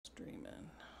Dreaming.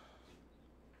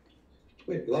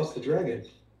 Wait, we lost the dragon.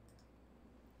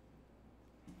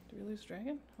 Did we lose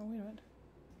dragon? Oh, wait a minute.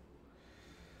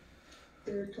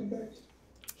 There, come back.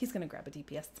 He's gonna grab a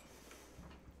DPS.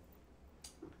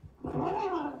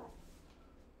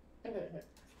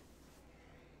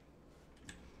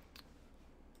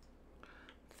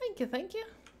 Thank you, thank you.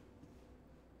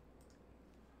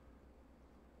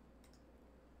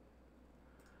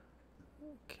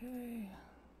 Okay.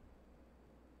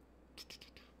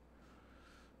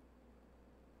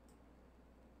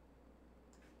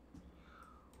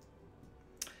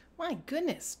 My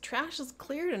goodness, trash is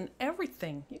cleared and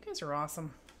everything. You guys are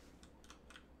awesome.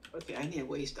 Okay, I need a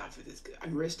waist off of this guy.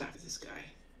 I'm wrist off of this guy.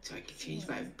 So I can change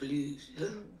my blues.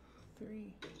 2,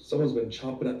 3. Someone's been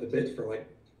chomping at the bit for like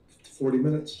 40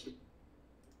 minutes.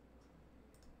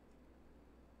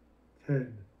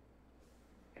 10.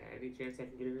 Any chance I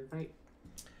can get an invite?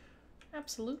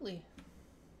 Absolutely.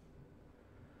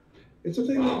 It's a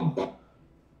thing.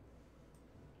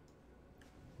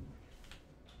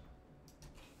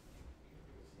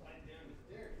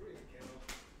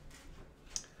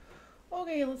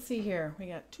 Okay, let's see here. We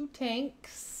got 2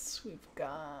 tanks. We've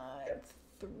got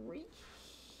 3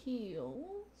 heals.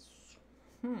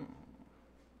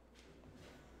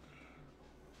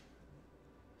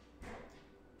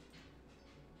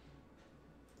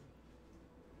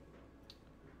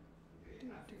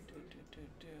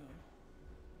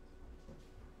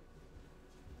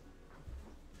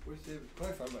 Where's the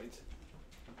profile lights?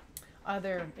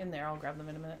 They're in there. I'll grab them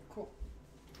in a minute. Cool.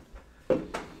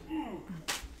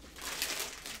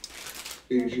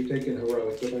 You're taking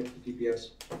heroic. Go back to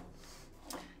DPS.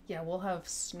 Yeah, we'll have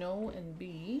Snow and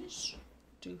Beige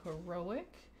do heroic.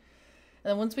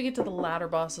 And then once we get to the ladder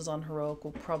bosses on heroic,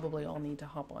 we'll probably all need to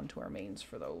hop onto our mains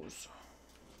for those.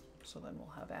 So then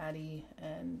we'll have Addie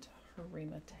and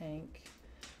Harima tank.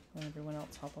 And everyone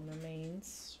else hop on their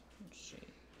mains. Let's see.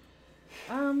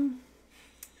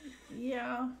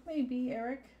 Yeah, maybe,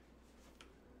 Eric.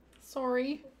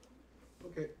 Sorry.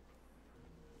 Okay.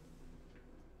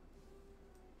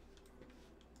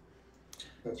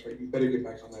 That's right. You better get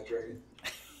back on that dragon.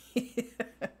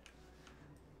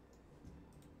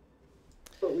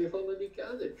 But we've already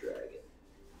got a dragon.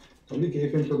 Somebody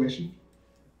gave him permission.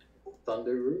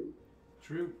 Thunderoo.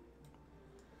 True.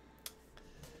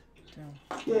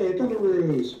 Yay,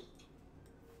 Thunderoos!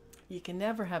 You can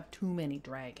never have too many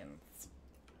dragons.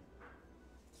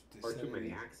 Or too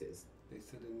many axes. They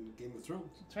said in Game of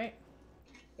Thrones. That's right.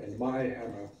 And my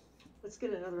hammer. Let's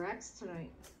get another axe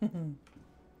tonight.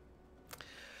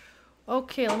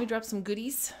 Okay, let me drop some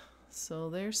goodies. So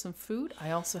there's some food. I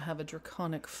also have a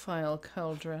draconic file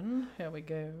cauldron. Here we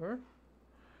go.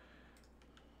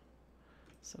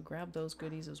 So grab those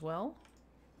goodies as well.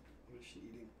 What is she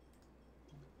eating?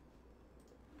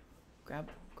 Grab.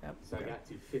 So I got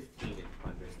to 15 in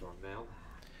Thunderstorm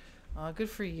now. Good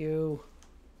for you.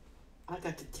 I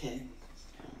got to 10.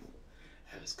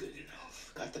 That was good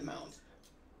enough. Got the mount.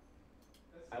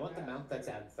 I want the mount that's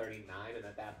at 39, and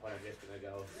at that point I'm just gonna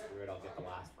go, screw it, I'll get the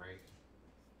last rank.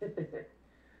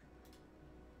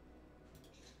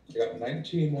 You got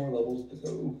 19 more levels to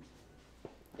go.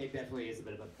 It definitely is a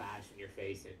bit of a bash in your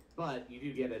face, but you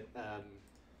do get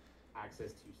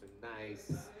access to some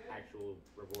nice actual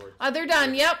rewards. They're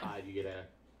done, yep. You get a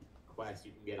quest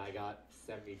you can get. I got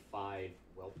 75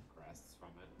 whelp crests from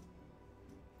it.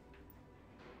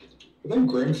 But then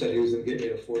Grim said he was going to get me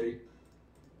to 40.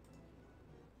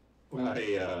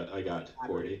 I got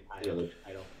 40. I don't.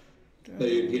 No,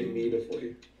 you'd get me to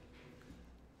 40.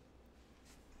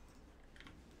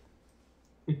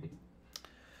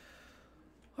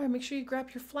 Alright, make sure you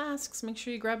grab your flasks. Make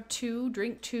sure you grab 2,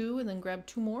 drink 2, and then grab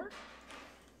 2 more.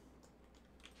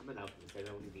 I'm an alchemist, I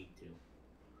don't need to.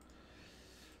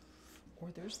 Or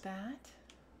there's that.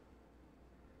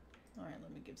 Alright,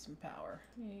 let me give some power.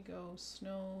 There you go,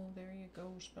 Snow. There you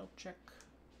go, spell check.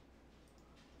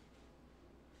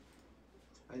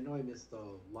 I know I missed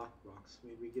the lock rocks.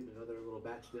 Maybe we get another little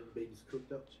batch of them babies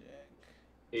cooked up. Check.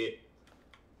 It,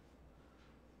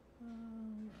 Where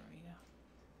are you?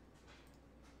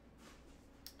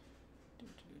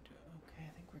 Okay,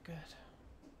 I think we're good.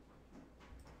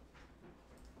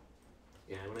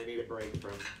 Yeah, when I need a break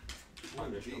from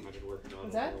Thunderstorm, I've been working on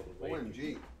What's that?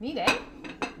 OMG. Neat, eh? There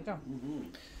you go.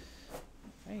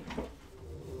 Right.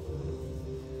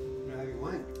 You're having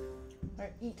wine.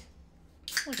 Alright, eat.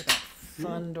 Look at that.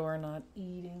 Thundor not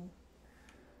eating.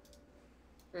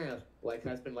 Yeah, like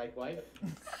husband, like wife.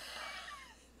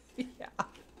 Yeah.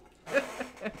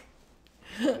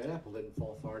 That apple didn't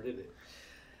fall far, did it?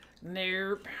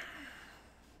 Nope.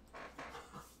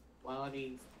 Well, I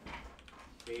mean,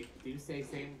 They do say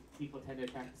same people tend to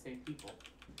attract the same people.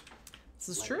 This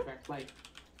is Like true. attract like.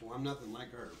 Well, I'm nothing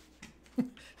like her.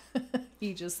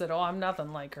 He just said, "Oh, I'm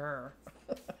nothing like her."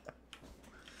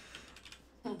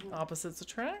 Opposites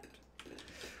attract.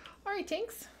 All right,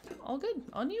 Tinks. All good.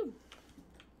 On you.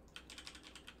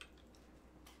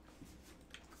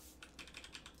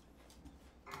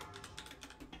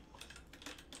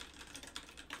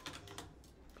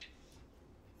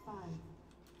 Five,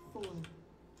 four,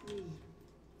 three,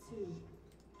 two,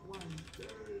 one.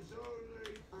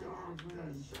 I'm out of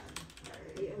range.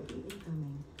 AOE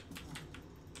incoming.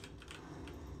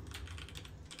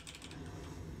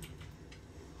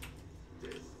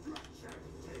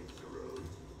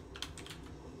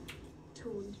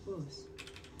 Taunt boss.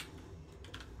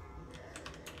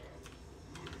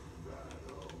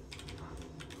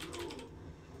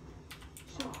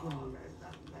 Shockwave.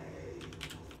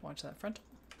 Watch that front.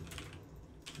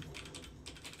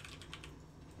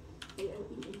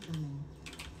 AOE incoming.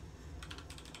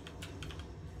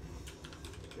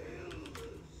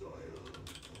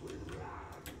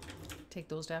 Take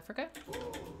those to Africa.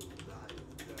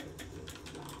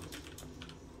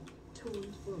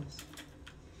 Taunt boss.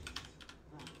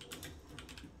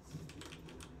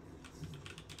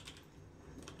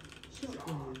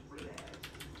 Shockwave.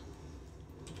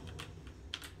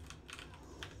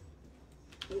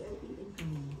 AOE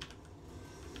incoming.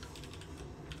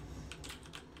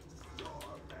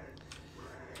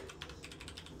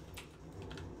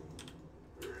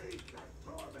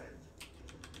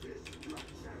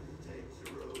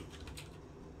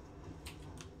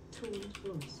 Taunt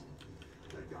boss.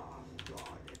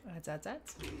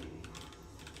 That's.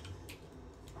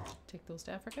 Take those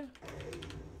to Africa.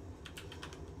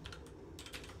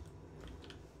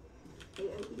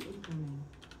 AOE incoming.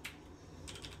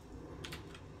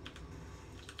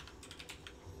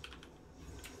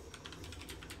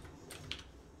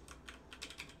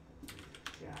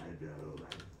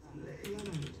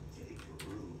 Lemon.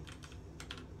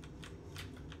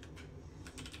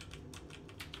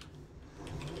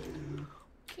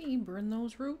 Okay, burn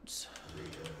those roots.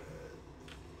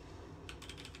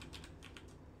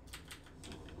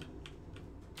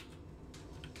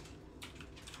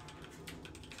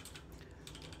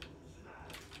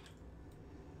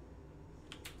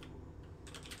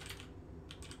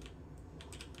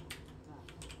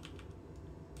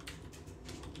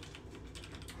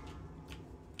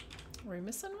 Are we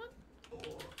missing one?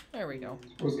 There we go.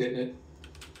 I was getting it.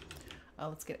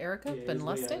 Let's get Erica. Yeah, Been he's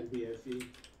way out lusted. of BFE.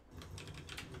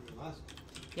 Last.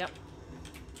 Yep.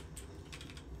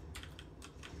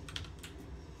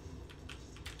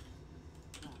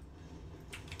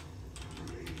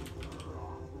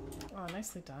 Oh,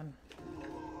 nicely done.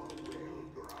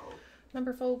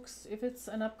 Remember, folks, if it's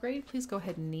an upgrade, please go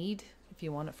ahead and need. If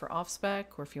you want it for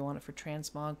off-spec or if you want it for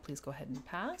transmog, please go ahead and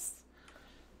pass.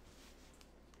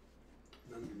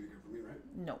 None gonna be good for me, right?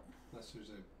 No. Unless there's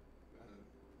a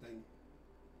thing.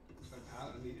 I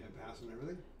need a pass and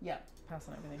everything. Yeah, pass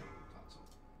on everything. Thought so.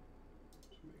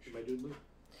 Just make Am sure. I doing loot?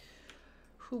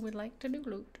 Who would like to do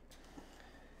loot?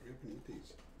 Hurry up and eat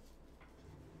these.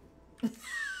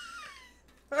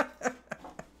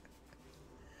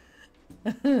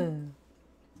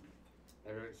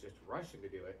 Everyone's just rushing to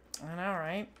do it. I know,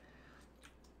 right?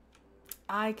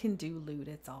 I can do loot.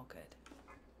 It's all good.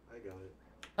 I got it.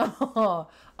 Oh,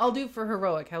 I'll do for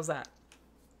heroic. How's that?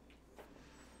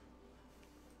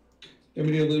 Let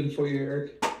me do looting for you,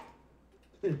 Eric.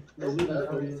 It's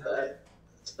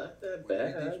not that Eat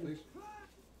bad. these,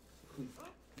 please.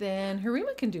 Then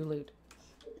Harima can do loot.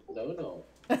 No.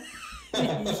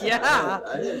 Yeah.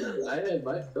 I had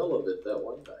my fill of it that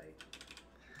one night.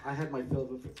 I had my fill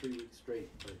of it for 3 weeks straight,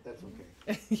 but that's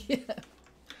okay. Yeah.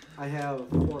 I have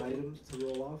 4 items to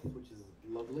roll off, which is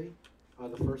lovely.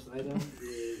 The first item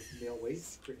is nail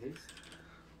waste, crit haste.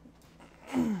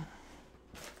 Could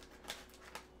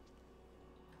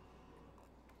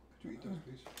you eat those,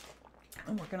 please?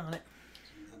 I'm working on it.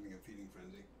 I'm having a feeding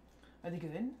frenzy. Are they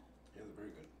good? Yeah, they're very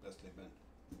good. Best they've been.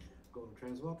 Going to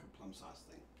transmog. Like a plum sauce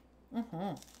thing.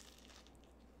 Mm-hmm.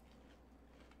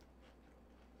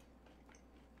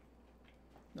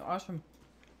 They're awesome.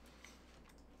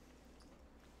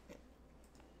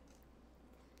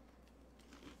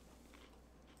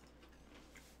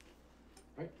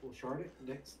 Alright, we'll shard it.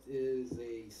 Next is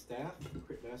a staff,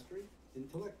 crit mastery,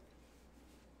 intellect.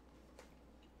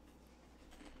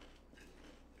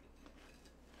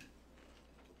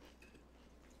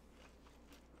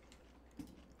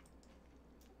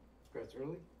 Congrats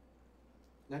early.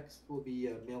 Next will be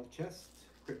a mail chest,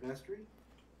 crit mastery.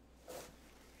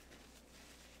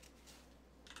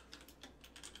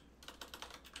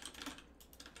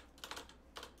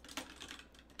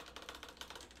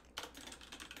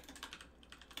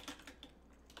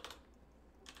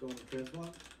 Going to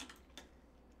transplant.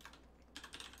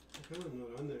 How come I'm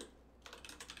not on there?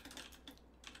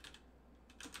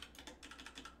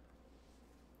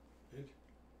 Hey,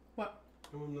 What? how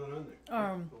come I'm not on there?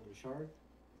 Going to shard.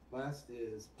 Last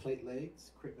is plate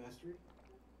legs, crit mastery.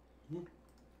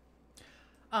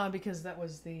 Because that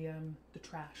was the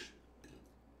trash.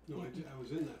 No, I was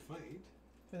in that fight.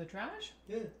 For the trash?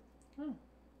 Yeah. Oh.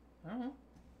 I don't know.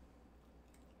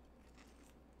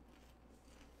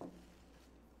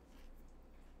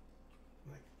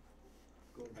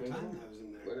 Going to I timed transplant. I was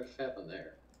in there. What happened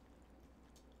there?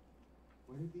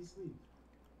 Where did these leave?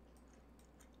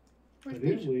 I Where's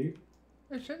didn't Paige? leave.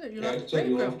 It said that you Yeah, I left said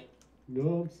you the left.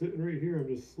 No, I'm sitting right here. I'm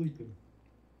just sleeping.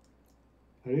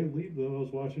 I didn't leave though. I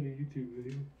was watching a YouTube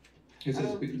video. It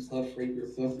says we just left free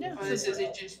group though. Yeah. Oh, it says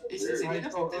it says it Alright,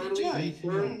 left, so then it early- joined.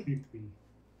 Someone kicked me.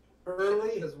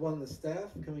 Early has won the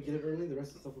staff. Can we get it early? The rest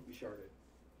of the stuff will be sharded.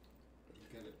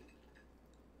 Get it.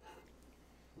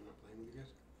 I'm not playing with you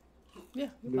guys. Yeah,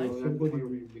 you No, play. that's somebody one of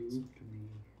the removed things. me.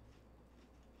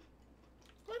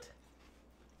 What?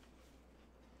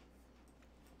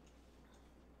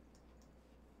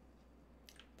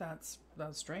 That's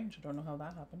strange. I don't know how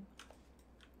that happened.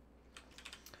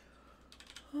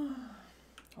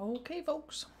 Okay,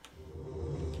 folks.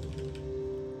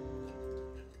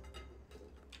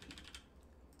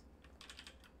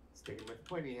 Sticking with the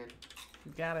pointy hand.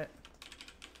 You got it.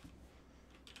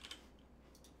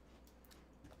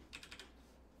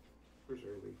 Where's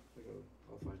early?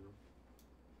 I'll find them.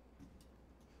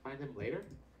 Find him later?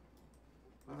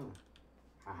 Ah.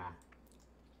 Haha.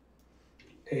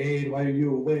 Hey, why are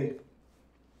you away?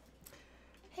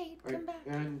 Hey, Alright, come back.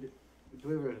 and do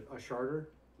we have a sharder?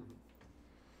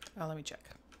 Oh, let me check.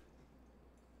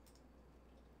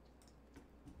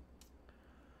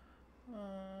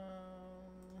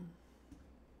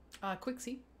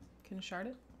 Quixie can shard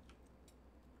it.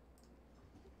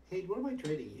 Hey, what am I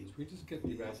trading you? Should we just get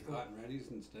the Rascal. hot and readies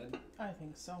instead? I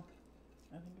think so.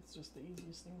 I think it's just the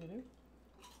easiest thing to do.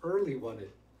 Early won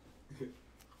it.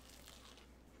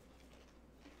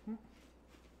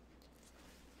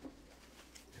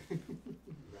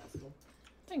 Rascal.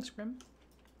 Thanks, Grim.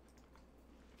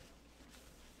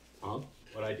 Huh?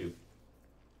 What'd I do?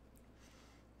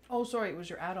 Oh, sorry, it was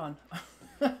your add-on.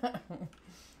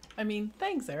 I mean,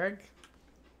 thanks, Eric.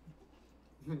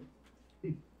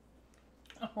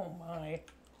 Oh my.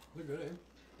 They're good,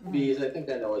 eh? Bees, I think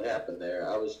I know what happened there.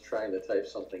 I was trying to type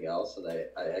something else and I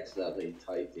accidentally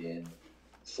typed in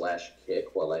 /kick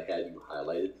while I had you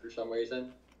highlighted for some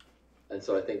reason. And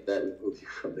so I think that removed you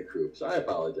from the group. So I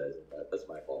apologize for that. That's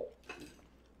my fault.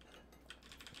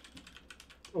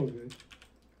 Okay.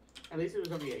 At least it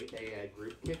was only a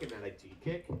group kick and not a G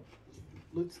kick.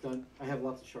 Loot's done. I have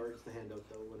lots of shards to hand out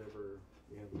though, whenever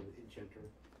we have an enchanter.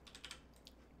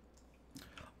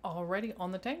 Already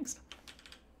on the tanks.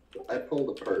 I pulled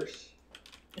a purse.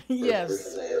 Yes. Purse for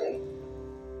sale.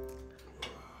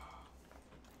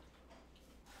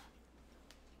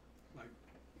 Like,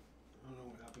 I don't know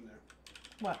what happened there.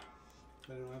 What?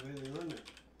 I don't have anything on there.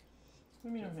 What do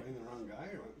you mean? Did I Okay. find the wrong guy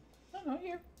or what? No, no,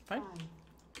 you're fine. 5,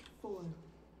 4,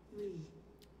 3,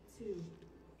 2.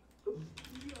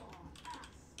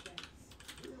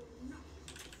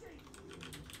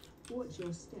 Watch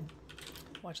your step.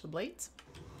 Watch the blades.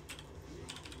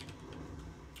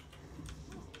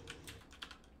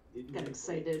 Got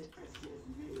excited.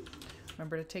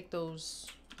 Remember to take those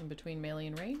in between melee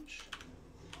and range.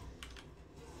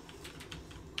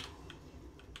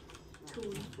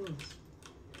 Tools first.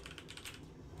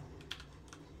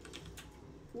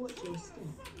 Watch your step.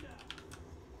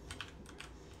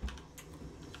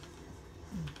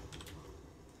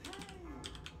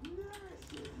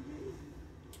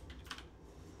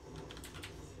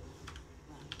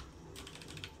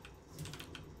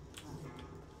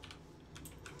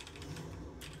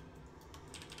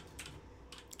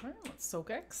 Alright, let's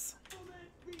soak X.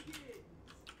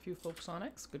 A few folks on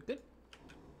X. Good, good.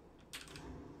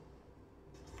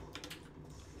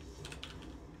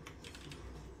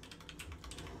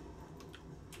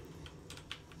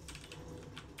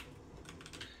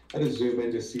 I had to zoom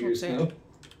in to see your Same. stuff.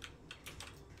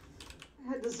 I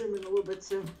had to zoom in a little bit,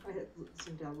 so I had to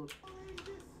zoom down a little.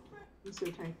 I'm so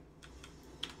tiny.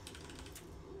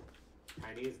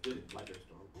 Tiny is good at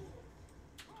Thunderstorm.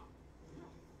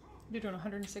 You're doing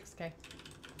 106k.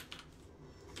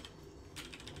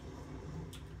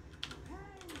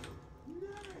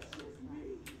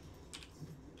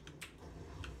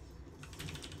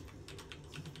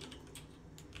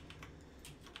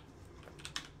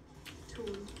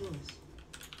 Tools first.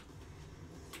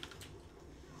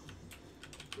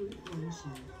 Replenish.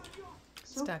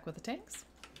 So Stack with the tanks.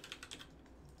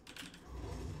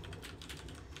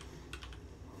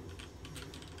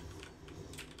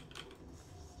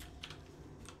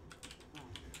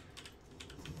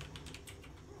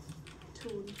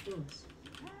 Torn plus.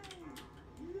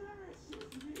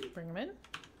 Bring him in.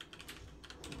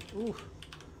 Ooh.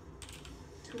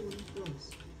 Torn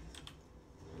plus.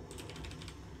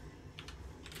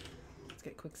 Let's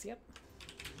get Quixie up.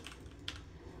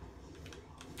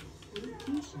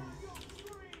 Keisha.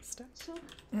 Step. So.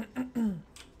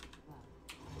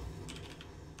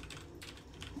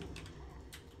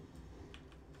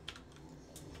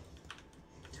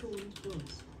 Torn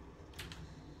plus.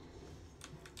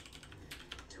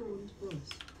 Torn plus.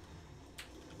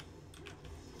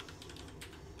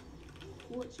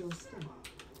 Watch your step.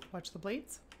 Watch the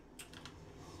blades.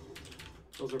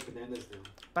 Those are bananas now.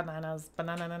 Bananas.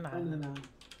 Banana. Banana.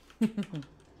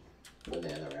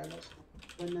 Banana Ramos.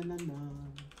 Banana.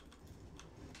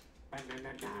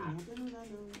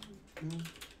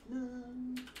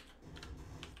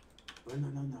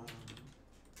 Banana.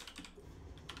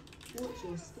 Watch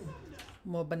your step.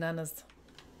 More bananas.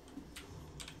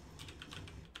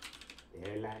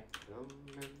 They're like and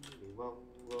we won't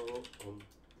go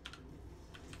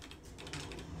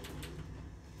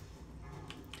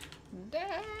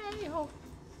Day-ho.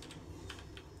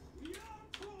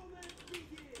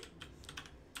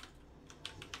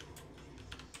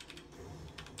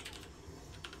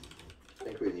 I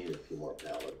think we need a few more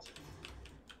pallets.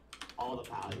 all the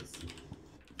pallies.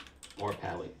 More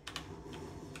pally.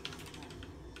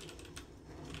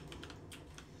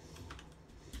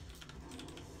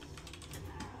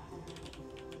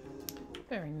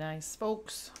 Very nice,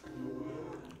 folks.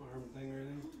 Arm thing or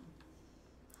anything?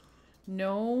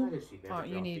 No, How does she never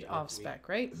you drop need the off off spec,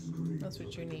 right? That's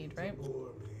what you need, right?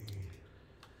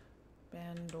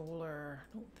 Bandoler.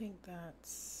 Don't think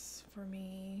that's for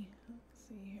me. Let's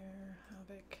see here.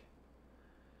 Havoc.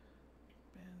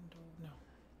 No.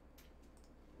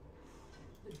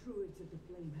 The druids of the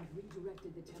flame have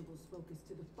redirected the temple's focus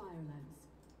to the Firelands.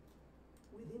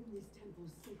 Within this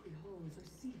temple's sacred halls are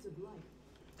seeds of life.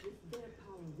 With their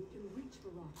power, we can reach for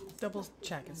rock and Double stop this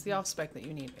check. It's madness. the off spec that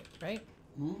you need, right?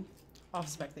 Hmm? Off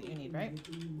spec that you need, right?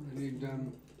 I need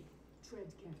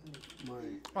Tread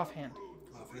carefully. my Offhand.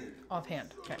 offhand.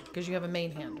 Offhand. Okay. Because you have a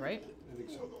main hand, right? I think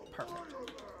so. Perfect.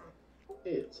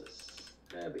 It's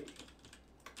a stabby.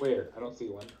 Where? I don't see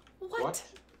one. What?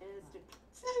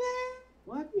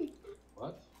 What?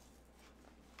 What?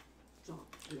 Stop.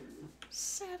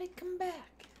 Savvy, come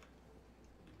back.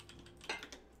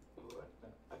 Oh,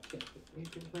 I can't. You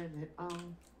can blame it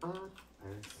on us.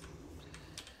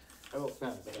 I will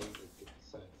found that I need to get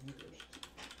the side first.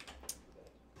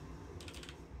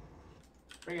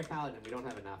 Bring a paladin. We don't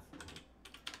have enough.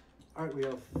 Alright, we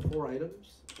have 4 items.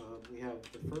 We have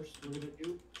the first we're going to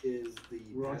do is the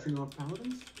Rushing off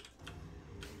paladins?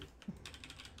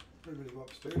 Everybody go The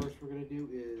upstairs. first we're going to do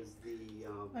is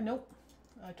the Nope.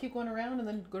 Keep going around and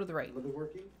then go to the right.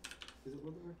 leatherworking. Is it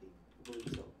leatherworking? I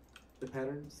believe so. The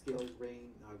pattern, scales, rain,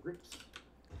 grips.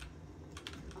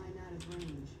 I'm out of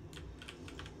range.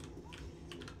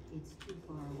 It's too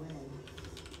far away.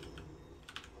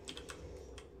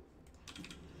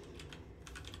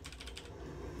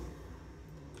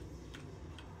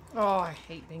 Oh, I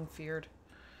hate being feared.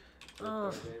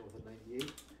 Ugh. With a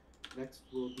 98. Next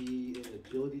will be an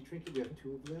agility trinket. We have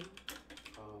 2 of them.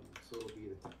 So it'll be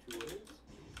the top 2 rolls.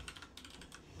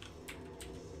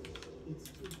 It's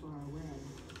too far away.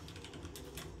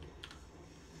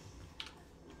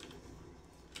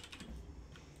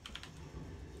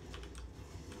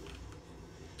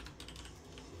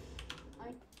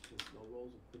 Just no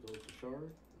rolls, we'll put those to shard.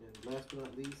 And last but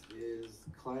not least is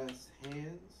class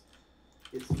hands.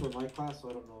 It's for my class, so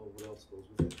I don't know what else goes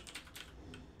with it.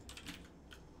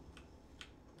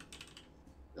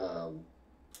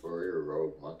 Warrior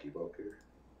Rogue Monkey Boker.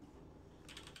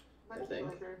 I think.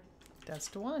 That's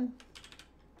the one.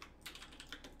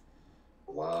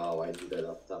 Wow, I knew that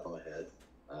off the top of my head.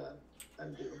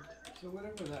 I'm doomed. So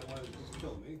whatever that was, just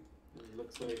kill me. And it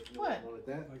looks like no What? one wanted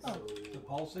that, Like Oh. so the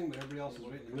pulsing, but everybody else is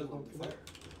right in the middle of the fire.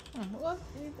 Well,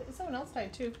 someone else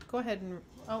died too. Go ahead and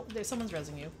someone's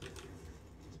rezzing you.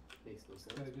 makes no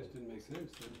sense. But it just but- didn't make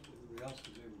sense that everybody else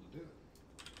was able to do it.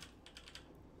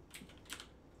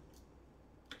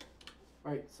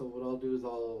 Alright, so what I'll do is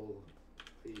I'll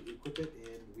equip it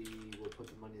and we will put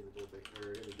the money in the gold bank,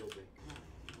 or in the gold bank.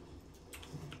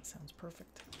 Sounds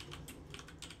perfect.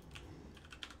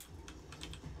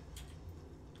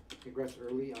 Congrats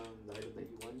early on the item that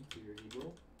you won for your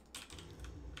e-roll.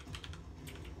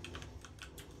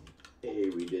 Hey,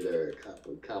 we did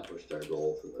accomplished our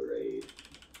goal for the raid.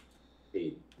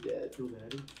 Haid dead. Kill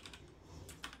Daddy.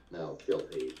 No, killed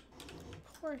Haid.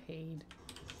 Poor Hade.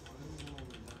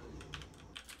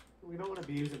 We don't want to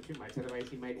abuse him too much, otherwise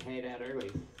he might head out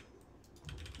early.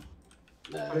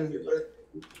 Nah, What is- you're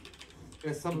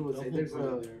As someone would say, Double there's point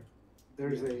a there.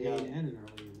 there's Yeah, a A and an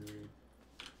early in there.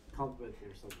 compliment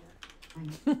there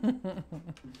somewhere.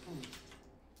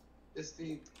 Is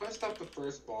the quest up the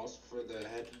first boss for the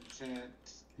head enchant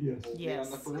Yes. only Yes.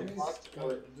 on the first boss,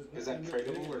 or is that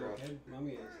tradable or not?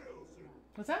 Mommy is.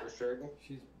 What's that? For sure.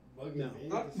 She's bugging me.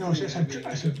 No, it's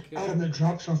an item that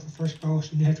drops off the first boss,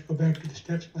 and you have to go back to the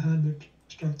steps behind it to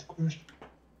start the quest.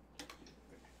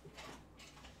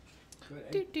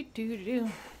 Do do do do.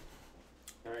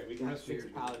 Alright, we can have 6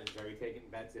 paladins. Are we taking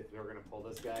bets if we're gonna pull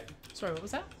this guy? Sorry, what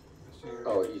was that?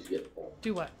 Oh, he's getting full.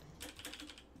 Do what?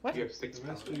 What? You have 6 The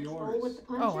rest are paladins. Roll yours. with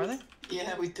the Oh, are they? punches.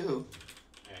 Yeah, we do. Alright,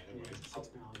 Yeah, never mind. 6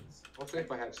 pounds. I'll see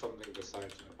if I have something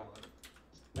besides my paladin.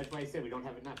 That's why I said we don't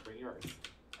have enough. Bring yours.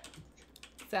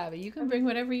 Savvy, you can bring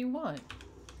whatever you want.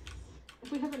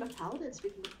 If we have enough paladins,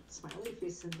 we can put the smiley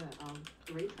face in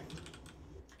the raid train.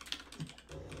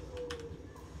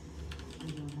 I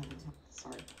don't have the time.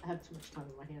 Sorry, I have too much time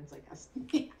in my hands, I guess.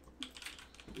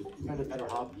 Find a better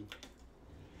hobby.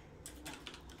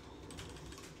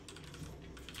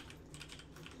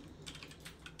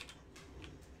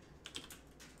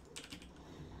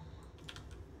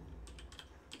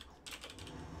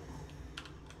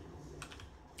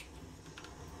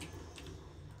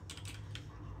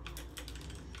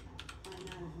 I'm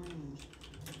out of range.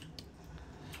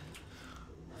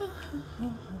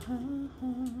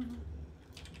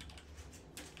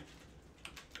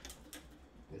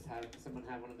 Does someone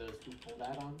have one of those who pulled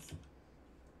add-ons?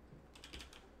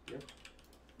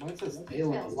 Mine says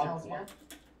tail on the left one.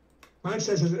 Mine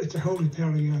says it's a holy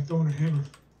pally throwing a hammer.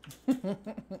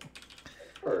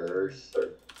 First.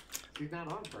 She's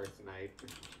not on first tonight.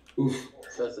 Oof.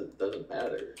 Doesn't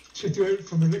matter. She threw it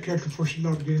from the character before she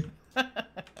logged in.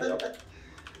 Yep.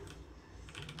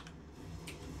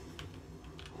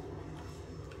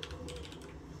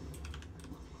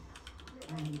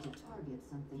 I need to target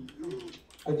something first.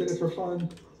 I did it for fun.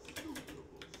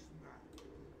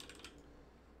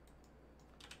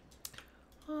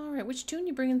 Alright, which tune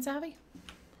you bringing, Savvy?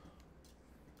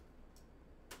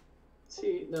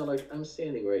 See, no, like, I'm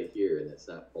standing right here and it's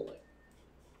not pulling.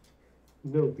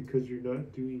 No, because you're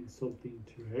not doing something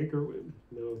to aggro him.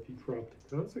 No, if you drop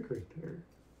the consecrate there.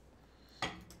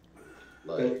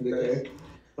 Like, That's the day.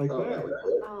 Like oh, that. that would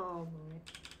work. Oh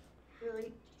my.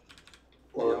 Really?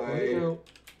 Why? No.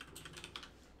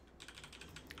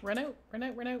 Run out, run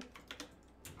out, run out.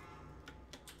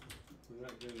 We're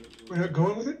not good at- We're not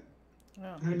going with it?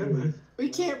 Oh. Never mind. We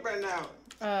can't run out.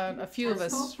 A few of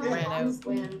Let's us go for ran out.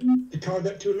 when You called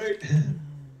that too late.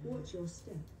 Watch your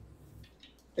step.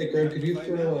 Hey, Greg, could you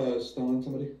throw a stone on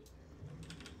somebody?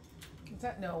 Is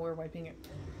that? No, we're wiping it.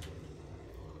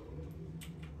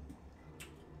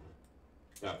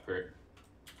 Yeah, Kurt.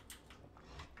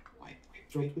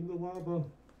 Jump in the lava.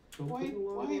 Jump in the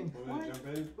lava. Want to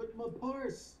jump in? But my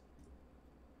purse.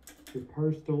 Your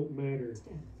parts don't matter.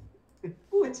 Step.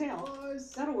 Ooh, a tail.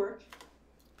 That'll work.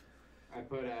 I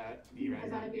put B-Res I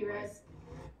got on a B-Res.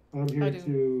 I'm here I do.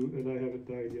 too, and I haven't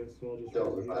died yet, so I'll just.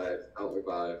 Don't rest. revive. Don't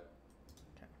revive.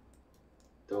 Okay.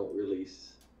 Don't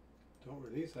release. Don't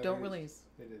release. I Don't released.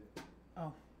 release. They did.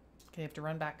 Okay, you have to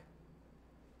run back.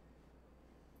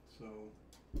 So,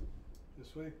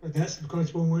 this way. But that's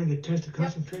because when we're in the test of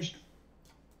concentration.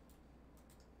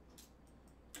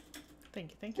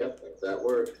 Thank you, thank you. Yep, that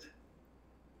worked.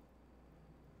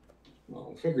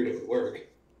 Well, figured it would work.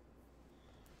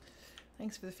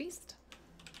 Thanks for the feast.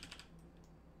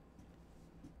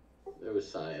 It was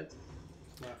science.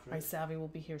 It's left, My right? Savvy will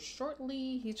be here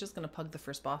shortly. He's just gonna pug the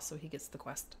first boss so he gets the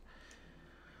quest.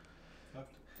 Left.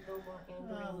 No more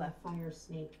angering the fire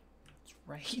snake. That's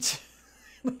right.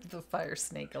 Leave the fire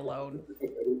snake alone.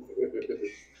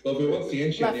 Well, if it wants the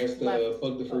ancient, he has to Left.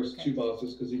 plug the first Okay. two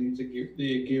bosses because he needs the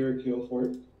gear kill for it.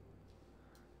 Okay,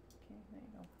 there you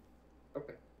go.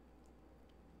 Okay.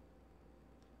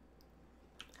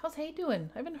 How's Hay doing?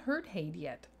 I haven't heard Hay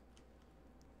yet.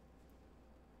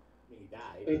 He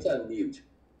died. It's on mute.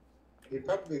 He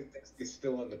probably thinks he's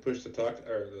still on the push to talk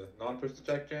or the non-push to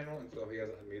talk channel, and so he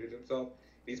hasn't unmuted himself.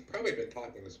 He's probably been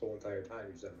talking this whole entire time.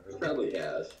 You just haven't heard him. Probably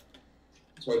has.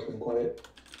 That's why it's been quiet.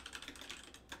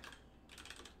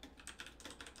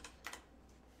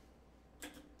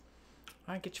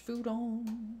 Alright, get your food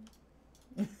on.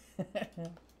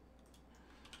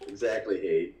 Exactly,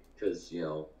 hate, because, you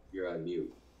know, you're on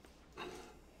mute.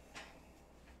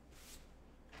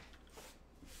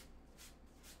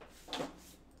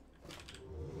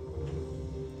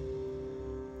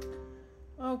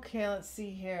 Okay, let's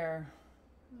see here.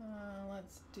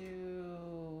 Let's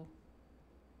do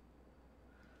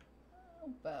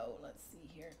about, let's see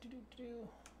here.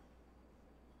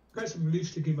 got some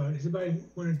reliefs to give out. Does anybody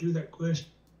want to do that quest?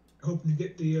 Hoping to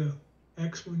get the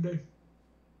axe one day.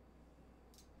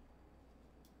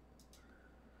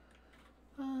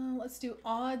 Let's do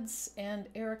odds and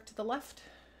Eric to the left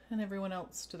and everyone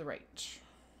else to the right.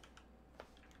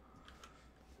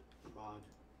 Odd.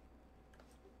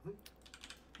 Well,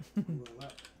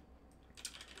 that,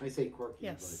 I say quirky,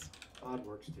 Yes. but odd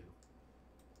works too.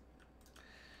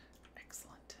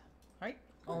 Excellent. All right,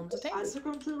 all into Odds tanks. are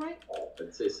going to the right?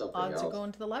 I'd say something Odds else. are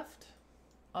going to the left.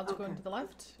 Odds are going Okay. to the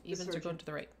left. Evens are searching. going to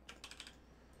the right.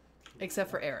 Except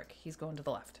for Eric, he's going to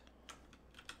the left.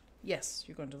 Yes,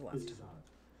 you're going to the left. This is odd.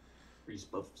 Reese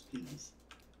Buffs, please.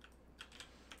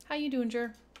 How you doing,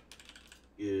 Jer?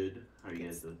 Good. How are you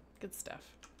guys doing? Good stuff.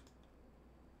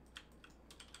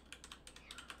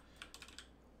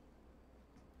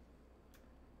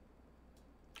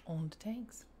 On to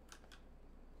tanks.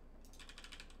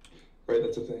 Right,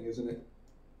 that's a thing, isn't it?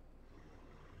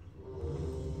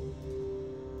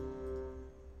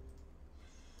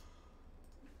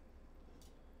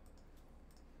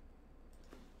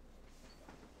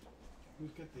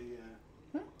 who's got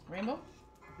the, Rainbow?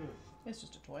 yeah. It's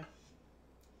just a toy.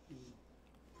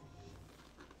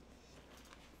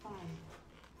 5,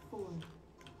 4,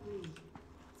 3,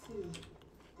 2,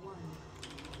 1.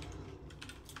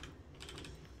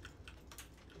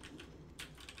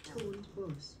 Toned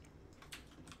boss.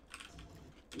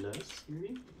 Nice.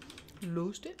 Yuri?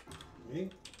 Lost it? Me?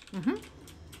 Mm-hmm.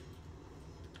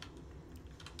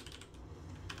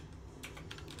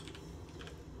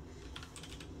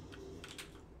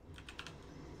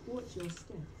 Watch your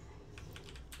step.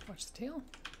 Watch the tail.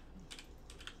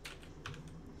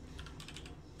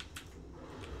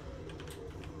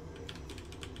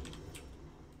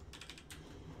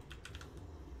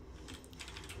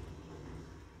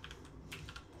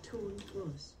 Toned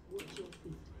boss. Watch your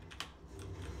feet.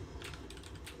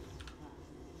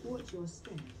 Watch your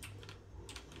step.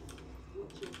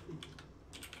 Watch your feet.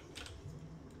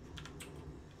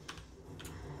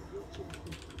 Watch your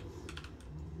feet.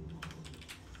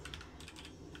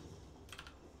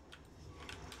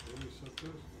 What you said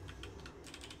this?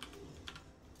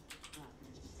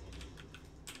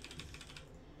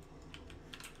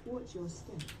 Watch your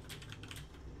step.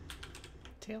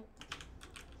 Tail.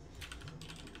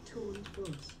 Toned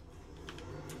boss.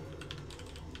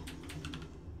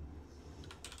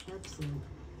 Excellent.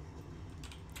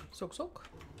 Soak, soak.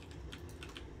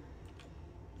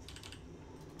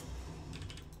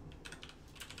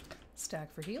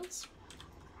 Stack for heals.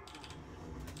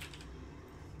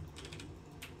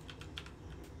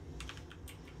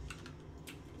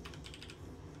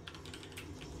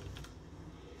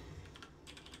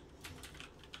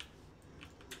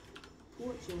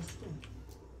 Watch your step.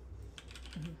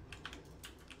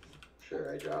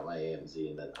 Sure, I drop my AMZ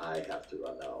and then I have to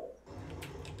run out.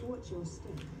 Watch your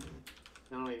step.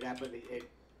 Not only that, but of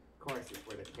course, it's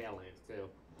where the tail lands too.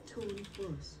 Toned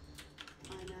boss.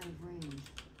 I'm out of range.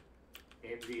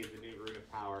 AMZ is the new rune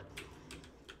of power.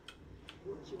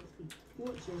 Watch your feet.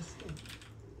 Watch your step.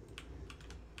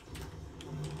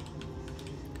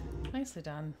 Nicely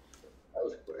done. That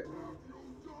was quick.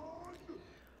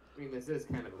 I mean, this is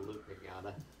kind of a loot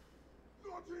pinata.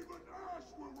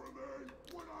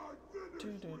 Do.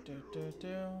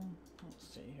 Let's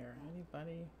see here.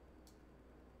 Anybody?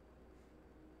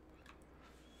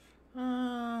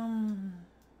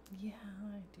 Yeah,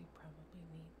 I do probably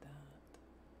need that.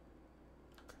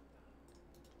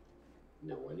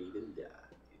 No one even died.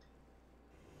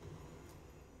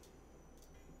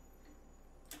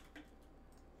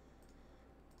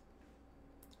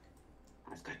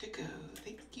 I've got to go.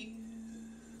 Thank you.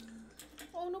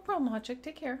 Oh, no problem, hot chick.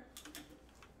 Take care.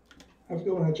 How's it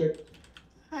going, Hot Chick?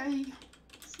 Hi.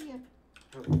 See ya.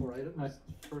 Have 4 items.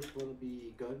 First one will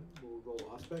be gun. We'll go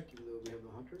Ospec, even though we have no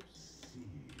hunters.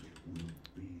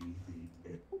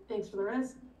 Thanks for the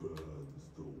rest.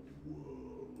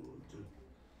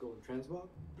 Go in transmog.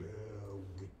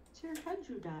 Sure, how'd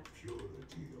you die?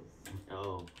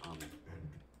 Oh,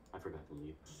 I forgot to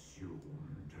leave.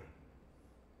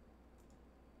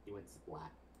 He went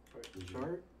splat. Alright,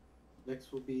 shard.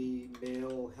 Next will be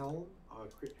male helm.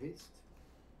 Crit haste.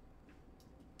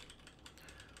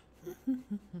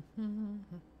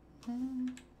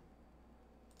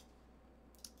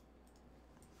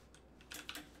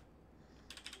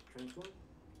 Transmog.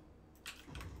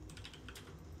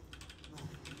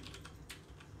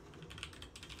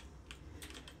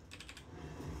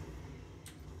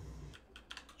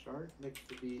 Shard. Next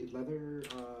will be leather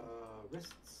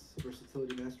wrists.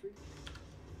 Versatility mastery.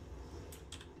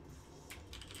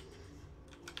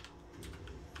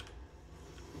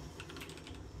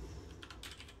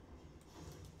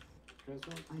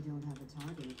 transfer. I don't have a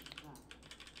target.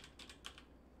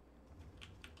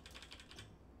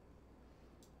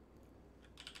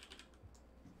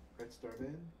 Red Star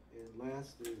Man. And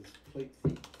last is Plate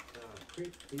Feet.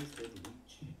 Crate, Paste, and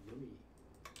Leech. Yummy.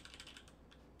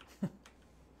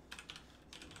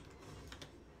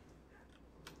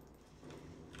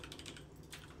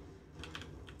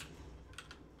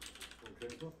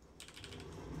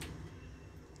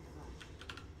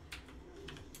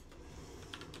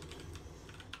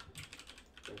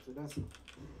 Transfer. That's it.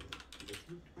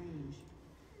 Range.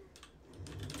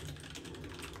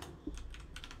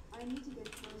 I need to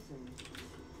get closer.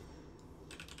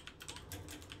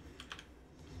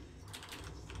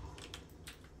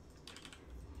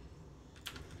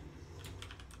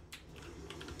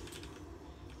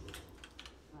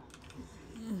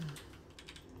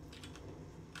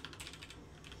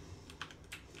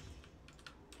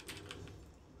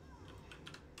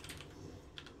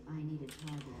 I need a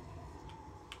target.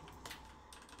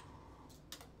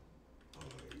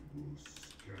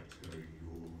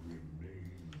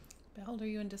 Belle, are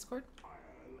you in Discord?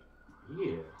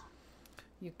 Yeah.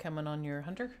 You coming on your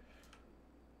hunter?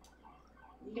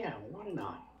 Yeah, why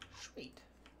not? Sweet.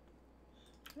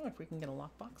 I wonder if we can get a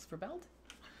lockbox for Belle.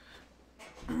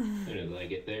 As soon as I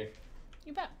get there.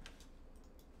 You bet.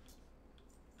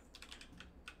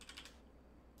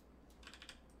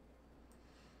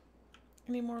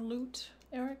 Any more loot,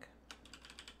 Eric?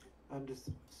 I'm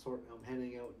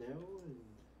heading out now, and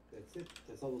that's it.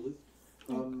 That's all the loot.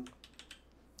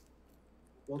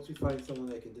 Once we find someone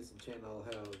that can disenchant, I'll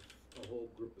have a whole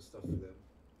group of stuff for them.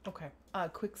 Okay.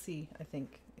 Quixie, I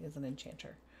think, is an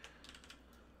enchanter.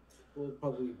 We'll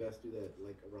probably best do that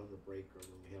like around the break or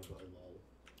when we have a lull.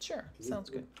 Sure, sounds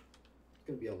good. It's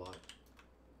gonna be a lot.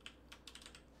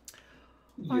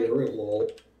 You're a lol.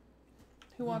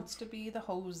 Who wants to be the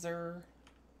hoser?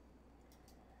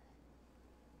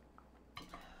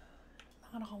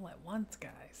 Not all at once,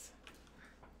 guys.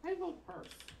 I vote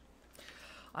first.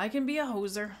 I can be a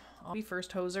hoser. I'll be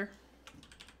first hoser.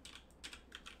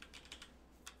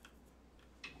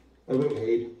 I vote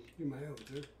Hade. Do my own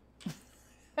too.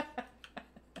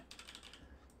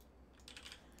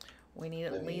 We need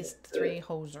at least 3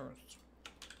 hosers.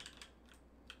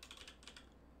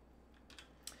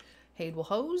 Hade will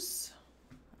hose.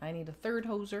 I need a 3rd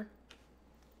hoser.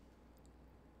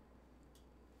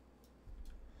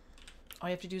 All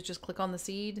you have to do is just click on the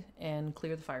seed and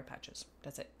clear the fire patches.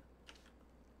 That's it.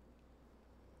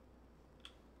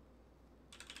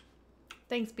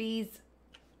 Thanks, bees.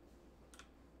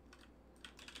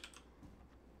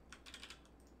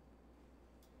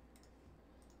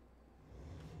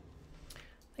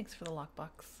 Thanks for the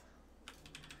lockbox.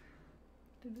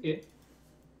 Yeah. There's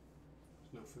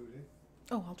no food in.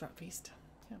 Oh, I'll drop feast.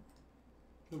 Yeah.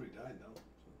 Nobody died though.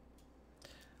 So.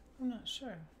 I'm not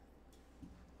sure.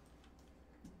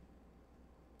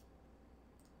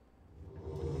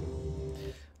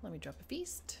 Let me drop a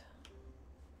feast.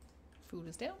 Food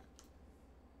is down.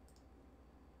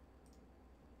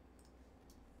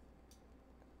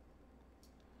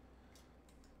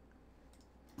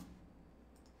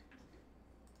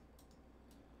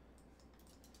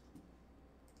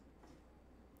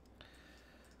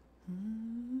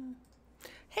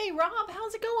 Hey Rob,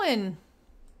 how's it going?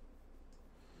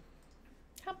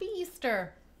 Happy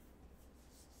Easter.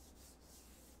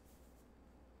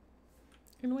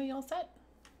 Anyway, all set?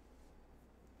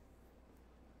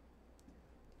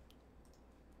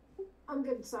 I'm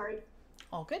good, sorry.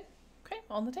 All good? Okay,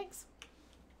 on the tanks.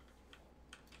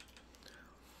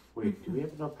 Wait, do we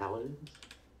have enough paladins?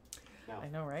 No. I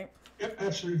know, right? Yep,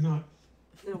 absolutely not.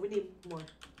 No, we need more.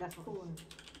 That's 4,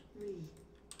 3,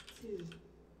 2,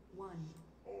 1.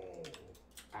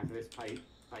 After this fight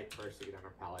first to get on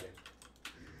our paladin.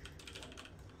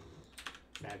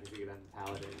 Savage to get on the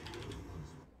paladin.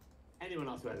 Anyone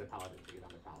else who has a paladin to get on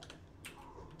the paladin.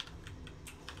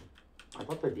 I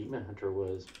thought the demon hunter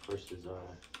was versus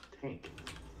tank.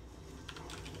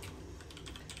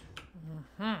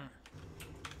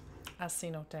 I see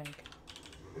no tank.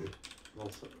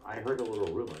 I heard a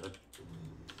little rumor.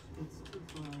 It's too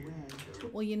far away.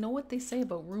 Well, you know what they say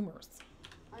about rumors.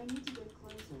 I need to get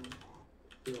closer.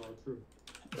 They're all true.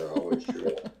 They're always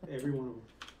true. Every one of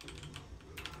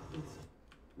them.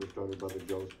 They're started by the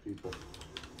jealous people.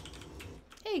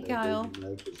 Hey, They Kyle. be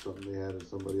mad 'cause something they had and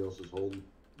somebody else is holding.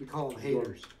 We call them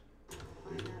haters.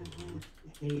 I'm out of hand.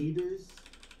 Haters?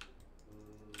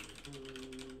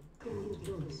 Getting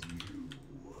close.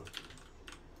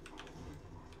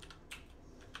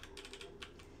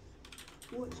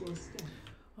 Watch your step.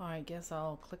 I guess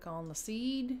I'll click on the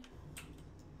seed.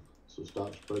 So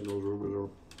stop spreading those rumors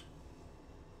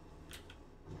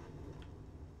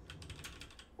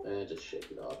just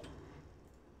shake it off.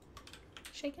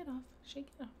 Shake it off. Shake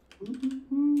it off.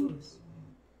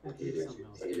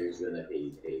 Haters gonna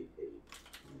hate.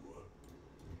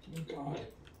 God.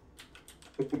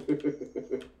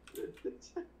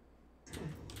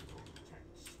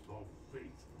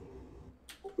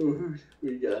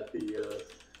 We got the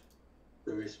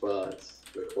response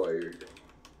required.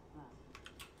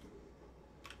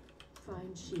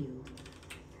 Find shield.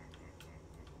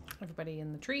 Everybody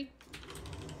in the tree.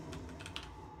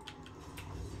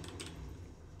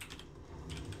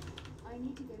 I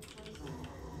need to get closer.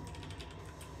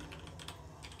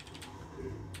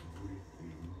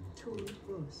 Tool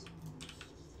bus.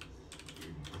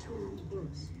 Tool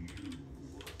bus.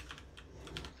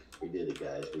 We did it,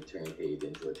 guys. We turned hate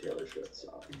into a Taylor Swift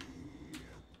song.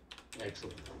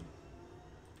 Excellent.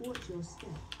 Watch your step.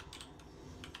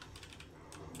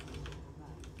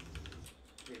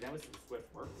 I mean, that was some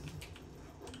swift work.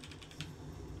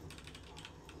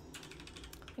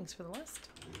 Thanks for the list.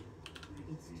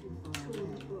 It's too far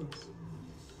away.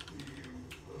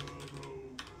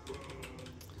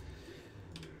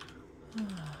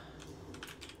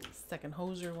 Second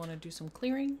hoser want to do some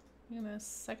clearing in a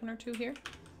second or two here.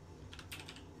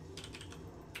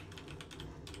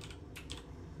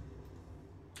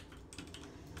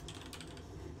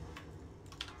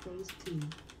 Phase 2. I'm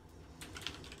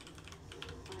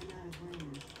out of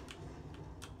range.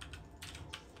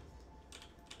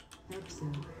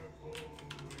 Epson.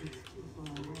 It's too far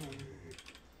away.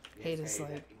 Hate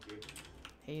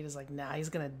is like, nah, he's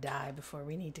gonna die before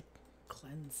we need to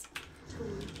cleanse.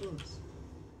 Tool bus.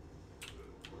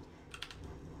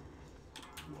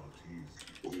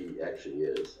 He actually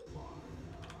is.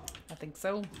 I think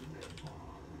so.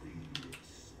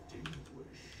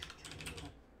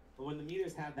 But when the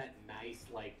meters have that nice,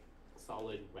 like,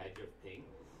 solid wedge of pink.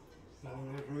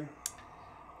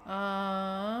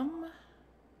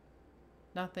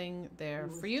 Nothing there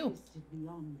for you.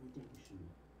 Beyond redemption,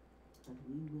 but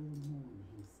we will mourn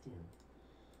him still.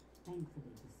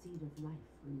 Thankfully, the seed of life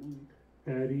remained.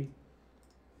 Addie,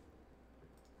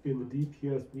 in the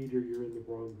DPS meter, you're in the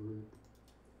wrong group.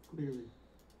 Clearly.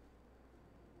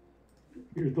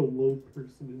 You're the lone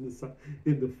person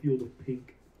in the field of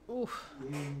pink. Oof.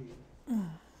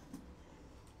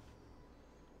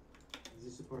 Is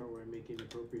this the part where I'm making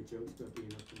appropriate jokes about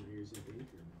being up to my ears in pink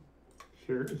or no?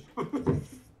 Sure.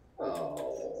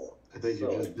 Oh. I think you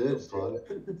just did, son.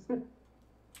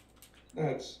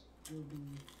 That's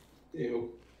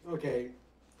ew. Okay.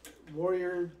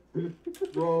 Warrior,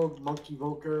 rogue, monkey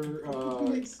voker,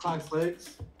 class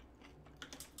legs.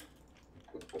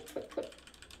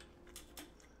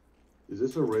 Is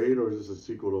this a raid or is this a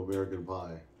sequel to American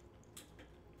Pie?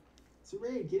 It's a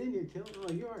raid. Get in here, kill.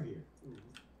 Oh, you are here.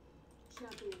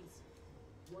 Champions.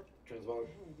 What Transmog.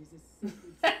 ahead is a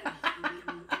secret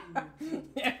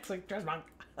Yeah, it's like Transmog.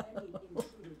 Any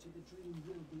intruder to the dream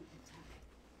will be attacked.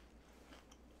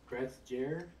 Congrats,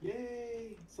 Jer.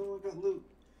 Yay! Someone got loot.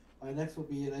 Next will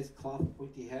be a nice cloth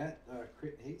pointy hat.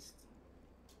 Crit haste.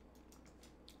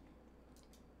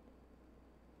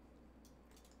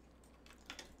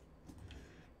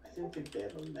 I don't think they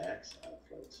have a max on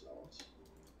float zones.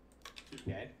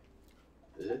 2K.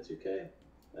 Is it 2K?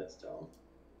 That's dumb.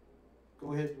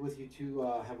 Go ahead with you two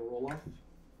have a roll off.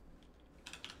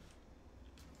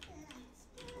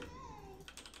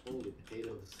 Holy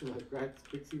potatoes. Congrats,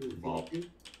 Pixie with V2.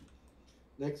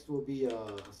 Next will be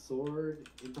a sword,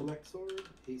 intellect sword,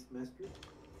 haste mastery.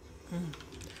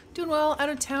 Doing well. Out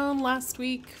of town last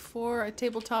week for a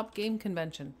tabletop game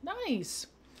convention. Nice.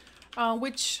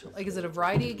 Which, like, is it a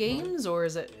variety of games or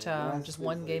is it just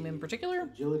one game in particular?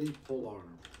 Agility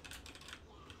polearm.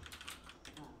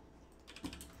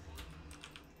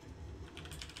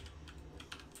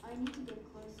 I need to get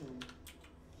closer.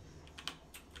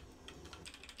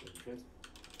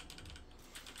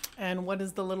 And what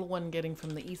is the little one getting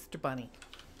from the Easter Bunny?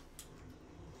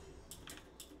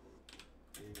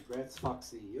 And congrats,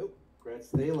 Foxy. Yep. Congrats,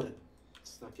 Thalen.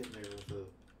 Snuck in there with a.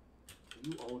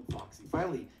 You own Foxy.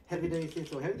 Finally, Heavy Day.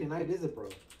 So Heavy Tonight is it, bro?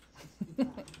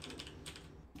 Congrats,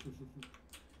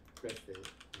 Thalen.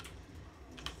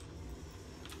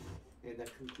 And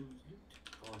that concludes loot.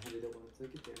 I'll hand it out once I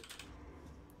get there.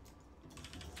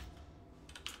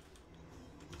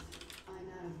 I'm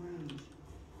out of range.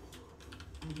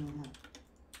 I don't have.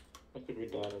 That could be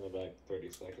done in about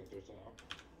 30 seconds or so.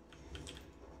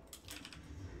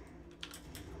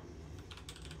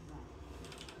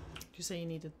 Did you say you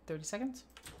needed 30 seconds?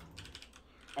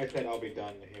 I said I'll be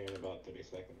done here in about 30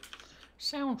 seconds.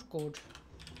 Sounds good.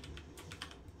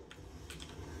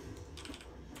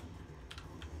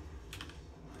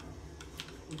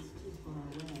 It's too far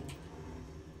away.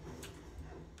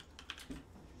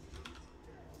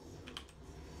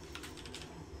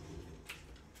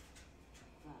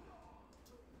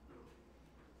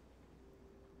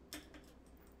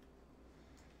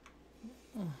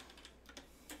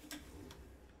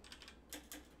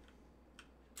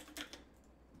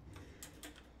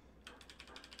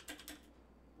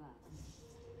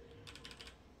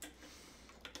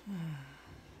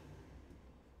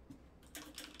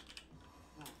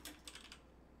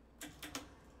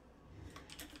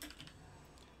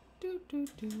 Do do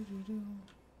do do do.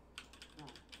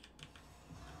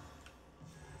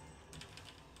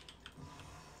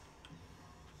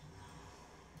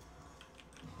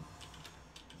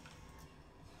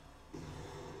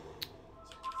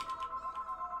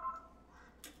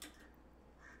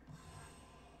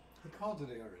 He called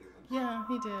today already. Yeah,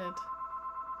 he did.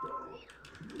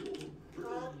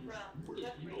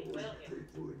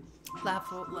 Laugh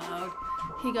out loud.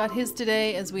 He got his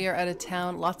today as we are out of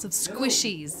town. Lots of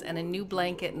squishies and a new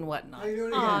blanket and whatnot. How you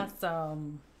doing again?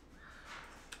 Awesome.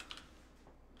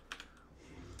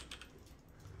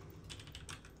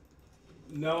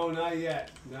 No, not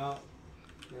yet. No.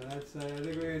 Yeah, that's. I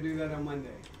think we're gonna do that on Monday.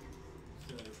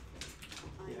 So,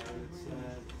 yeah,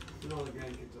 it's. All the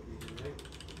grandkids will be here, right?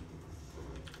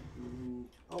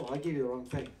 Oh, I gave you the wrong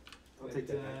thing. I'll take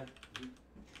that back.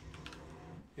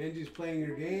 Angie's playing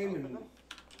her game and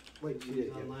Wait, you she's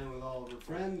did. online with all of her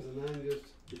friends, and I'm just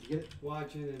Did you get it?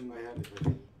 watching and I have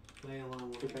it. playing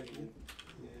along with Take her. back again.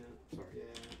 Yeah, Sorry.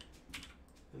 yeah.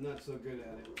 I'm not so good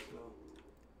at it,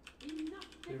 so.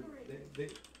 They,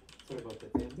 Sorry about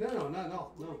that, Dan.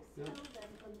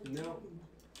 No.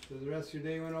 So the rest of your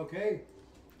day went okay?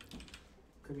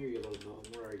 Come here, you little gnome.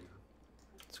 Where are you?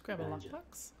 Let's grab a Magic.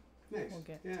 lockbox. Nice. We'll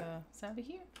get Yeah. Savvy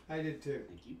here. I did too.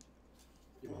 Thank you.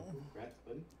 You're welcome. Congrats,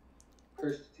 buddy.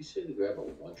 Chris, did you say to grab a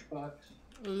lunchbox?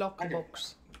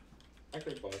 Lockbox. I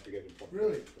could buy it together.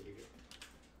 Really?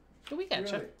 Do we get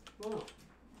Really? Wow.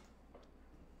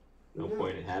 No Yeah.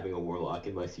 point in having a warlock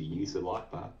unless you use the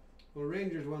lockpop. Well,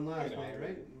 Rangers won last I know. night, right?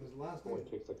 It was the last night. Only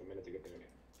takes like a minute to get there.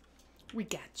 We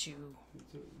got you.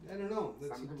 I don't know.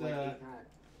 That's Something what, like that.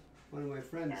 one of my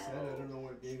friends said. I don't know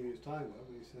what game he was talking about,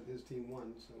 but he said his team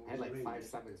won. So it I had was like Rangers.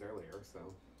 5 summons earlier, so.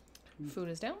 Food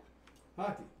is down.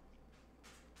 Hockey.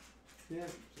 Yeah.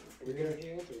 Are we gonna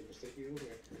heal or just stay healed? We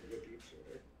have to go deep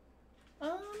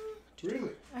there.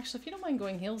 Really? Actually, if you don't mind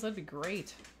going heels, that'd be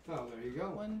great. Oh, there you go.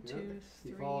 1, Yeah. 2, You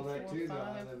 3, follow that 4, too,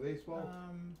 5. the baseball?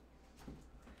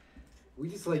 We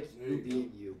just like There you you go.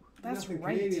 being you. That's Nothing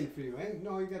right. Canadian for you, eh?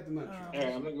 No, you got the Montreal.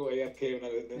 Alright, I'm gonna go AFK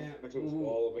Yeah. next to this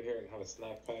wall over here and have a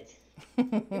snack pack.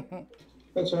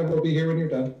 That's fine, we'll be here when you're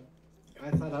done.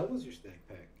 I thought I was your snack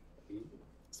pack.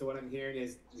 So what I'm hearing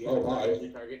is the Oh, hi.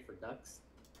 target for ducks.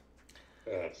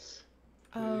 Yes.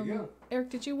 There you go. Eric,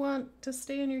 did you want to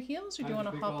stay on your heels or do you I want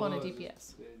to pick hop all on a those.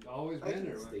 DPS? It's always I been can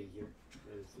there. stay here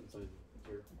since I'm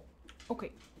here.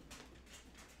 Okay.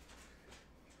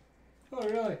 Oh,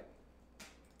 really?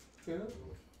 Yeah.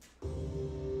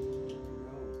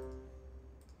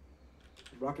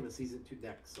 I'm rocking a season 2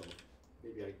 deck, so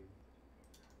maybe I can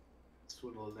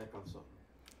swindle a neck off something.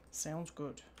 Sounds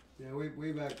good. Yeah,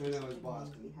 way back when I was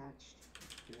Boston. Hatched.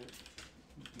 Yeah.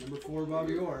 Number 4,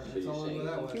 Bobby Orr. That's all I know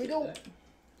that was. Here we go.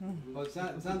 Well, it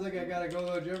sounds like I gotta go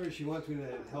though, Jeremy. She wants me to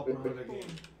help her with a game.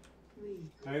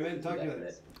 Alright, man, talk to you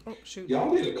later. Oh, shoot.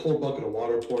 Y'all need a cold bucket of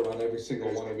water poured on every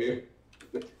single one of you.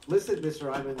 Listen,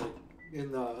 mister, I'm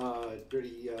in the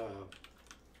dirty, I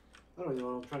don't know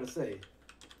what I'm trying to say.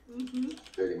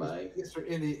 Dirty mind. Yes, sir,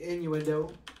 in the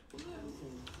innuendo.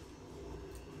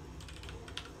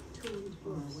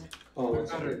 Oh,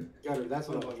 Got her, that's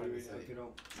what I was trying to say. You know.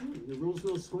 The rule's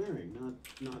no swearing,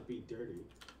 not be dirty.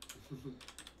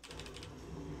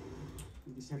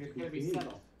 You just have to It's be gonna be creative.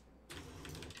 subtle.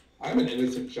 I'm an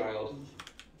innocent child.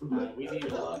 We need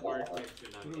a lot more attention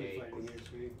on Who are we A. fighting here,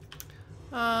 sweetie?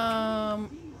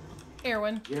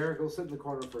 Erwin. Jared, go sit in the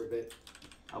corner for a bit.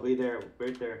 I'll be there,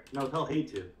 right there. No, tell Hate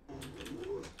to.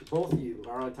 Both of you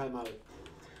are on timeout.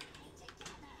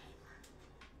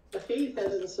 The Hate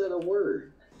hasn't said a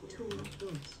word.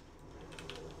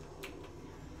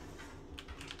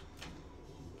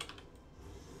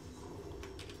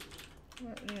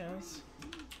 There it is.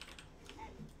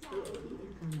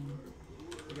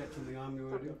 You got something on me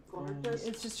want to do?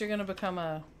 It's just you're going to become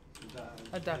a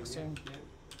duck soon. Yeah.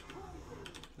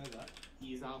 I thought.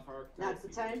 Ease off our. That's the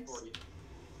times. 40.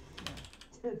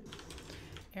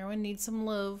 Erwin needs some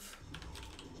love.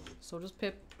 So does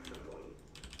Pip.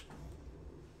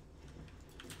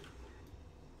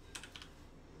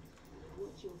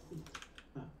 What's your feet?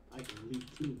 I can lead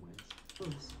 2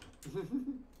 wins.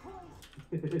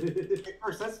 Hey,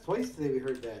 first, that's twice today we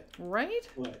heard that. Right?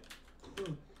 What?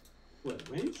 What,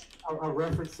 wench? A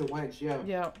reference to wench, yeah.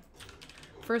 Yeah.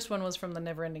 First one was from the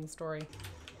Never Ending Story.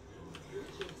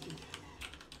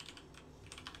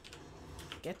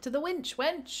 Get to the winch,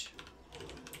 wench.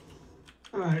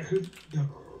 Alright, who go?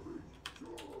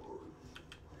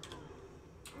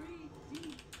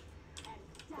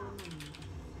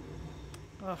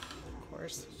 Oh, of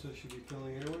course. So should be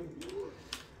killing everyone?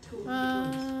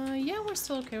 Yeah, we're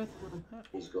still okay with that.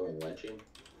 He's going wenching.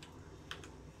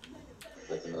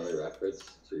 That's another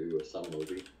reference to some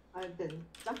movie. I've been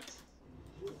ducked.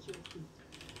 Watch your feet.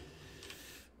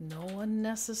 No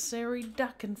unnecessary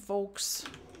ducking, folks.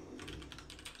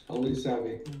 Only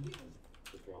savvy.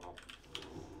 Good job.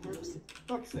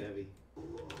 Fuck savvy.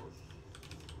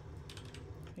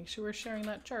 Make sure we're sharing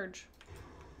that charge.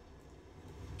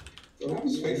 Oh, I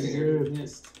was facing her.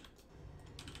 Missed.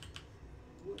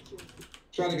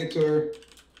 Trying to get to her.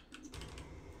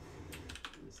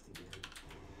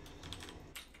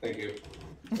 Thank you.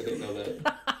 I didn't know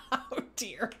that. Oh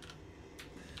dear.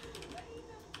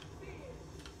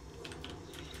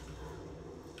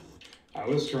 I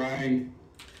was trying.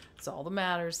 It's all that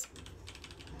matters.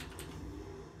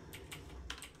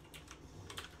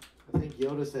 I think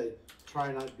Yoda said,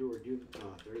 try not do or do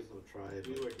not. There is no try.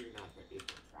 Do or do not, but you can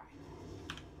try.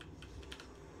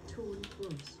 Too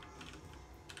close.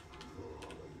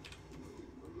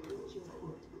 Watch your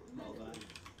feet.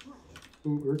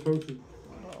 Ooh, we're toasted.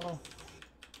 Oh.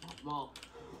 Mom.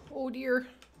 Oh dear.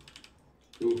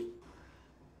 Ooh.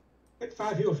 At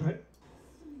 5 heals, right?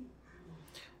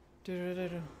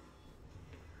 Do-do-do-do.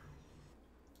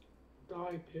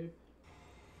 Die, Pip.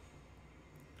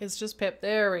 It's just Pip.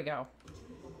 There we go.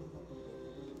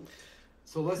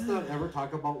 So let's not ever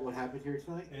talk about what happened here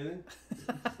tonight. We had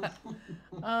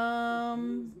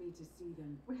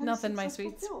a Nothing, my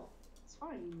successful sweets. kill. It's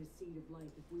fine. In the seed of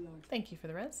life if we are Thank you for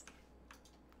the res.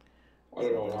 I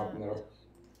don't know what happened there.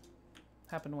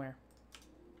 Happened where?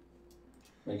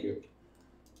 Thank you.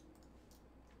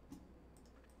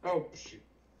 Oh, shoot.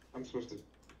 I'm supposed to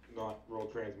not roll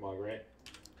transmog, right?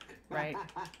 Right.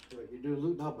 You're doing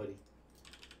loot now, buddy.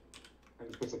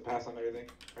 I'm supposed to pass on everything,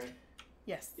 right?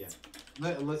 Yes. Yeah.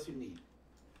 Unless you need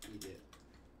it.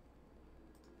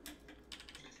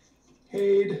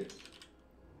 Paid.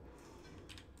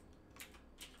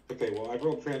 Okay, well, I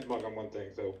rolled transmog on one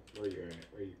thing, so where you at?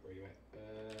 Where you at?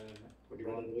 What do you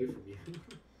want? Running away from you.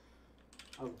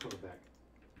 I'm coming back.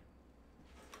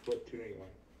 What tuner you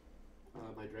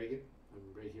want? My dragon.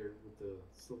 I'm right here with the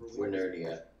silver wings. We're nerdy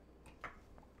at.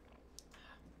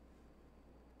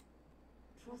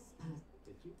 trespass.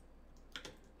 Did you?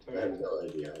 I have no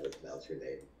idea how to pronounce your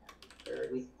name,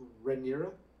 Eric. With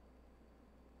Rhaenyra?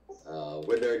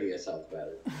 Winardia sounds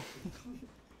better.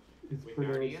 It's Wait,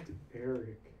 pronounced Narnia?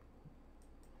 Eric.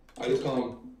 I just call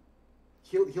him.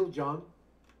 Heal John.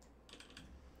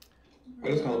 I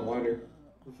just call him Winder.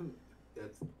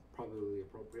 That's probably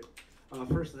appropriate.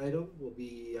 First item will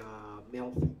be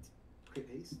male feet. Crit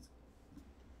haste.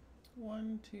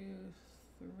 1, 2,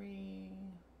 3.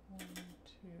 1, 2,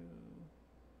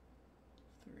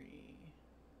 3.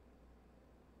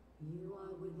 You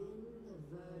are within the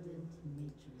verdant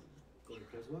matrix. Go to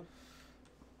Creswell.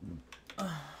 A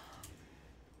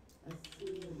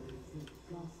series of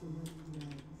gossamer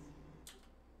threads.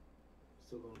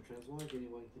 Still going to Translog.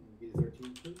 Anyone can be the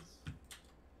 13, please.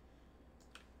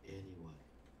 Anyone.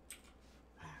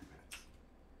 Rats.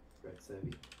 Rat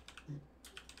savvy.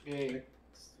 Yay.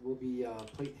 Next will be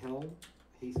plate helm,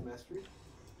 haste mastery.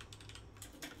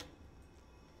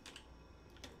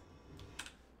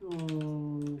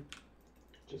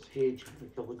 Just Hage to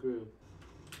kill the group.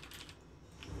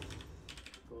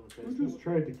 Going to Who Translog. just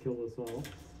tried to kill us all?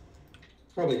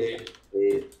 Probably Dave.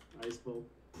 Dave. Ice bolt.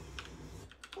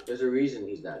 There's a reason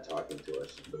he's not talking to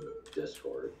us in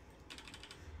Discord.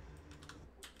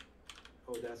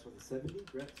 Oh, that's with the 70.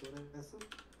 Rats, what I mess up.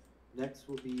 Next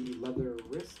will be leather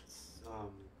wrists.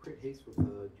 Crit haste with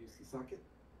a juicy socket.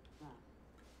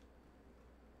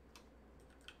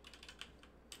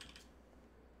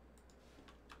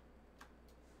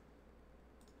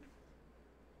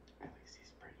 At least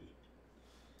he's pretty.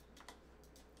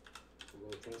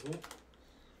 We'll go translate.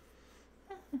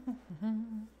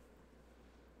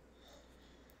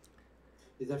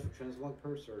 Is that for translog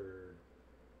purse or?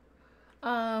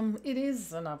 It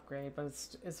is an upgrade, but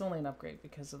it's only an upgrade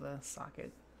because of the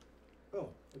socket. Oh,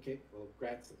 okay. Well,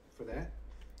 grats for that.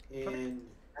 And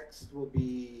next will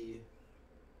be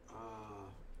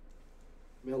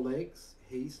male legs,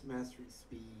 haste, mastery,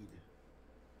 speed.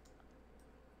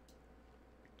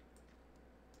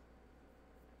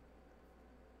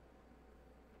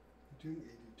 Doing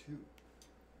 82.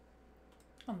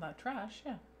 On that trash,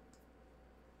 yeah.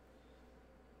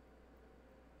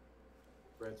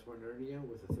 Brett's Warnernia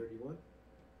with a 31.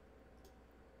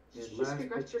 Did And you just last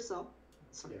regret but- yourself?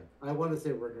 Sorry. Yeah, I want to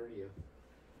say Warnernia.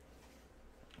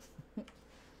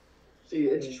 See,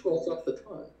 it just rolls off the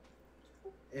tongue.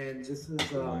 And this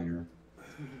is Minor.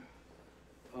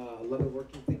 leather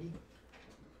working thingy.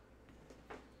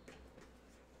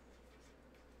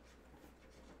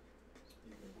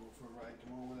 You can go for a ride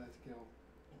tomorrow with that skill.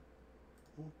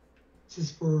 This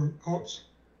is for outs.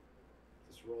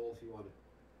 Just roll if you want it.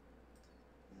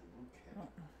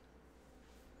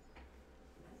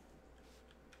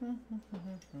 And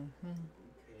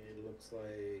it looks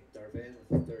like Darvan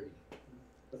with a 30.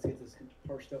 Let's get this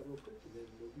parsed out real quick and then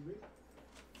we'll be ready.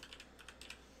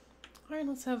 All right,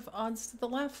 let's have odds to the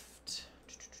left,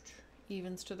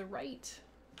 evens to the right.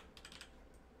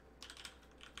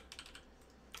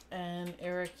 And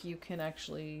Eric, you can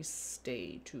actually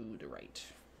stay to the right.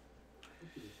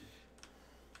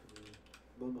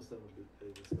 Almost done with it.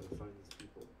 I just gotta find these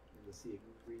people in the sea of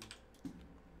green.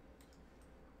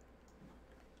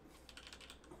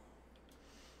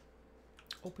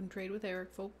 Open trade with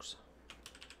Eric, folks.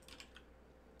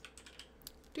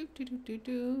 Do do do do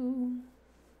do.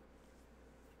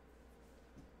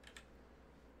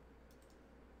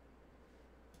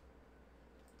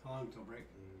 How long till break?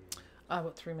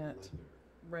 About 3 minutes.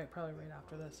 Right, probably right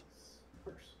after this.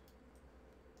 First.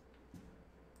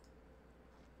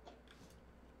 So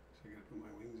I gotta put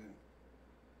my wings in.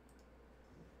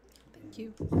 Thank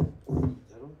you.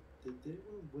 I don't. Did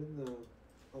anyone win the?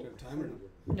 Oh, Do you have time or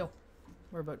no? No,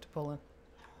 we're about to pull in.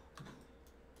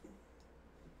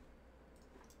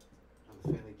 I'm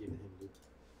a fan of giving him loot.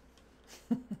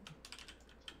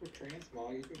 We're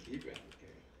transmog, you can keep it.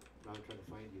 Okay. Now I'm trying to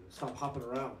find you. Stop hopping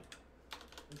around.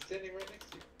 I'm standing right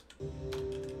next to you.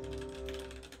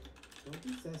 Don't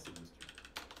be sassy, mister.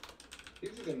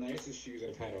 These are the nicest shoes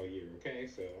I've had all year, okay?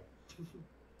 So.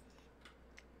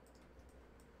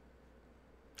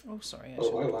 Oh, sorry.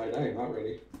 Oh, I lied. I am not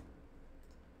ready.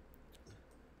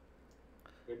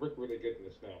 They work really good in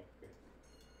the snow. Okay.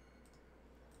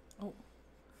 Oh,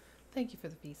 thank you for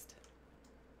the feast.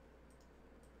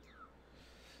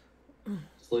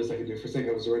 It's the least I could do for saying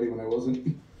I was ready when I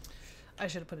wasn't. I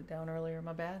should have put it down earlier.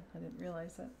 My bad. I didn't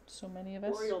realize that so many of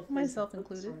us, Royal myself feast.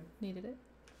 included, Sorry. needed it.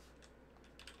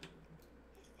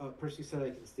 Percy said I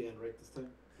can stand right this time.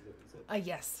 Is that what you said?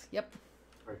 Yes. Yep.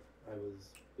 Right. I was.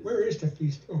 busy. Where is the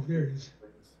feast? Oh, there it is.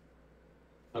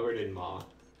 Covered in moth.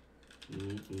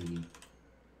 Mm-mm.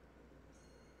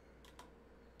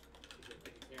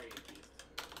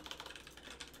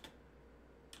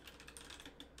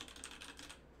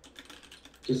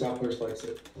 Just Outburst likes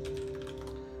it.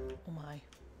 Oh my.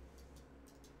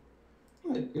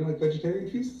 What? You don't like vegetarian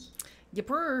feasts?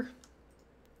 Yipper.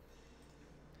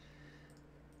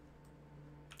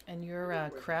 And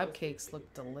your crab cakes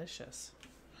look delicious.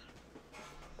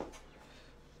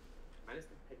 Mine is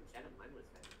vegetarian. Mine was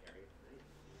vegetarian.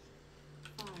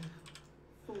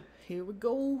 Nice. Here we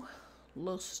go.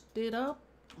 Lust it up.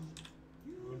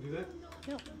 You wanna do that?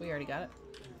 Yep, we already got it.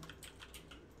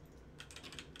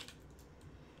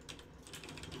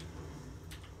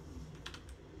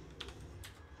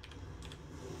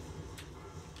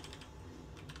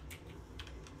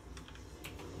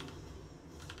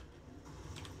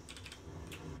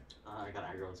 I got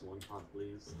aggros one pot,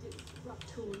 please.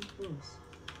 Tone first.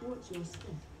 Watch your step.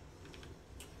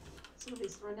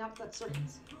 Somebody's throwing out that circuit.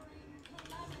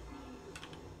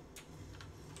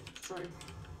 Sorry.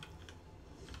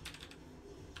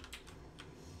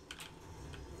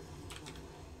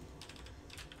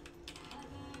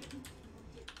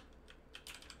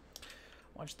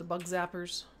 Watch the bug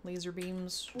zappers, laser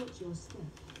beams. Watch your step.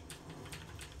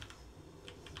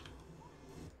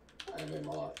 I'm in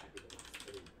moth.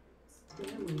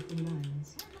 Stay away from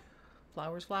lines.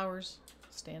 Flowers, flowers.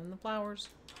 Stand in the flowers.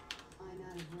 I'm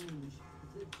out of range.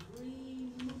 The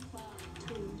dream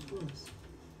tone first.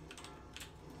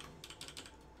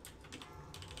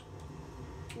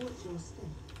 Watch your step.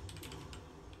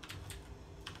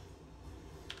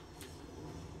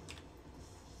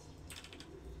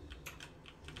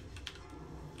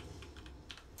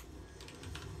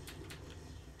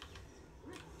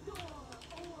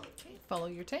 Okay, follow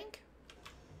your tank.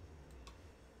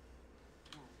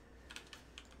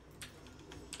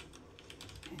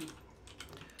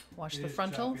 Watch It the is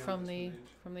frontal choppy on from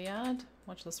this the one, ad.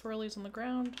 Watch the swirlies on the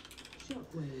ground.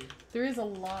 Shockwave. There is a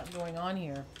lot going on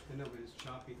here. I know, but it's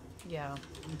choppy. Yeah.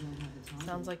 We don't have the time.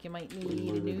 Sounds like you might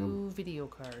need a new video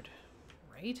card.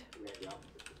 Right?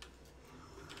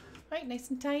 Right,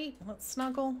 nice and tight. Let's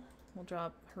snuggle. We'll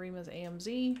drop Harima's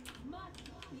AMZ.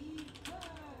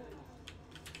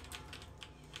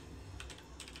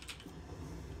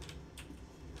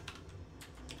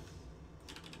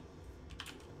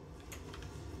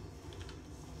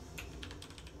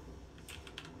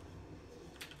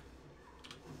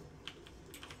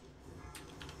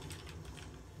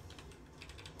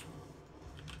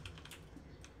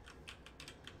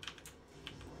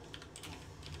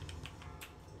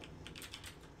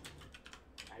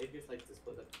 just like to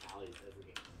split up tallies as a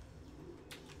game.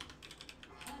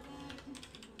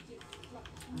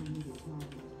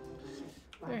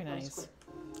 Very nice.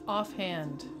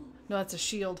 Offhand. No, that's a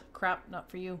shield. Crap, not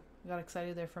for you. I got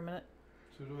excited there for a minute.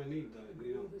 So do I need that?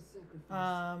 You know?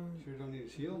 Sure don't need a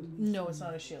shield? No, it's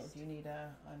not a shield. You need an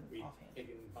offhand.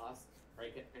 Taking boss,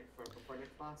 break it before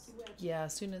next boss? Yeah,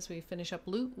 as soon as we finish up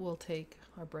loot, we'll take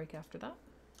our break after that.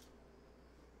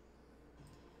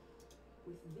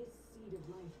 With this seed of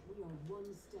life, we are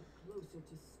one step closer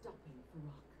to stopping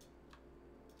Farak.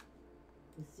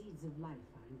 The seeds of life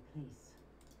are in place.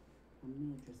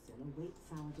 Amirdrassil awaits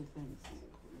our defense.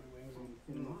 I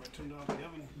turned off the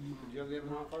oven. Did you have the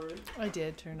oven off already? I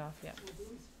did turn it off, yeah.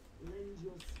 Lend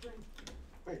your strength.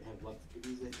 Right, I have lots of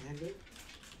goodies I can hand out.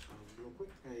 Real quick,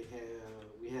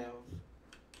 we have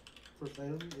first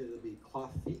item. It'll be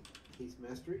cloth feet, case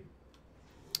mastery.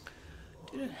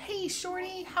 Hey,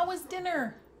 Shorty, how was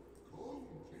dinner?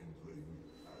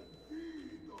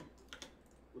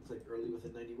 Looks like early with a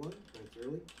 91. That's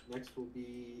early. Next will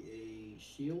be a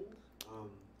shield,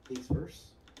 case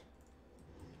verse.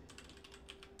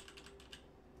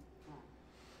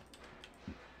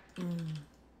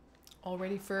 All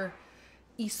ready for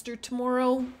Easter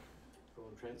tomorrow? Going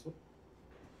transfer.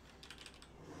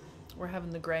 We're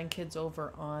having the grandkids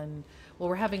over on, well,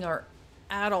 we're having our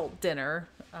adult dinner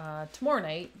tomorrow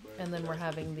night, and then we're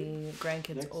having the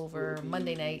grandkids Next over will be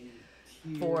Monday night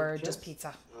tier for chest, just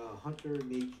pizza. Hunter,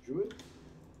 mage, druid.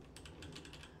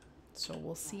 So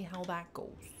we'll see how that goes.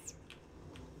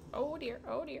 Oh dear,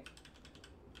 oh dear.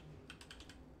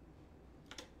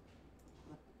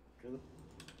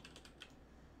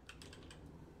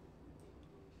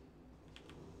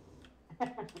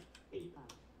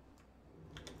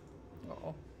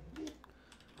 Uh-oh.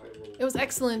 It was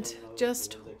excellent.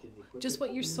 Just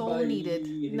what your soul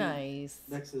needed. Nice.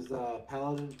 Next is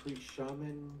paladin, priest,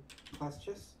 shaman, class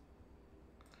chess.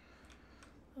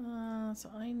 So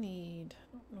I need,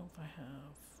 I don't know if I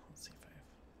have, let's see if I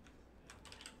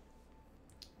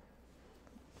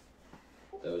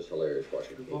have. That was hilarious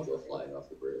watching people go flying off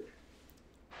the bridge.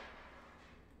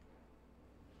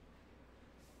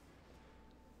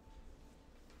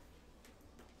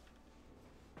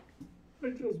 I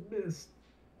just missed.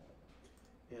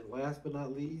 And last but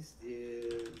not least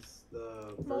is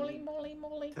the Molly.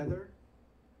 tether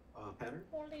pattern.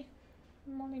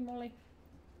 Molly.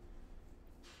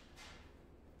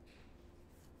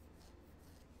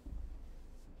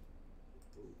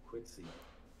 Ooh, Quincy.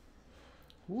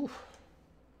 Oof.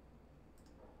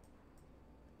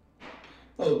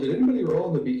 Oh, did anybody roll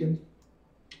on the beacon?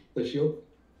 The shield?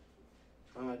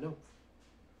 No.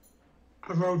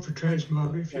 I rolled for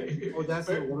transmog. That's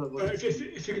one of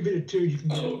if you can beat a 2, you can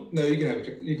get it. No, you can have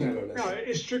it. You can have it. No,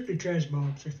 it's strictly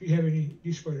transmog, so if you have any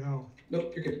use for it at all.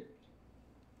 Nope, you're good.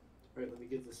 Alright, let me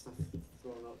get this stuff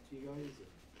thrown out to you guys.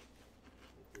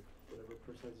 And whatever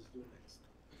Persez is doing next.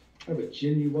 I have a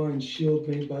genuine shield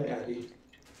made by Abby.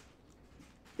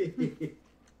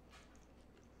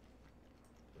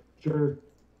 Sure.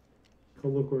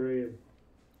 Come look where I am.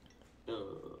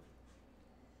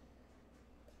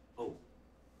 Oh.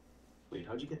 Wait,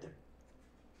 how'd you get there?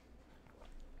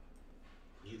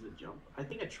 Use the jump? I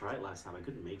think I tried last time. I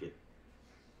couldn't make it.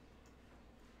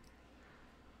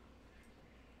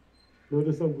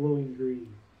 Notice I'm glowing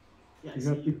green. Yeah, you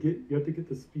have to get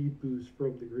the speed boost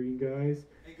from the green guys,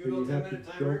 Hey, and you have to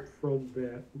 10-minute jump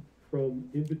timer. from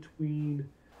in between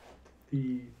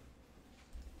the.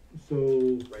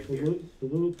 So Right the here?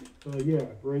 little yeah,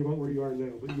 right about where you are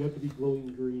now, but you have to be glowing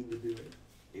green to do it.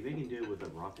 Maybe I can do it with a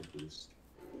rocket boost.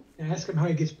 And ask him how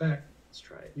he gets back. Let's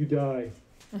try it. You die.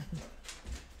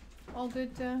 All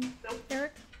good,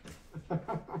 Eric?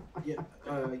 Yeah,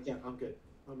 I'm good.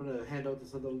 I'm gonna hand out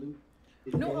this other loot.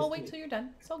 If you No, guys I'll can wait till you're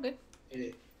done. It's all good.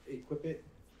 Equip it.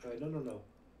 No.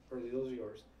 Early, those are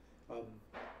yours.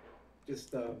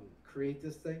 Just create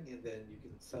this thing and then you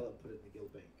can sell it and put it in the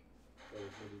guild bank. Money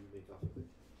you make off of it.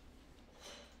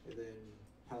 And then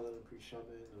paladin, priest, shaman,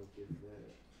 I'll give that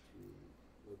to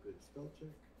no good spell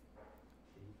check.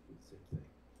 And you can do the same thing.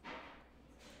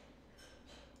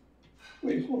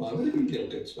 Wait, hold on. What did you do?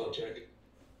 Good spell check.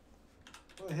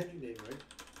 Oh, I had your name right.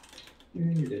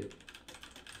 Yeah, you did.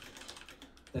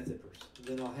 That's it first. And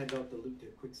then I'll hand out the loot to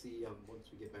Quixie once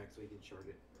we get back so he can shard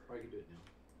it. Or I can do it now.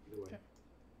 Either way.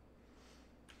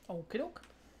 Okay. Okie-doke.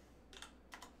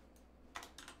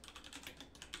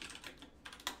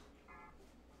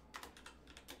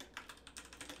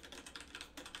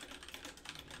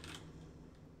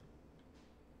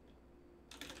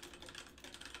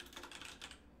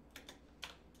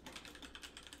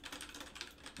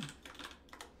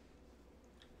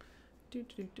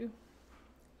 Do.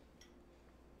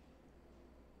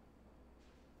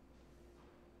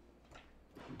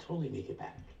 totally make it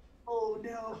back. Oh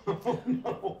no! Oh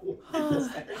no!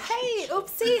 Hey,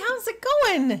 Oopsie, how's it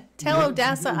going? Tell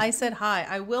Odessa I said hi.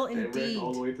 I will I ran indeed.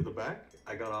 all the way to the back.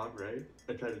 I got on, right?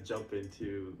 I tried to jump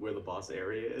into where the boss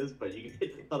area is, but you can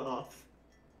get cut off.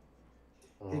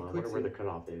 Oh, I wonder where the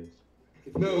cutoff is.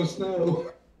 No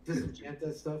snow. Disenchant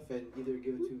that stuff and either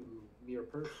give it to me or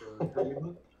Purse or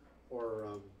Herima,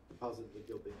 or deposit in the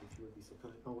guild bank if you would be so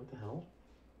kind. Oh, what the hell?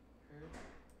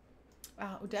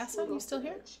 Odessa, you still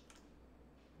here?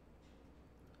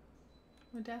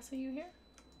 Odessa, you here?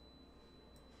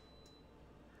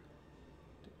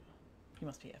 You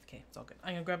must be AFK. It's all good.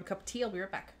 I'm gonna grab a cup of tea. I'll be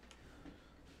right back.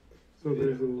 So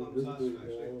there's a visible wall on the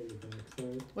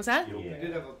backside. What's that? You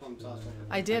did have a plum sauce.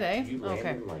 I did, eh?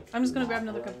 Okay. I'm just gonna grab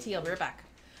another cup of tea. I'll be right back.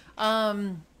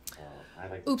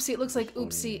 Oopsie, it looks like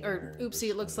Oopsie,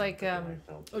 it looks like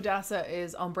Odessa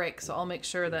is on break, so I'll make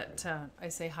sure that I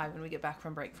say hi when we get back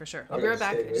from break for sure. I'll be right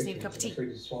back. I just need a cup of tea. I'm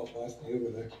afraid to swap last night over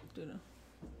there.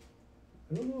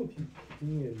 I don't know if you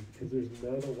can, because there's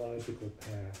not a logical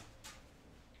path.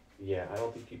 Yeah, I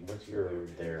don't think you, once you're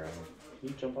there, can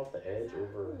you jump off the edge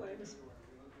over?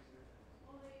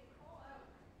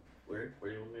 Where do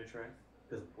you want me to try?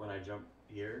 Because when I jumped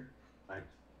here,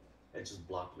 it just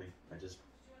blocked me. I just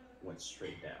went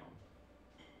straight down.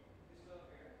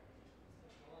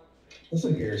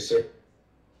 Listen here, sir.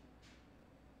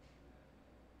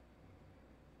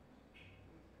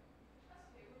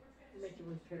 Make you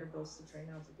repair bills to train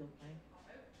out the guild bank.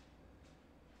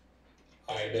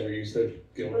 I never used the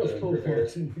guild That's to so repair.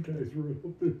 watching you guys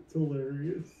rule. It's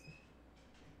hilarious.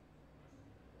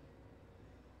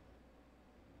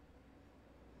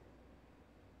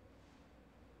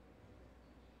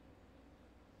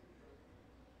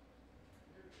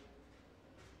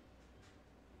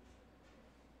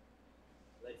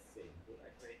 Let's see.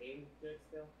 Can I aim good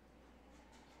still?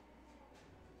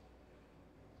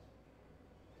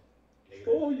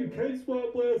 Oh, you can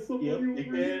swap blast somebody Yep, over you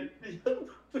here.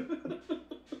 can.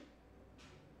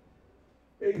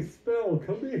 Hey, Spell,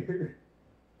 come here.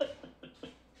 Oh,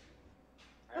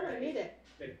 I need it.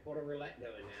 Good quarter roulette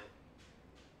going now.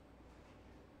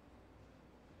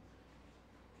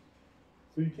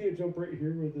 So you can't jump right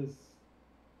here with this.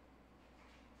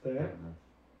 That?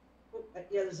 Oh,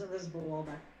 yeah, there's an invisible wall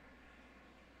back.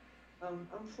 I'm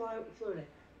floating.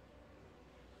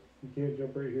 You can't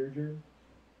jump right here, Jared?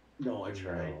 No, I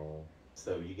tried. No.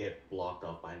 So you get blocked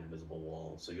off by an invisible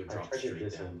wall, so you'll I drop tried to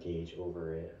straight down. disengage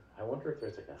over it. I wonder if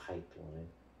there's like a height limit.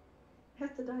 I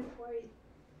have to die twice.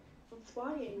 I'm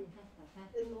flying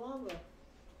in the lava.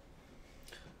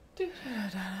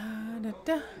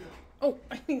 Oh,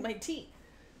 I need my tea.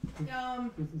 This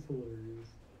is hilarious.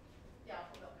 Yeah, I'll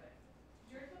put milk in it.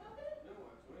 Did you already put milk in it? No, I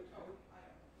was going to.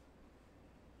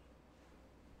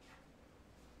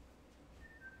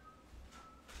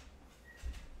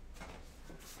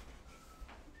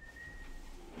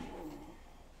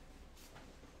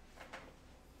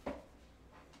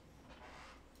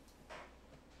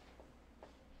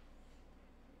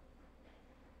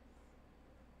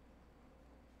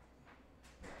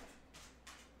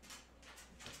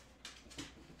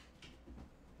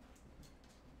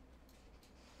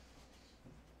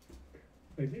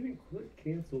 I didn't click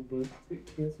cancel, but it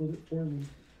canceled it for me.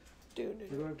 Dude.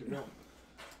 You don't have to go.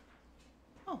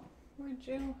 Oh, where'd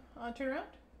you turn around?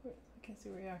 I can't see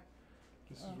where you are.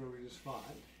 This is where we just fought.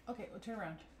 Okay, we'll turn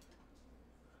around.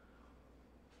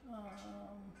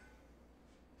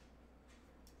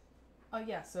 Oh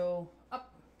yeah, so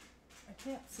up. I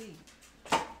can't see.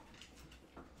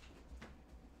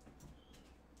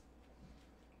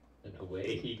 And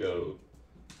away he goes.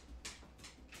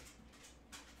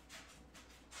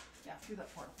 Yeah, through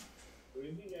that portal. Who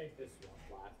did you guys just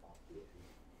blast off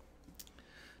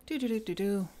to?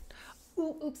 Do.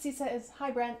 Ooh, Oopsie says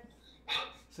hi, Brent.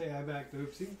 Say hi back to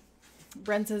Oopsie.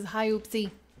 Brent says hi,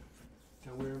 Oopsie.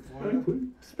 Tell we're in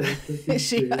Florida.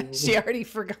 she already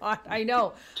forgot. I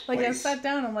know. Like I sat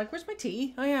down. I'm like, where's my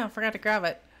tea? Oh yeah, I forgot to grab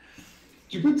it.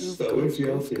 You could spell it,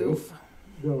 Goof.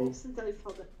 No.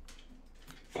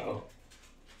 Oh.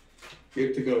 You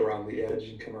have to go around the edge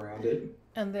and come around it.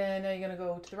 And then you're gonna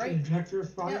go to the right. Injector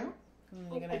fire? Yeah. And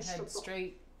then you're gonna head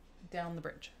straight down the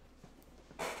bridge.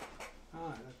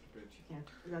 Ah, that's the bridge. Yeah,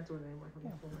 we're not doing it anymore. I'm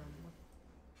not fooling around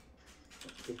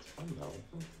It's fun though.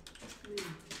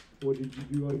 anymore. What did you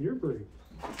do on your break?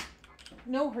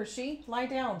 No, Hershey, lie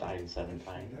down. Died 7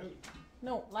 times.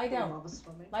 No, lie down.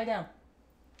 Lie down.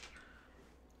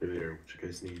 Hey there, what you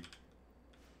guys need?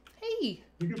 Hey.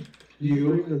 You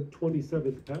bring the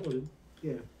 27th paladin.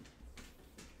 Yeah.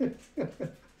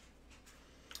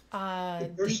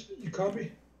 First, you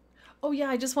copy? Oh yeah,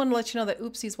 I just wanted to let you know that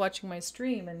Oopsie's watching my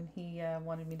stream and he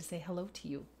wanted me to say hello to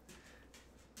you.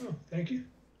 Oh, thank you.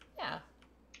 Yeah.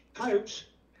 Hi, Oops.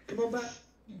 Come on back.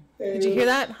 Did you hear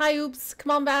that? Hi, Oops.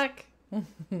 Come on back.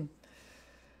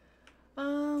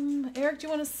 Eric, do you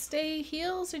want to stay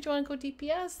heals or do you want to go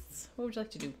DPS? What would you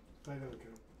like to do? I don't care.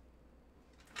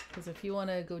 Because if you want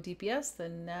to go DPS,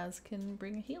 then Naz can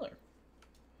bring a healer.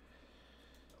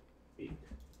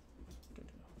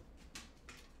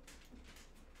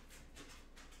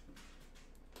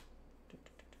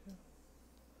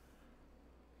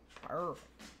 Perfect.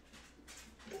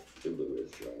 Lulu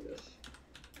has joined us.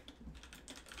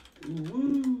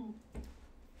 Woo!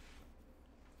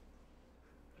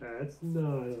 That's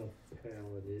not a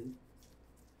paladin.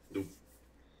 Nope.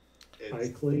 I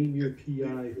claim your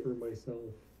PI for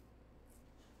myself.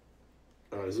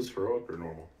 Is this heroic or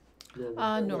normal?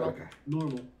 Normal. Okay.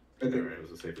 Normal. Okay, right. I was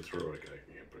gonna say if it's heroic, I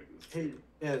can't bring this. Hey,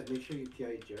 Naz, make sure you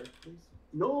PI Jared, please.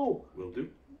 No. Will do.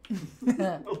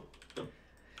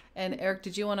 And Eric,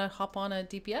 did you want to hop on a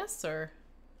DPS or?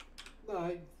 No,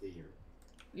 I stay here.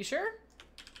 You sure?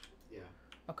 Yeah.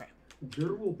 Okay.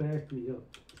 Jer will back me up.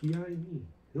 PI me.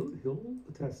 He'll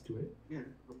attest to it. Yeah.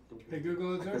 Hey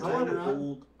Google, is there a Because I have timer a on?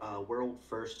 gold world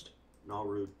first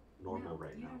Nauru normal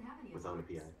right now without a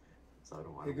PI. So I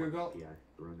don't Hey, want Google. PI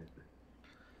to run it.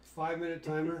 5-minute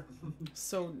timer.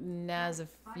 So Naz, if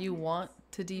you want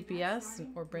to DPS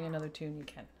or bring another tune, you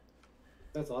can.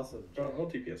 That's awesome. I'll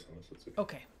DPS on this. It's okay.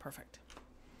 Okay, perfect.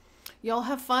 Y'all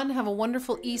have fun. Have a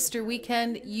wonderful Easter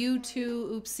weekend. You too,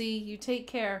 Oopsie. You take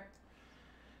care.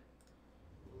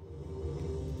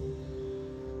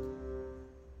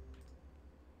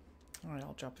 All right,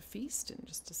 I'll drop a feast in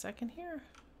just a second here.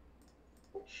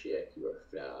 Check your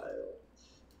files.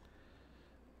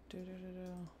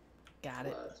 Got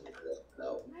it.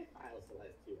 No. My files still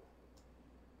has 2.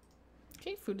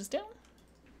 Okay, food is down.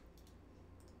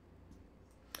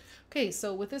 Okay,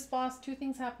 so with this boss, 2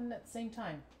 things happen at the same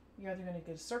time. You're either going to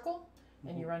get a circle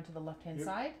and you run to the left-hand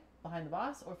side behind the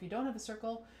boss, or if you don't have a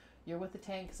circle, you're with the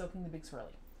tank soaking the big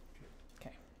swirly.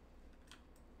 Okay.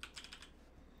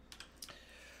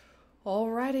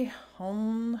 Alrighty,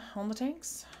 on the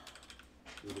tanks.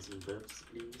 Give us some burps,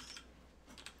 please.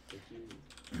 Thank you.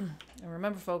 And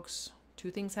remember, folks,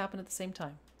 2 things happen at the same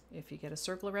time. If you get a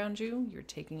circle around you, you're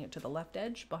taking it to the left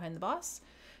edge behind the boss.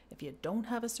 If you don't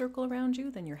have a circle around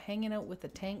you, then you're hanging out with the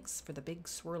tanks for the big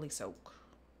swirly soak.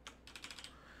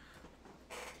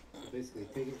 Basically,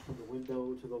 take it from the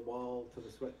window to the wall to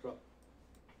the sweat drop.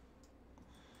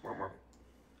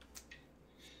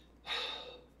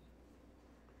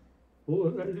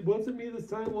 Well, it wasn't me this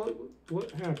time.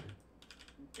 What happened?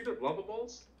 You got lava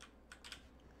balls?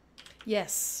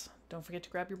 Yes, don't forget to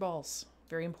grab your balls.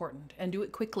 Very important. And do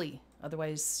it quickly,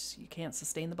 otherwise you can't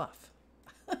sustain the buff.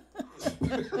 Oh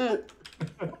my god.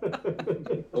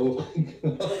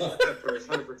 That first,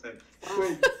 100%.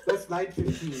 Wait, that's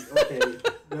 9:15. Okay,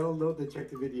 they'll note to check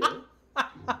the video.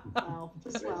 Wow,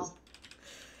 just wow.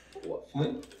 What?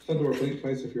 Fedor, blink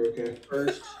twice if you're okay.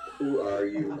 First, who are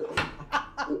you?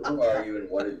 Who are you and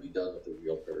what have you done with the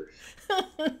real purse?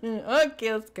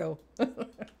 Okay, let's go. I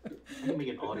can make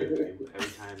an audio too.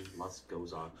 Every time Musk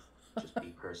goes on, just be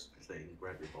purse saying,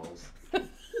 grab your balls.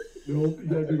 Nope, you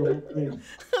gotta do the whole thing.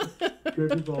 Grab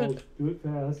your balls, do it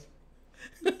fast,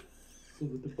 so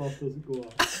that the buff doesn't go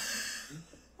off.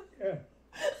 Yeah.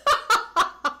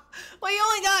 Well, you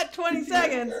only got 20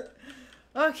 seconds.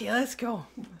 Okay, let's go.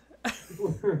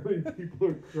 People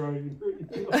are crying right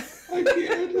now. I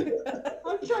can't.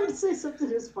 I'm trying to say something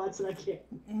in response and I can't.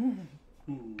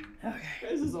 Okay.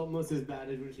 This is almost as bad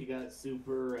as when she got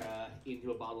super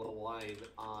into a bottle of wine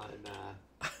on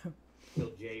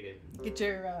Bill Jaden. Get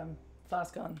your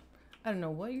flask on. I don't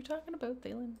know what you're talking about,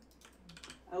 Thalen.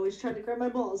 I always tried to grab my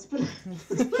balls, but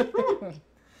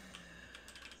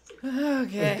I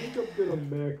Okay. think I'm gonna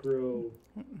macro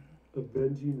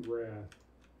Avenging Wrath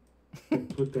and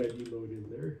put that emote in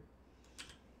there.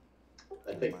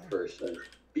 I think first I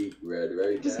beat red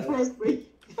right just now. surprised me.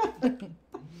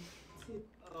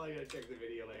 Oh, I gotta check the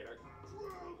video later.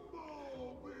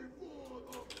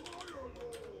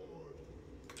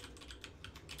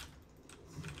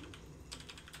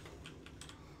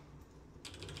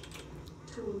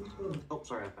 Oh,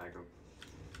 sorry, I'm back.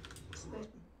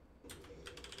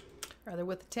 Rather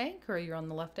with the tank or you're on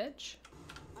the left edge?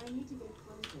 I need to get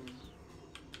closer.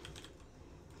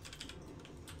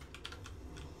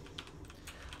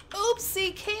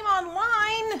 Oopsie came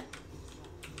online.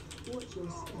 Watch your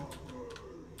step.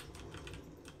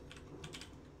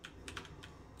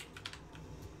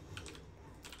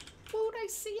 Would I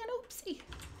see an oopsie?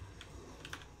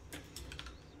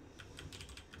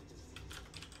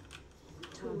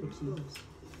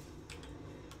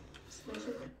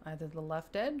 Either the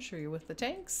left edge or you're with the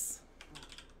tanks.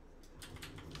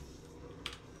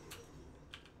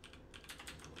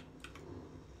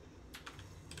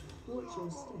 Watch your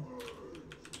step.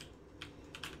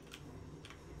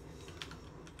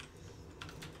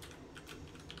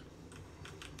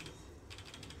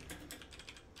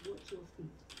 Watch your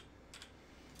feet.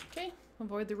 Okay,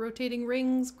 avoid the rotating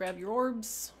rings, grab your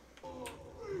orbs.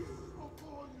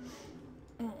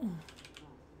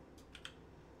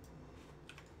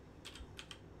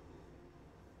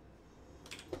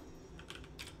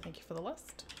 Thank you for the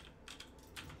list.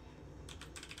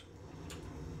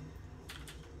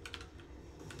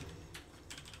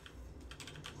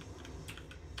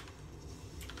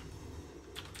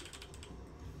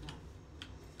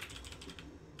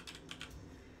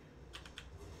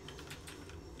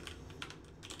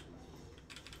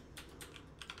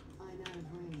 I'm out of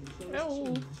range.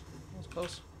 Oh, that was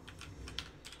close.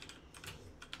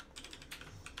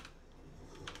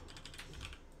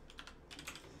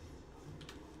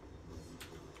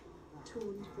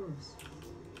 Turned burst.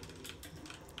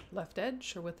 Left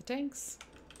edge or with the tanks.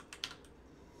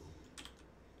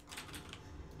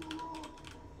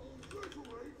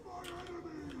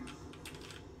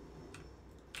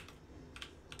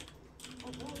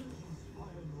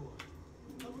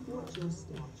 Watch your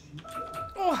step.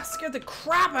 Oh, scared the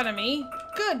crap out of me.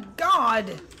 Good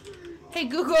God. Hey,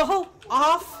 Google,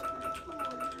 off.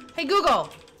 Hey, Google,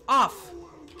 off.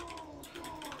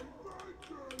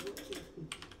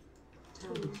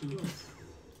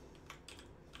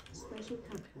 Special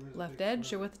cut. Left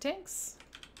edge or with the tanks.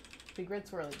 Big red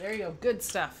swirly. There you go. Good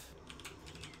stuff.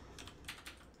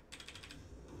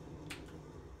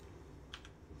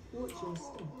 Watch your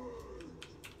step.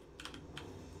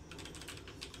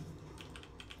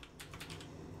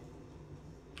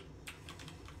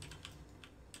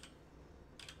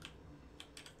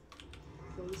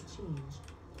 Phase change.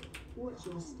 Watch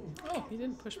your step. Oh, he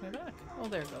didn't push me back. Oh,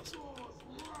 there it goes.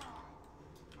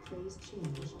 Phase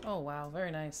change. Oh, wow.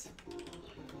 Very nice.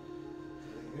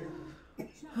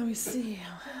 Let me see.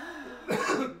 Grab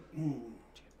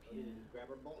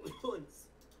her bolt once.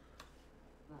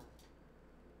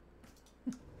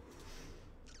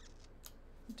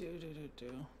 Do.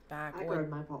 Back. I grab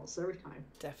my balls every time.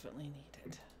 Definitely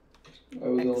needed. I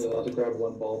was only allowed to grab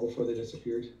one ball before they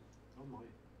disappeared. Oh my.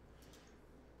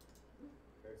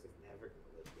 Curse is never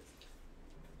gonna live this.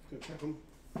 Go check them.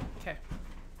 Okay.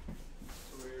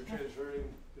 So you're transferring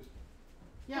just.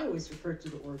 I always refer to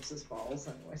the orbs as balls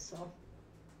anyway, so.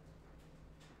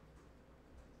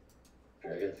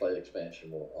 Dragonflight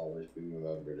expansion will always be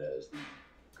remembered as the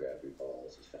grab your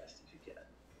balls as fast as you can.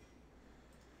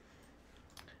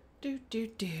 Do.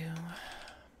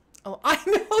 Oh, I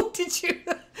know. Did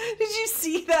you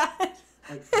see that?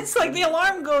 It's like the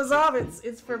alarm goes off.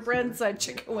 It's for Brent's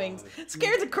chicken wings.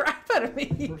 Scared the crap out of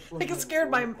me. Like it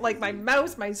scared my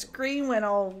mouse. My screen went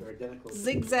all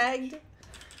zigzagged.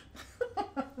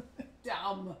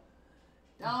 Dumb.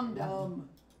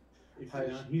 If you're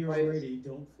not here already,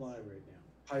 don't fly right now.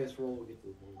 Highest roll will get to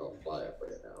the moon. Don't fly up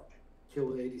right now.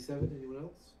 Kill 87. Anyone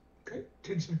else? Okay,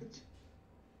 10 seconds.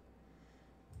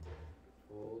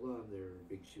 Hold on there,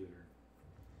 big shooter.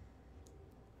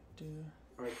 Do.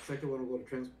 Alright, second one will go to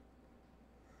trans.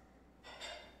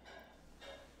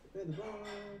 Prepare the bomb.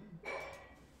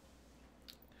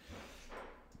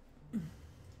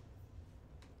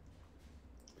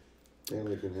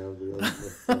 Stanley can have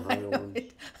the higher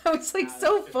ones. I was like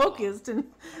so focused,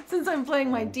 and since I'm playing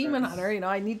my demon hunter,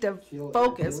 I need to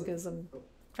focus because I'm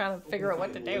trying to figure out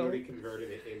what to do. Literally converted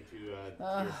it into tier set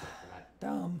for that.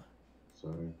 Dumb.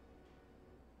 Sorry.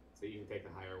 So you can take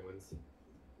the higher ones.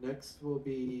 Next will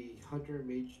be Hunter,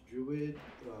 Mage, Druid,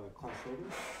 class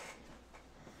shoulders.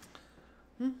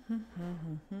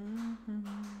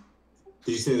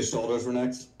 Did you say the shoulders were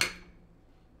next?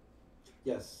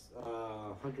 Yes,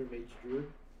 Hunter, Mage, Druid,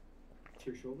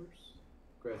 tier shoulders.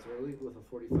 Grass early with a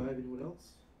 45. Anyone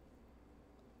else?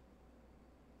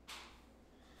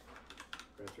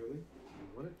 Grass early.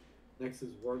 You want it. Next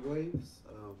is Warglaves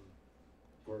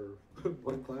for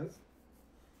one class.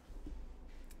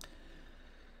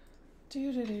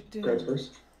 Grabs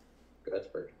first. Grabs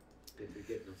first. If you're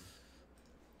getting them.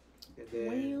 And then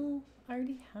Well, I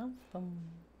already have them.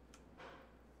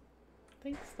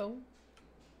 Thanks, though.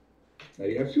 Now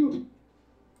you have two of them.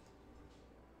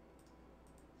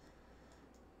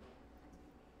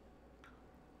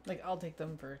 Like, I'll take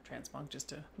them for transmog just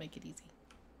to make it easy.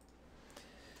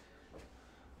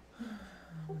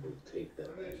 We'll take them.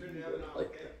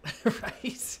 Like Right.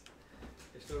 You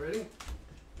still ready?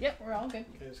 Yep, we're all good.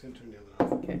 Okay, just gonna turn the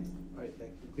other off. Okay. Alright,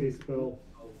 thank you. Okay, spell.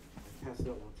 pass it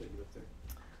out once I get up there.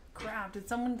 Crap, did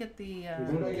someone get the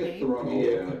Did I get cape? the wrong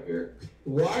out here?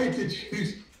 Why did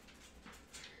you?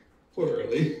 Poor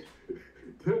Early.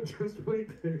 Just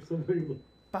wait there. Somebody will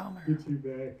Bummer. get you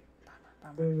back.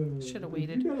 Should have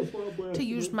waited You got a swab blast, to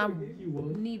use my you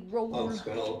one. need roller. Oh,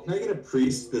 spell. Can I get a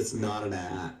priest that's not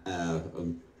a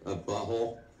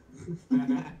butthole?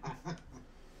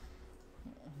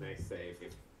 Nice save.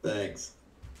 Thanks.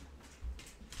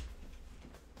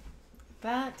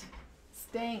 That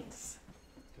stinks.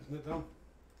 Doesn't it though?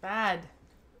 Bad.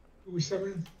 Who we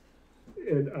summon?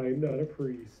 And I'm not a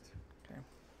priest.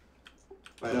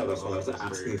 I know, that's why I was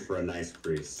asking for a nice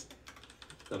priest.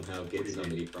 Somehow get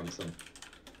somebody from some.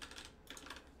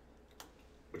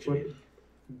 What you need?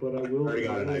 But I I will. already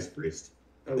got a nice priest.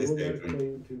 I They will saved not me.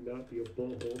 claim to not be a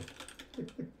butthole.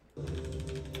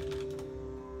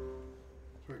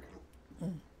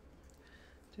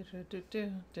 You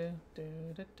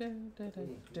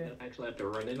don't actually have to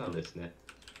run in on this net.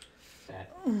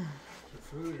 That.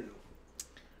 Food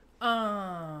or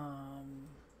no?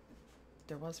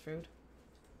 There was food.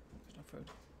 There's no food.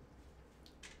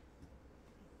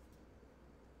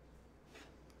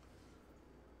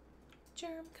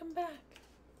 Germ, come back.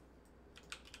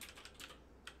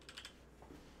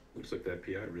 Looks like that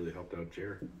PI really helped out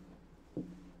Jared.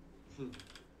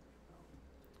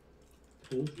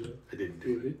 Told you. I didn't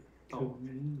do it. To Oh,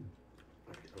 me.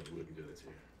 I wouldn't do that to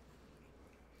you.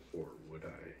 Or would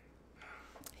I?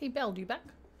 Hey, Belle, you back?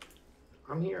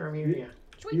 I'm here, yeah.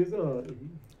 He has a like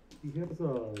a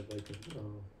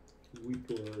week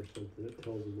or something that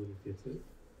tells him when he gets it.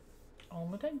 All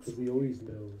my thanks. Because he always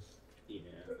knows. Yeah.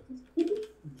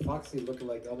 Foxy looking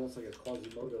like almost like a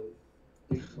Quasimodo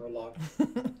Murloc.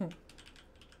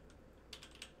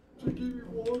 I give you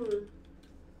water.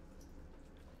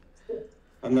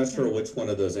 I'm not sure which one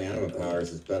of those anima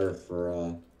powers is better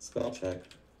for spell check.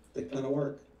 They kind of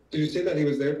work. Did you say that he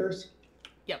was there first?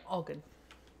 Yep, all good.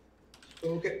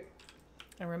 Okay.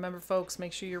 And remember, folks,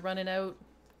 make sure you're running out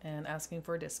and asking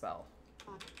for a dispel.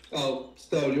 Oh,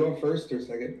 so do you want first or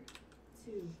second?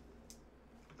 2.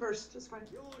 First, it's fine.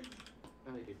 Oh, you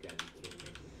got me kidding me.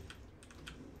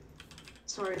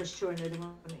 Sorry, I was chewing. I didn't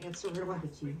want to answer right away.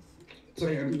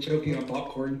 Sorry, I'm choking on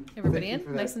popcorn. Everybody Thank you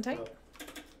in? for Nice that, and tight?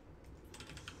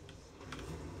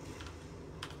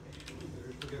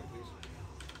 Forget, please.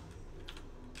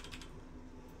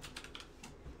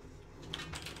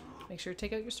 Make sure to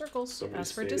take out your circles. Somebody's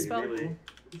Ask for a standing dispel. really-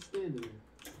 He's standing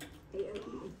there.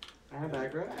 I have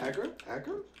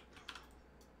aggro.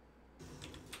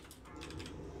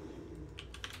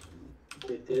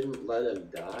 They didn't let him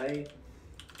die?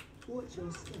 Watch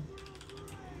your step.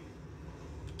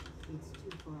 It's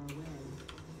too far away.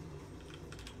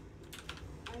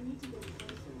 I need to get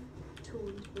closer.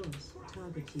 Taunt boss.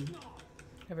 Target you.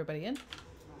 Everybody in?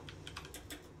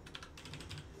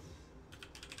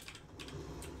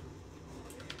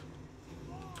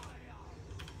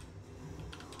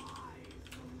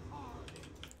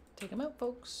 Take them out,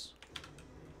 folks.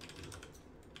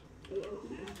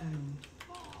 AOE incoming.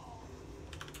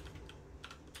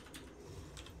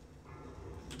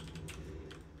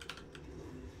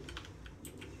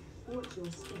 Watch your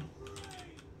step.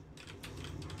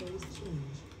 Phase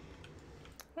change.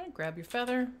 All right, grab your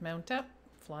feather, mount up,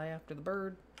 fly after the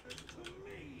bird.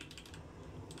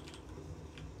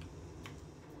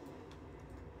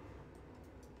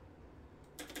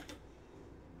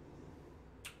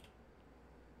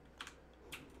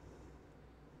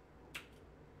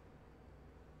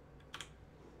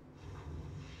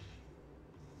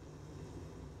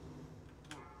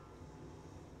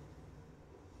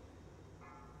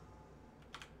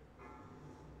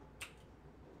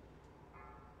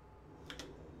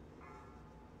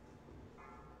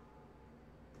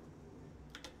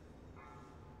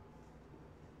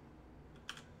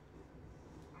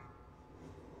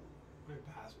 I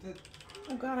passed it.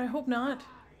 Oh god, I hope not.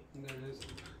 And there it is.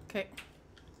 Okay.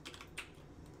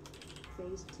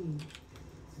 Phase 2.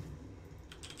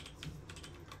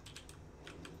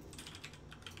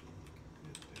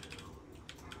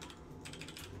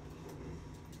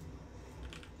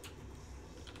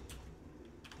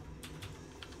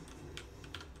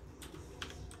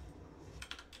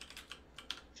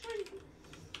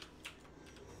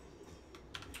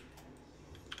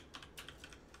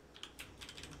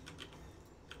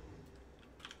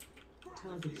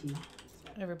 Target you.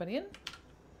 Everybody in?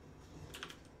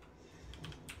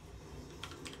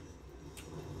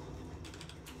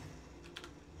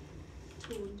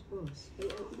 Taunt boss.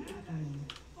 AOE incoming.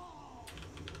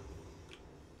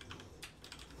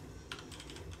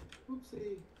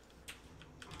 Oopsie.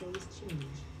 Phase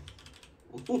change.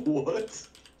 What?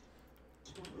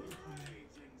 Trap incoming.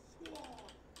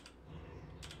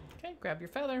 grab your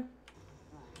feather.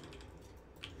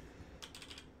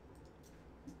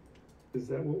 Is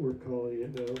that what we're calling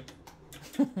it now?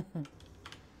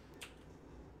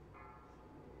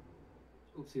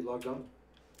 Oops, he logged on.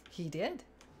 He did.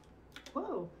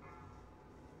 Whoa.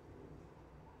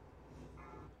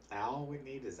 All we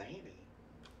need is Annie.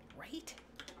 Right?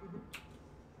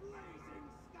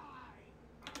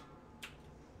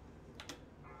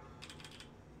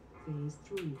 Phase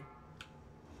 3.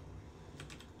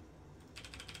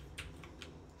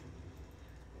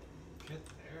 Get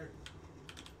there.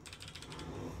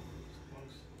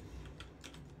 Close.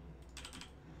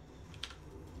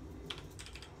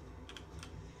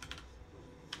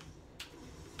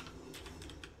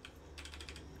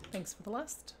 Thanks for the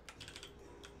list.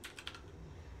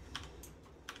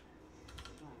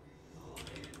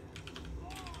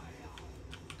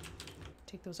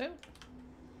 Take those out.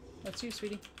 That's you,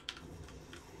 sweetie.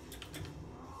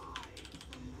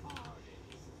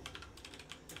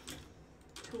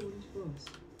 Torrent boss.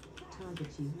 Target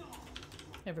you.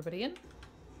 Everybody in?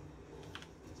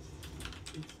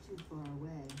 It's too far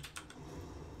away.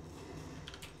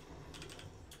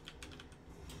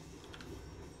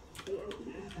 AOE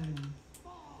incoming.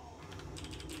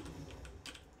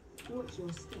 Watch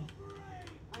your step.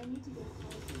 I need to get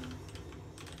closer.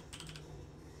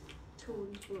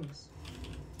 Torrent boss.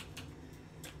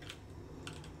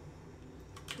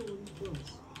 Torrent boss.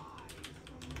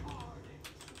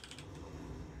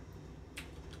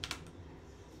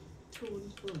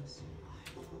 Torrent boss.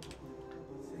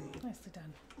 Nicely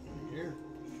done. Here.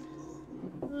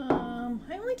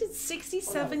 I only did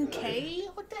 67K?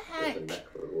 What the heck?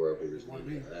 Wherever he was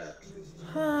doing that.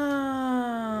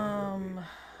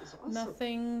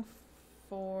 Nothing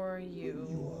for you.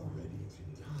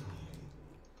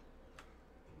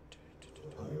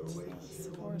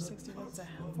 460, what's that?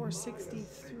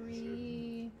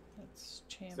 463. That's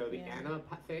champion. So the Anna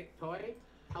fake toy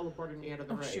teleported me out of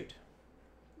the raid. Shoot.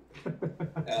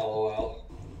 LOL.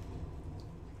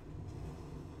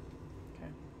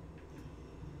 Okay.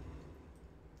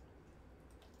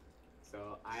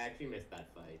 So I actually missed that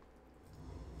fight.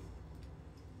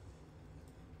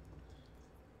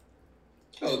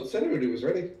 Oh, the Senator was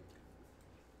ready.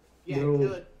 Yeah, No.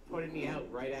 until it pointed me out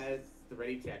right as the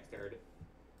ready check started.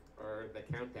 Or the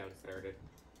countdown started.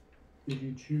 If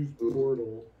you choose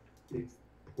portal, it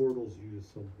portals you to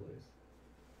someplace.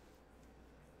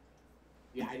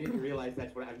 Yeah, I didn't realize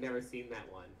that's what I've never seen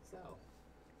that one, so.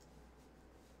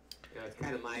 You know, it's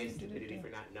kind of my stupidity for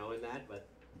not knowing that, but.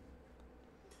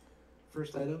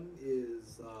 First item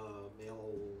is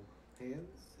male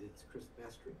hands. It's Chris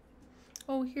Mastery.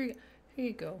 Oh, here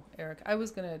you go, Eric. I was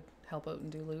gonna help out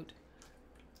and do loot,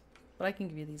 but I can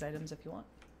give you these items if you want.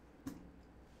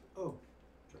 Oh,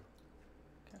 sure.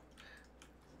 Okay.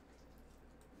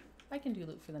 I can do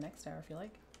loot for the next hour if you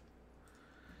like.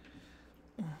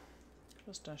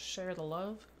 Just to share the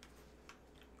love.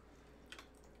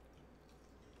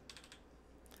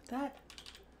 That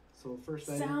So first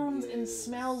item sounds and is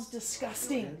smells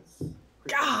disgusting. hands.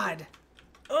 God!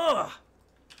 Ugh!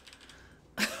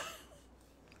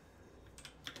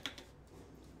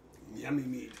 Yummy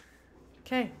meat.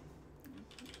 Okay.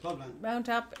 Well done. Mount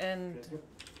up and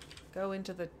go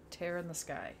into the tear in the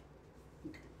sky.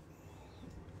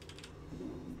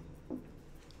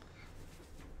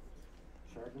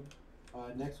 Sharpen.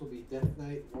 Next will be Death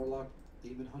Knight, Warlock,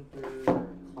 Demon Hunter,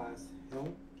 class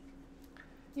Helm.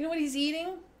 You know what he's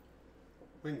eating?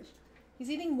 Wings. He's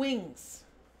eating wings.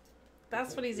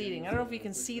 That's what he's eating. I don't know if you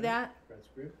can see that.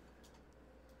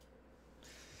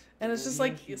 And it's just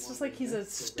like he's a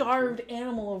starved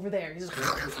animal over there. He's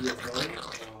ugh.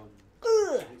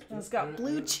 And it's got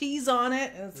blue cheese on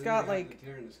it, and it's got like,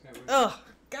 oh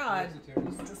God,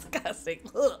 it's disgusting.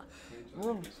 Ugh.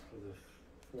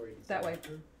 That way.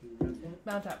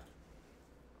 Mount up.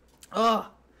 Oh,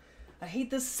 I hate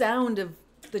the sound of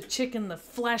the chicken, the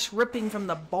flesh ripping from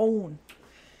the bone.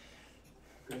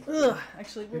 Ugh.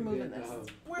 Actually, we're moving this.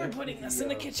 We're putting this in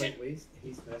the kitchen. Haste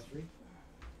Mastery.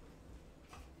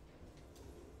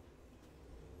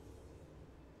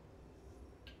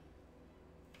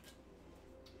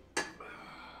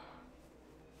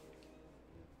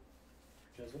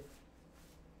 Joseph.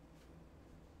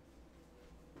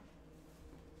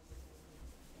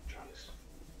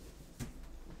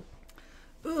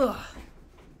 Ugh.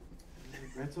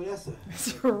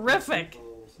 It's horrific.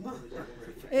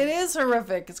 It is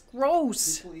horrific. It's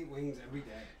gross. People eat wings every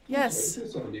day. Yes.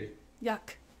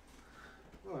 Yuck.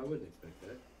 Oh, I wouldn't expect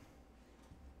that.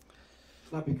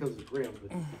 Not because of Graham, but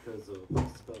because of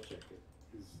spell check and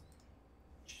his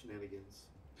shenanigans.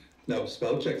 No,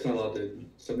 spell check's not allowed to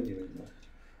summon you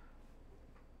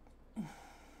anymore.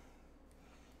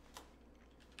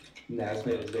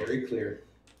 Nazmit is very clear.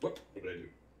 What did I do?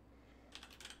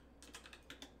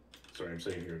 Sorry, I'm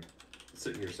sitting here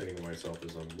saying to myself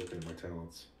as I'm looking at my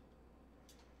talents.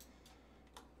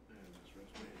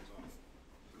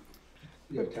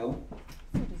 You have talent?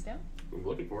 He's down. I'm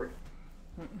looking for it.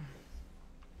 No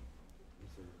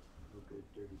good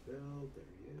dirty bell. There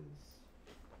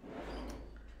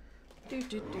he is.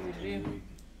 Do.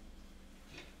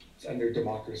 It's under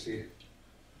democracy.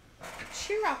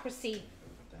 Cheerocracy.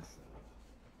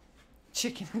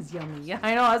 Chicken is yummy. Yeah,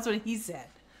 I know. That's what he said.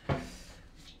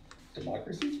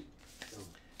 Democracy?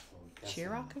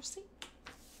 Cheerocracy?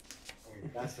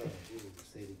 That's a. Ooh,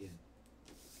 say it again.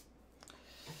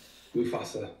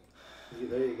 Mufasa. Yeah,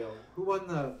 there you go. Who won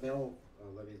the male?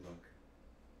 Let me look.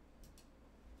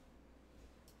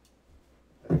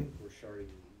 I think we're sharding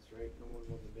these, right? No one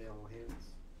won the male hands.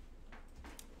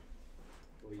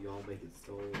 Will you all make it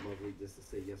so lovely just to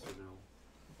say yes or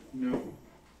no? No.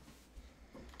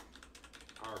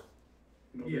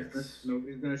 Yes.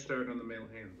 Nobody's gonna start on the male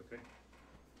hands, okay?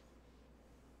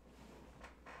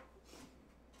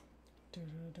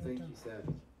 Thank you,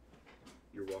 Savage.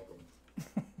 You're welcome.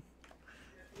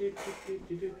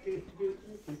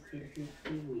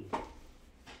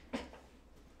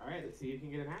 Alright, let's see if you can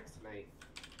get an axe tonight.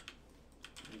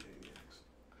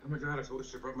 Oh my god, I totally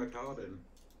should have brought my paladin.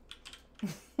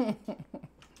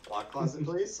 Lock closet,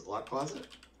 please. Lock closet.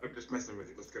 I'm just messing with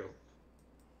you. Let's go.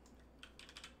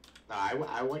 No,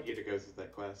 I want you to go through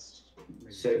that quest.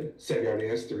 Sev already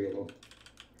has 3 of them.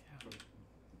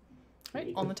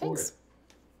 Right, on the tanks.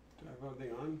 Do I have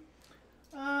everything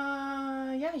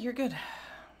on? Yeah, you're good.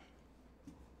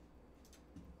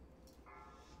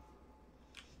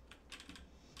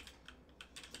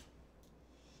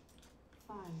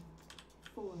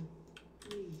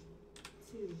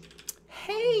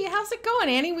 Hey, how's it going,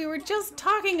 Annie? We were just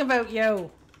talking about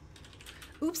you.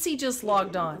 Oopsie just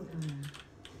logged on.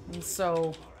 And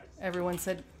so everyone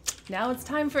said, now it's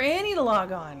time for Annie to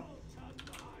log on.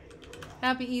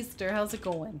 Happy Easter. How's it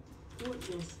going?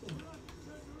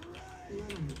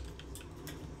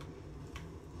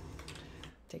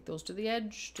 Take those to the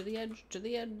edge, to the edge, to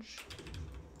the edge.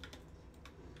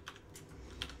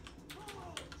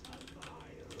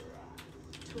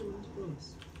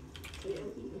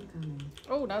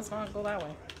 Oh, let's not go that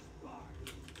way.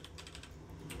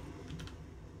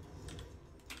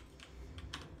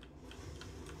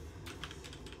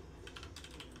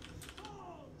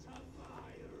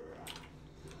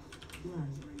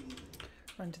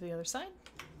 Run to the other side.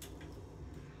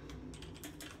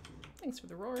 Thanks for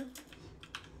the roar.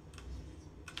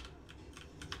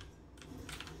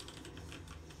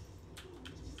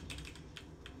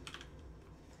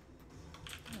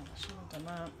 Oh, I should have done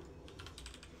that.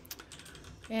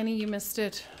 Annie, you missed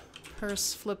it.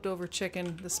 Purse flipped over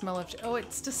chicken. The smell of oh,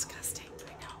 it's disgusting.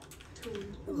 I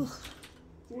know. Ugh.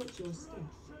 Watch your step.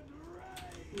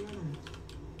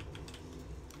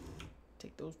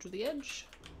 Take those to the edge.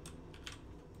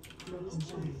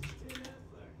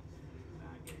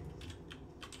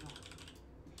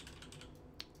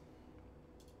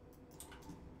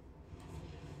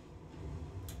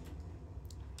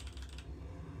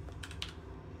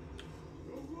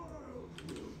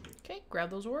 Okay, grab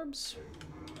those orbs.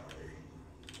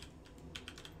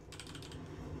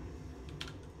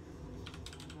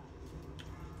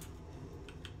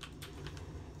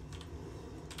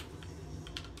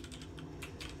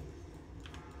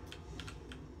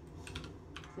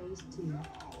 Phase 2.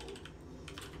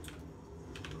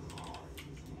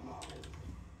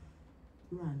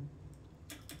 Run.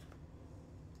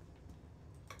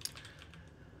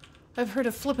 I've heard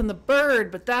of flipping the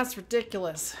bird, but that's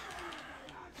ridiculous.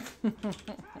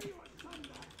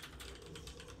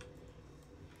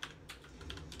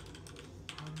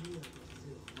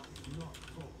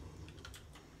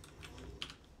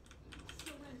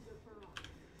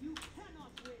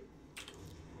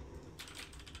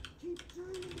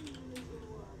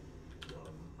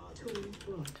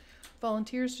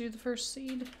 Volunteers do the first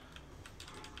seed.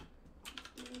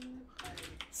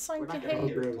 Sign to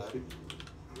hay.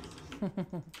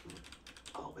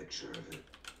 I'll make sure of it.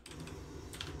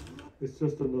 It's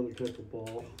just another type of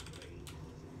ball.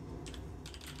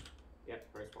 Yep,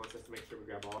 first wants us to make sure we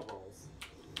grab all the balls.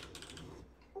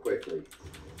 Quickly.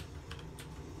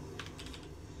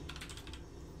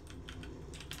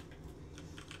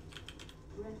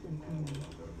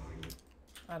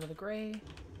 Out of the gray.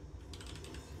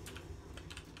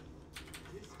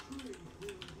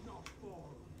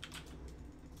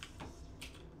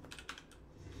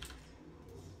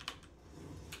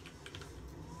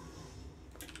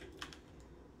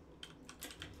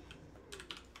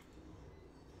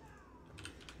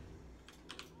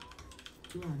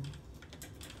 Blood.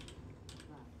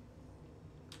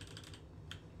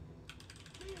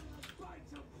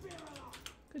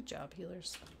 Good job,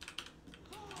 healers.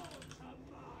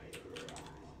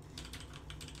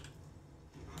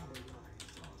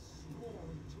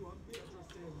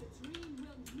 The dream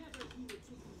will never heal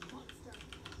to you, monster.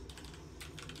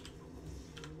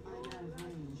 I'm out of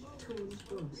range. Too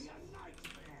close.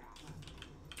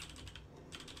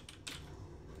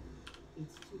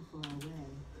 It's too far away.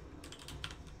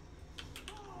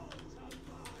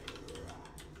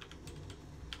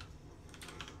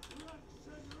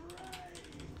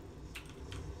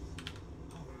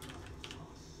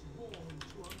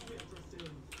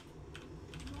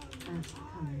 Fast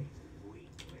coming.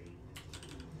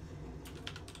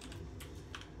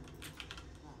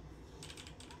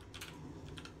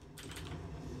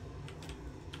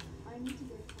 I need to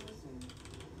get closer.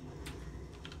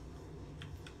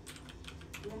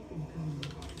 Reckon coming.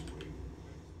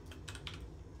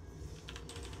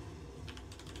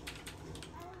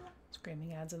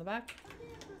 Screaming ads in the back.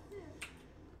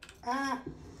 Ah!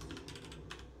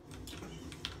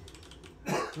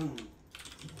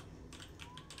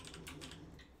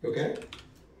 Okay.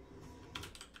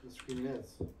 The screaming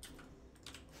ads.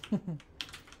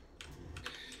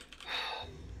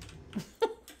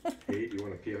 Hey, do you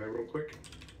want a PI real quick?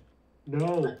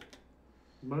 No.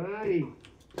 Mine.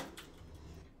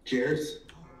 Cheers.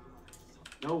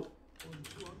 No.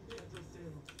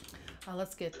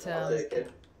 Let's get I'll take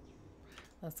it.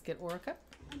 let's get Orica.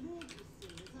 Amirdrassil is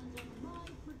under my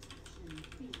protection,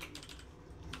 fiend.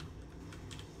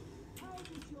 How does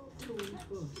your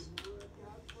protection work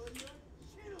out for your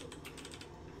children?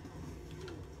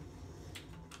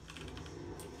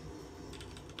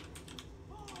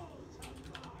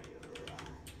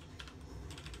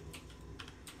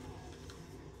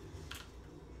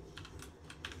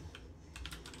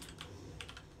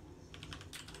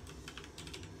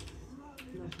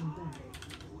 Nothing back.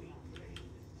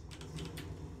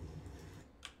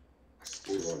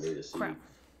 We won't need to see. Crap.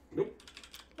 Nope.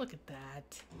 Look at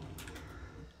that.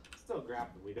 Still grab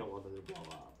them. We don't want them to blow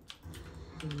up.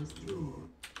 There is through.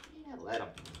 Yeah, let them.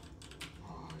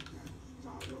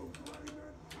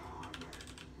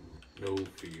 No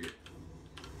fear.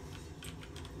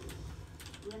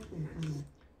 Reckon coming.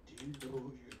 Do you know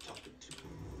who you're talking to?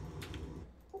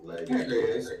 Light Yeah, there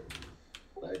it is.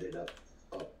 Light it up.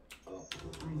 Up. Up.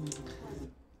 I need a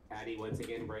Patty once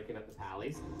again breaking up the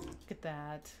pallies. Look at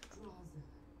that.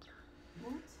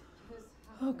 What has happened?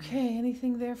 Okay,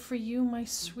 anything there for you, my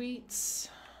sweets?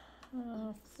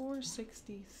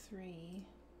 463.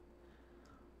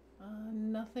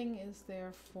 Nothing is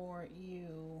there for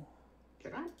you.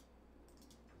 Can I?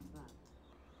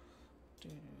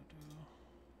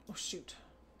 Oh shoot.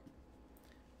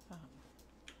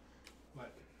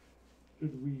 What?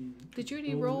 Should we? Did you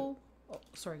already zone- roll? Oh,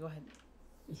 sorry. Go ahead.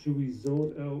 Should we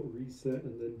zone out, reset,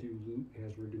 and then do loot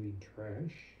as we're doing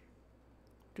trash?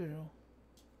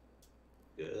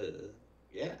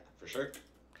 Yeah, for sure.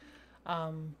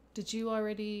 Did you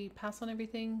already pass on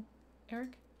everything,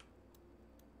 Eric?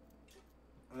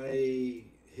 I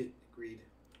hit greed.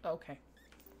 Okay.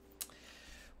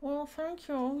 Well, thank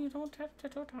you. You don't have to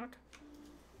do that.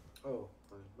 Oh,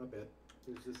 my bad.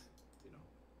 It was just,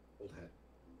 old hat.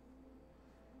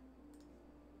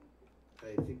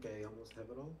 I think I almost have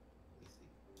it all. Let's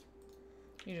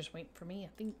see. You just wait for me, I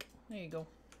think. There you go.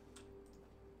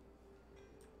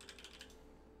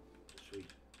 Sweet.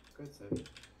 Good, Sammy.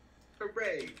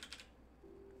 Hooray!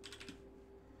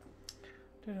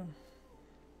 Doo-doo.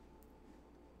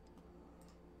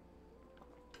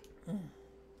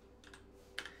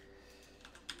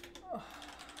 Oh.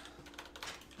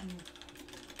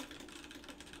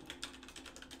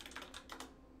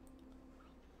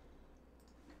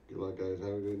 Good luck, guys. Have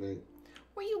a good night.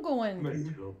 Where you going?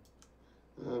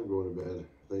 I'm going to bed.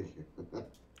 Thank you.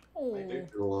 Oh,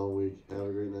 It's been a long week. Have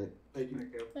a great night. Thank you.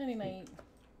 nighty night.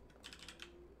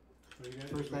 So you guys,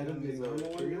 First we done item the is normal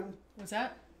one cereal. now? What's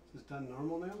that? Is this done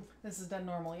normal now? This is done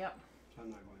normal, yep. So I'm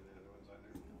not going to the other ones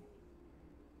either.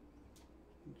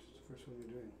 Which is the first one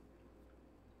you're doing?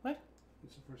 What?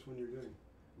 It's the first one you're doing.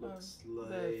 Looks the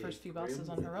like first few bosses Grim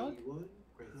on with heroic? 81,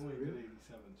 Great I only Cereal. did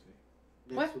 87, see.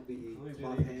 Next What? will be Only did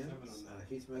Cloth 87 Hands, on that.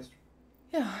 Haste Master.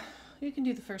 Yeah, you can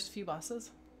do the first few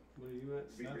bosses. What are you at,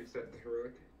 We Seth? reset the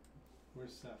heroic.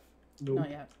 Where's Seth? Nope. Not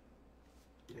yet.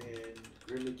 And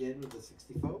Grim again with a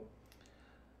 64.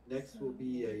 Next will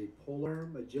be a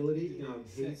Polearm, Agility,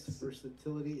 Haste, 86.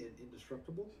 Versatility, and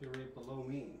Indestructible. So you're right below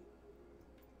me.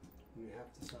 And you have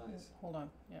the size. Hold on,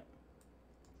 yep.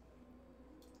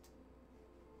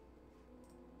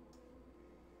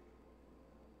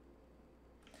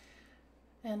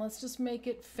 And let's just make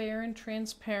it fair and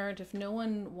transparent. If no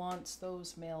one wants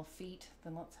those male feet,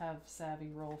 then let's have Savvy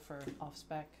roll for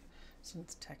off-spec,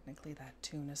 since technically that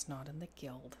tune is not in the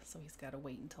guild, so he's got to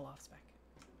wait until off-spec.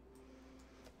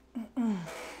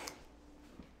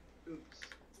 Oops.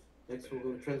 Next we'll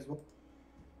go to transmog.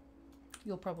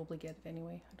 You'll probably get it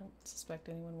anyway. I don't suspect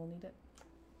anyone will need it.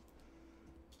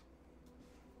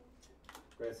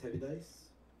 Grass heavy dice.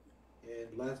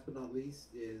 And last but not least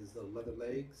is the leather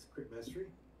legs, crit mastery.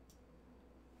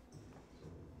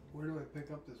 Where do I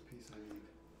pick up this piece I need?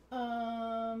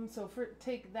 So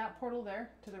take that portal there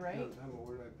to the right. No,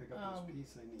 where do I pick up this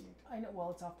piece I need? I know.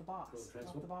 Well, it's off the boss. Go It's off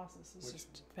transfer? the bosses. It Which-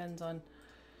 just depends on.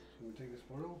 Can we take this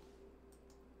portal?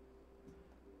 You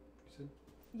said?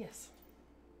 Yes.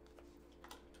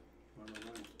 Where am I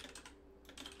going?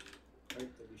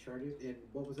 Right, that we sharded. And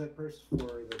what was that purse for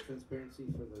the transparency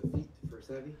for the feet for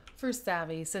Savvy? For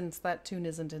Savvy, since that tune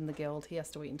isn't in the guild, he has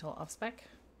to wait until off-spec.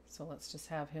 So let's just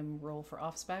have him roll for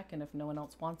off-spec, and if no one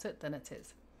else wants it, then it's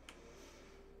his.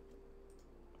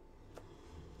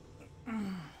 I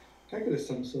could have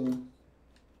some, so. So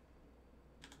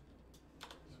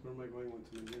where am I going once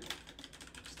I'm in here?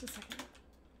 Just a second.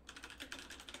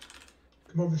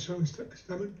 Come over, summon.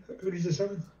 Who does the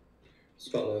summon?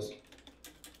 Spell It's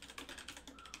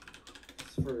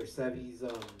for Savvy's, these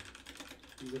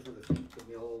are for the feet, the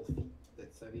male feet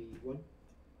that Savvy won.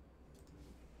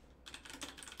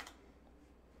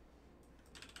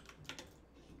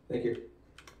 Thank you.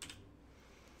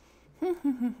 Oops, I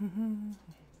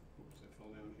fell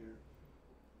down here.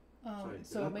 Sorry,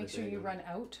 So did I- make I sure you don't- run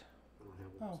out. I don't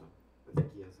have one, Oh. so I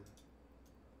think he has it.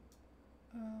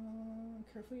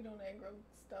 Careful you don't aggro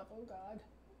stuff. Oh God.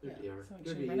 There they are. So make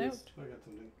There sure you he run is. out. I got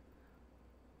something.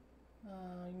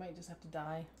 You might just have to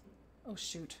die. Oh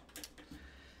shoot.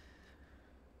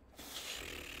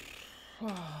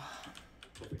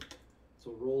 Perfect.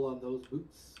 So roll on those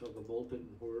boots of the molten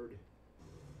horde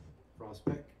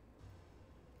prospect.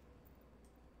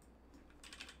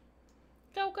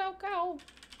 Go, go, go.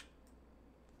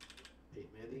 8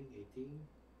 Manning, 18.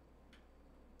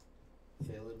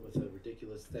 Failing with a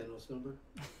ridiculous Thanos number.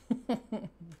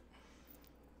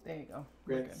 There you go.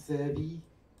 We're Grant good. Savvy.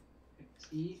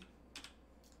 E.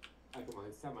 Oh, come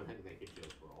on, someone had to make a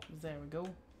joke roll. There we go.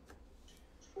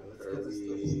 Let's Are get this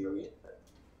we- started.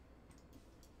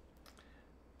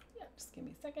 Yeah, just give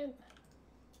me a second.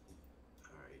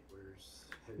 Alright, where's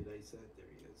Heavy Dice at? There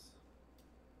he is.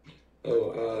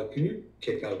 Oh, can you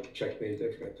kick out Checkmate?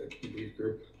 I forgot to leave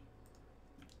group.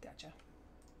 Gotcha.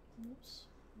 Oops.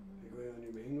 Are you going on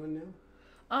your main one now?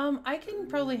 I can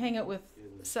probably hang out with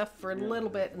Seth for a little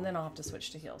bit, and then I'll have to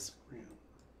switch to heals.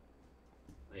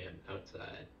 I am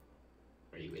outside.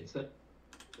 Are you inside?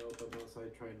 Nope, I'm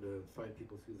outside trying to find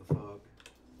people through the fog.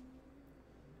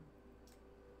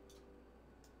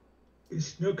 Is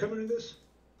Snow coming to this?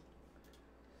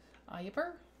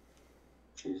 Yipper?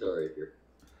 She's already here.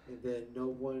 And then no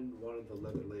one wanted the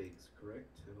leather legs, correct?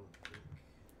 I don't think.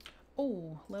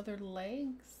 Oh, leather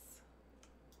legs.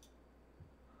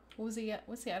 What was he at?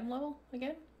 What's the item level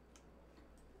again?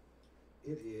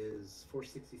 It is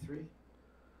 463.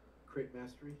 Crit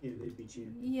mastery. Yeah, they'd be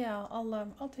cheap. Yeah,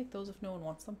 I'll take those if no one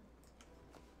wants them.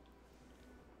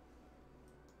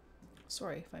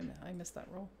 Sorry if I missed that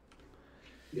roll.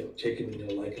 You'll take him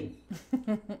and you'll like him.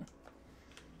 Right,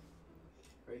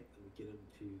 let me get him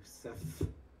to Seth.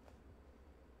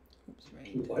 Oops,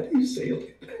 right. Why do you say it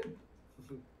like that?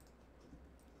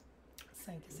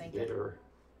 Thank you.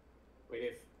 Wait,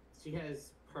 if she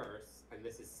has purse and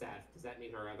this is Seth, does that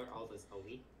mean her other alt is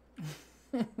Oni?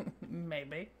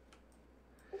 Maybe.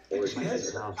 Or She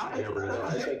has-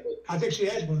 I I think she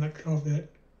has one that called that.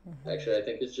 Actually, I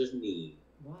think it's just me.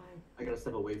 Why? I gotta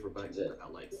step away for about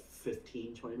like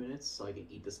 15, 20 minutes so I can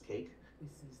eat this cake.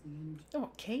 This is the energy. Oh,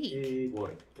 cake.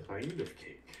 What kind of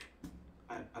cake?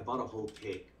 I bought a whole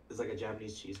cake. It's like a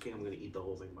Japanese cheesecake. I'm gonna eat the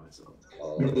whole thing myself.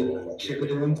 Oh,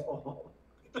 Chicken.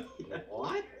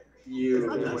 What? You. It's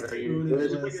not that good.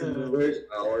 Where's, It's like a- where's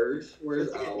ours? Where's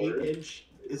It's like an ours? 8-inch.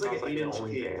 It's like Sounds an like 8-inch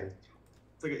an cake. OnlyFans.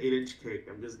 It's like an 8-inch cake.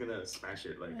 I'm just gonna smash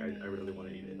it. Like I really want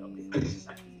to eat it. Where are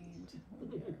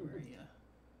you?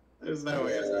 There's no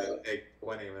way it's gonna take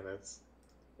 20 minutes.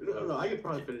 No, I could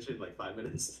probably finish it in like 5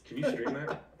 minutes. Can you stream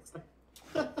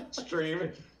that? Stream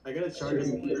it. I gotta charge a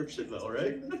subscription though,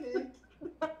 right?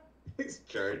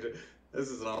 Charge it. This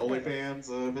is an OnlyFans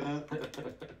event.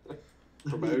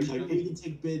 Promotion. Like, you can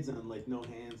take bids on like no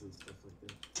hands and stuff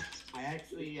like that. I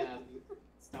actually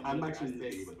stumbled I'm across actually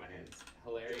this eating with my hands.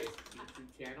 hilarious YouTube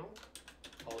channel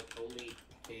called Only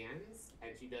Pans,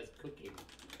 and she does cooking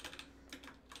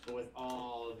with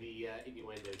all the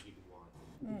innuendos you can want.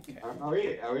 Okay.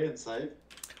 Are we inside?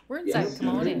 We're inside. Come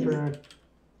on in.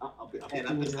 And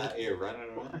I'm just out here running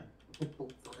around.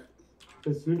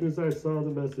 As soon as I saw the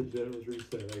message that it was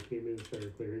reset, I came in and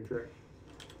started clearing trash.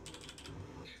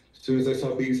 As soon as I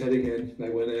saw bees heading in, I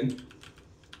went in.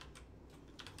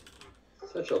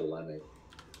 Such a lemming.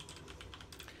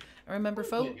 Remember,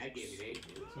 folks.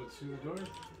 So it's through the door?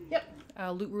 Yep.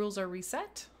 Loot rules are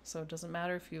reset, so it doesn't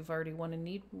matter if you've already won and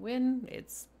need win.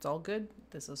 It's all good.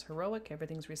 This is heroic.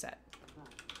 Everything's reset.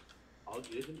 All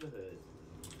good in the hood.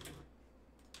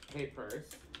 Hey,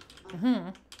 Purse.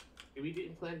 Mm-hmm. Do we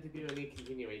didn't plan to do any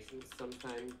continuations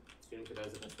sometime soon for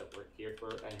those of us that work here for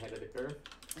ahead of the curve?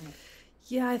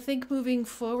 Yeah, I think moving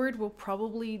forward, we'll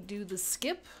probably do the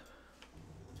skip.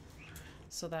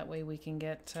 So that way we can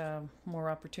get more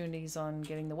opportunities on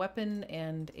getting the weapon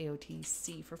and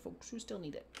AOTC for folks who still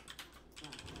need it.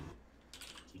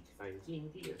 Keep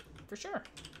finding here. For sure.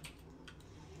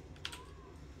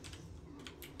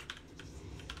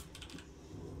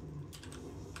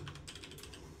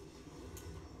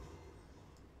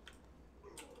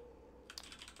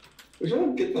 Which I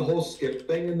don't get the whole skip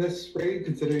thing in this raid,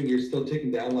 considering you're still taking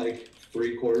down like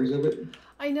 3/4 of it.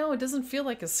 I know, it doesn't feel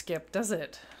like a skip, does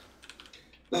it?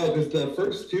 No, because the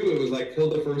first two, it was like kill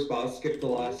the first boss, skip the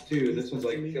last two. This one's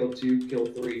like kill 2, kill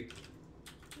 3.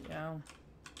 Yeah.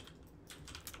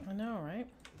 I know, right?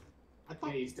 I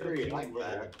thought you still like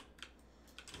that.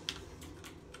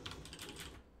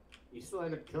 You still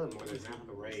end up killing more than half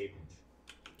the raid.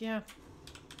 Yeah.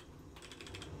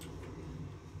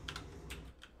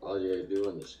 All you're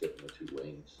doing is skipping the 2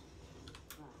 wings.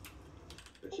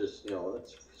 Which is, you know,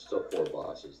 that's still 4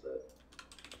 bosses that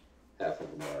half of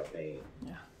them are a pain.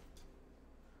 Yeah.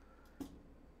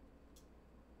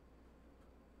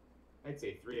 I'd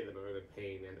say 3 of them are the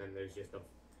pain, and then there's just a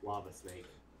lava snake.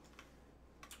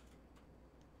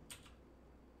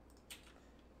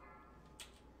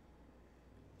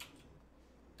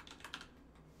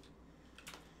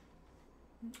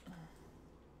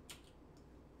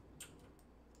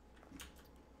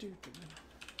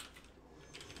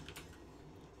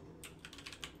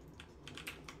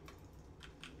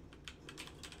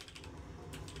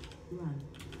 Run.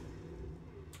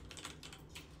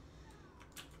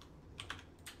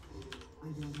 I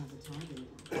don't have a target.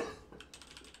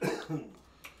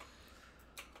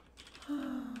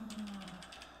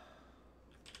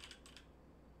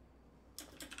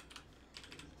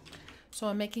 So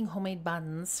I'm making homemade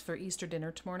buns for Easter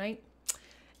dinner tomorrow night.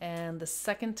 And the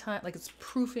second time, like it's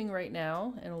proofing right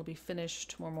now, and it'll be finished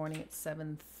tomorrow morning at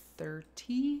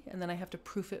 7:30. And then I have to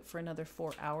proof it for another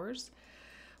 4 hours.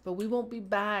 But we won't be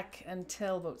back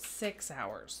until about 6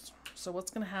 hours. So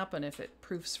what's going to happen if it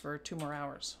proofs for 2 more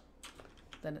hours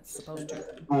than it's supposed to?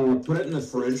 Put it in the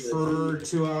fridge for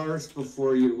 2 hours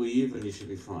before you leave, and you should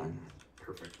be fine.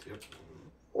 Perfect. Yep.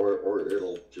 Or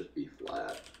it'll just be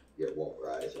flat. It won't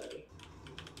rise any.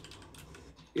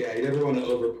 Yeah, you never want to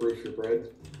overproof your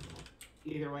bread.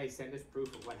 Either way, send us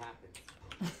proof of what happened.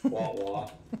 Wah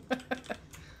wah.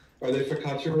 Are they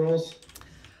focaccia rolls?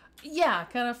 Yeah,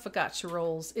 kind of focaccia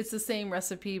rolls. It's the same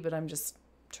recipe, but I'm just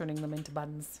turning them into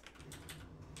buns.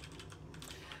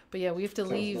 But yeah, we have to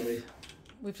leave. Funny.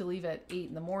 We have to leave at 8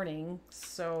 in the morning,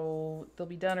 so they'll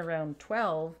be done around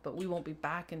 12, but we won't be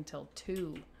back until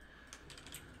 2.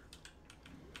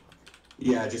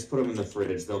 Yeah, just put them in the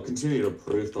fridge. They'll continue to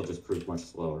proof. They'll just proof much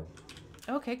slower.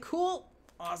 Okay, cool.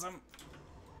 Awesome.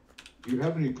 Do you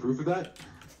have any proof of that?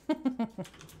 I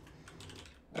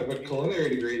have a culinary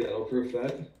degree that'll prove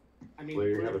that. I mean, Well,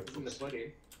 you proof have is in the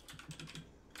pudding.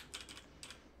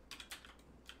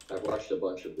 I've watched a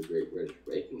bunch of the Great British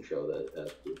Baking Show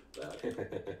that proved that.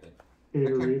 Hey,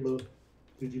 Rima,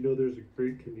 did you know there's a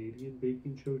great Canadian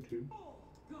baking show too? Oh,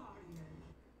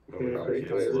 Yeah, God, great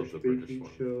yes, I love English the British baking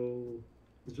one. show.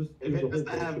 It's just If there's a it whole doesn't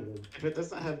bunch have, of them. if it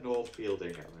doesn't have Noel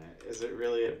Fielding on it, is it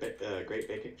really a great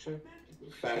baking show?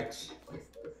 Facts.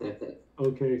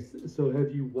 Okay, so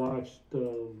have you watched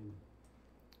Food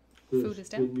is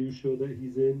the Down? new show that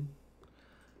he's in?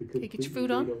 The Hey, get your completely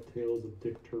food on. made up Tales of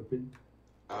Dick Turpin.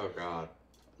 Oh God,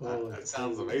 Oh, that it's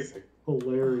sounds amazing.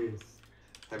 hilarious.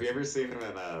 Have you ever seen him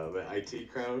in the IT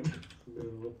Crowd?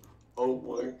 No. Oh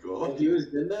my Oh, God, he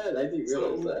was in that? I didn't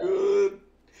so realize that. good.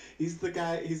 He's the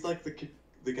guy. He's like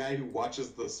the guy who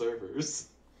watches the servers.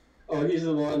 Oh, he's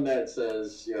the one that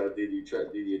says, you know, did you turn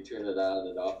it on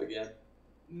and off again?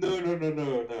 No.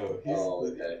 He's Oh,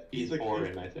 the, okay. He's the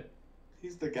boring, I think.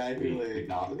 He's the guy who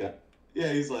like.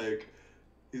 Yeah, he's like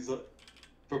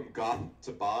from goth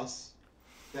to boss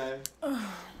guy.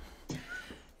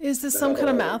 Is this some kind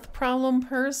of math problem,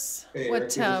 Purse? Hey,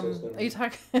 What Eric, you're supposed to are you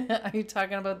talking? Are you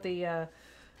talking about the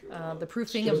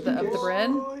proofing of the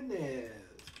bread? Goodness.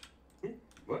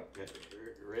 What?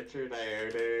 Richard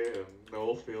Ayoade and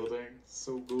Noel Fielding,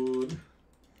 so good.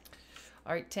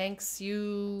 All right, tanks,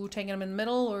 you taking them in the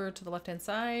middle or to the left-hand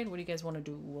side? What do you guys want to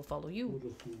do? We'll follow you. We'll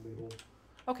just do middle.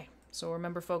 Okay, so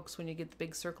remember, folks, when you get the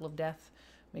big circle of death,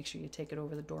 make sure you take it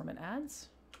over the dormant ads.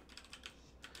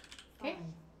 Okay.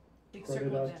 Big Spread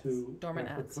circle it of out death. to Dormant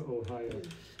Africa, ads. Ohio.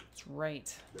 That's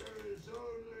right. They are out of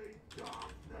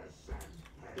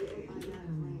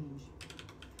range.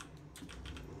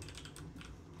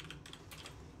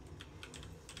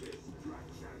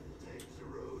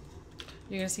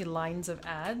 You're gonna see lines of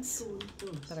ads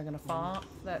that are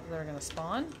gonna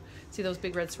spawn. See those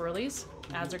big red swirlies?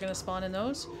 Ads are gonna spawn in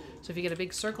those. So if you get a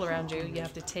big circle around you, you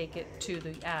have to take it to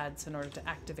the ads in order to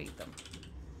activate them.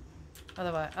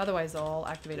 Otherwise they'll all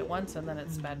activate at once, and then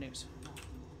it's bad news.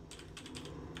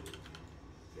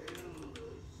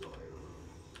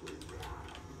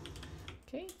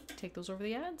 Okay, take those over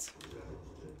the ads.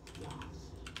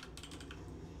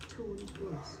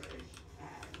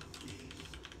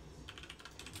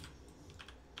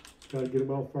 Gotta get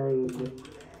them out farther than that.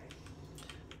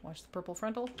 Watch the purple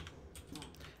frontal.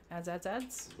 Ads, ads,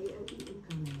 ads. AOE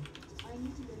incoming. I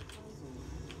need to get closer.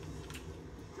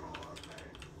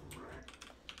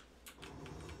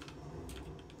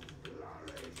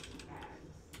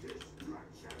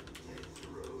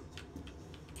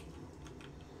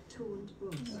 Tuned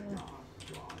boost.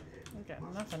 Okay,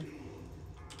 nothing.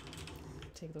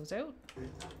 Take those out.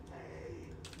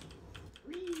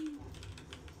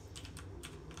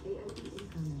 AOE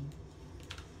incoming.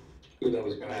 Ooh, that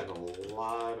was We're gonna bad. have a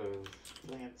lot of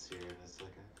plants here in a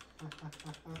second.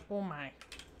 Oh my.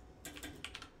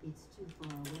 It's too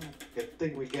far away. Good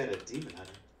thing we get a demon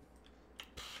hunter.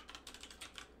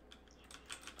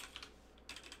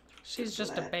 She's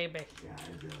just a baby. You're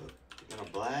gonna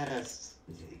blast.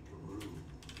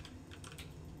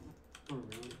 I'm out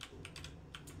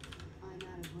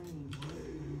of range.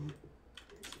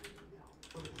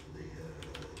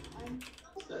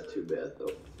 It's not too bad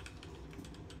though.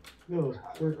 No, worked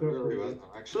out Really pretty good. wasn't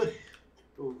actually.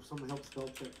 Oh, someone help spell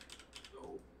check.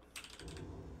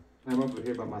 I'm over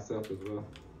here by myself as well.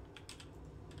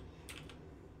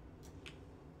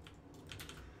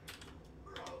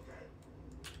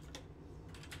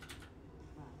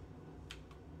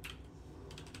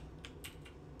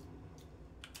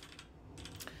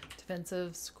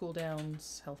 Defensives,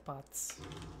 cooldowns, health pots.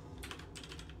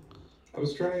 I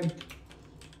was trying.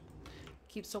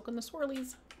 Keep soaking the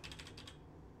swirlies.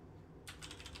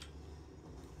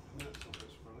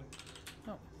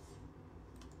 Oh.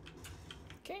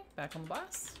 Okay, back on the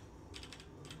boss.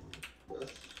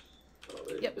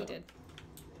 Yep, we did.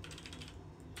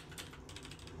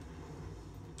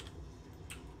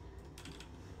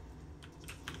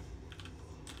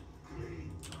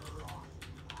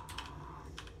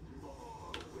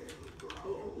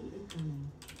 AOE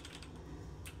incoming.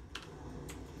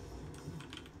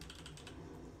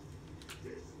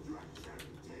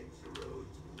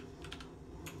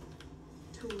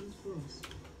 Tuned boost.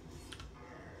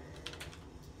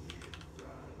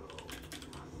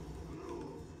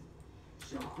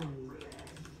 Shockwave.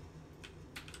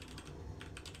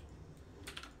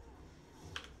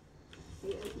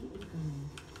 AOE incoming.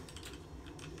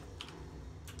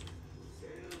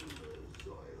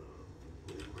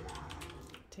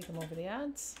 Take them over the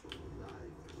ads.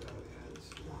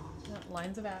 Yeah,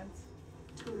 lines of ads.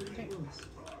 Okay.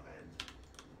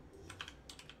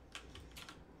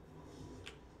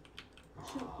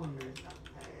 Shockwave.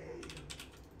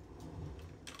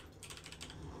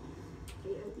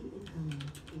 AOE incoming.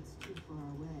 It's too far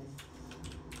away.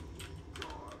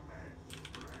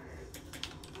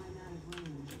 I'm out of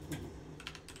range.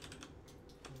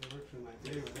 It works in my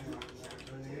favor there. I'm not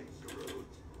running it.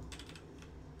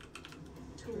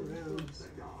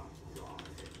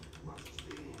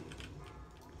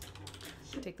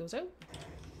 Take those out.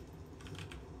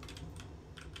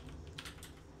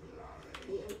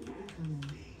 AOE incoming.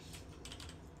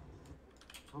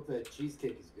 Hope that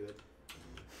cheesecake is good.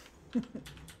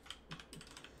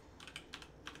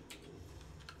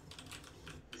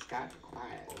 He's got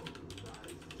quiet.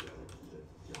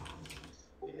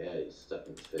 Yeah, he's stuck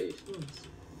in his face.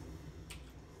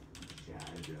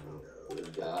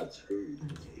 With God's food.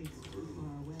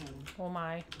 Oh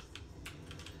my.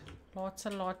 Lots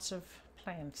and lots of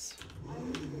plants.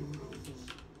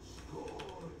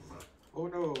 Oh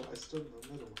no, I stood in the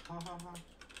middle. Ha ha ha.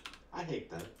 I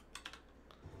hate that.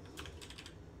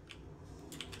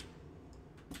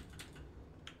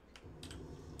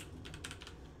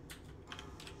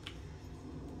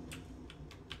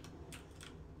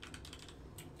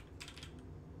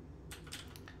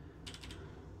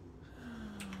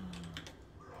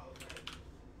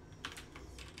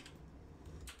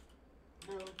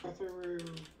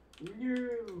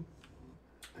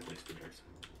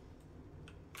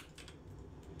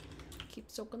 Keep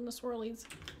soaking the swirlies.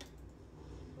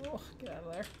 Oh, get out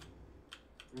of there.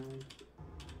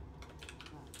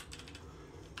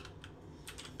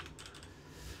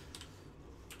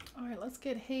 All right, let's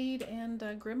get Hade and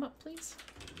Grim up, please.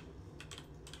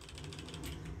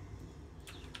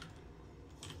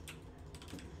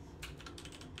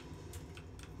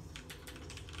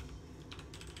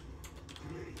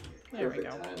 There we go.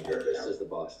 Perfect time, just as the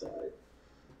boss died.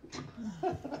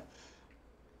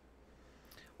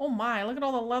 Oh my, look at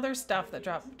all the leather stuff that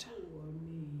dropped.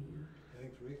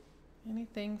 Thanks, Rick.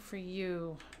 Anything for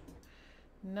you.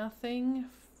 Nothing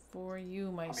for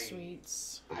you, my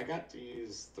sweets. I got to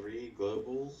use 3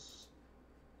 globals,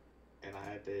 and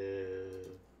I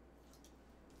did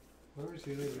Whoever's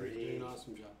healing is doing an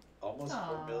awesome job. almost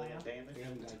 4 million damage. They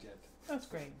haven't died yet. That's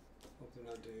great. Hope they're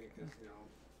not doing it because, you know.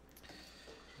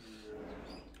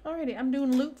 Alrighty, I'm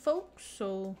doing loot, folks,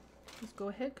 so let's go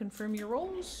ahead, confirm your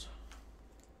rolls.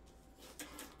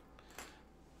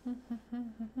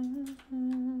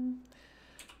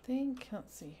 Think,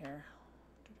 let's see here.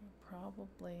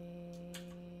 Probably,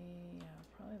 yeah,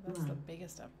 probably that's the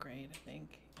biggest upgrade, I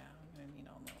think. Yeah, I'm gonna need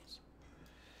all those.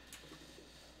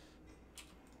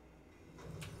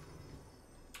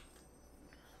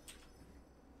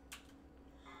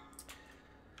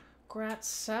 Grat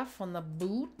Seth on the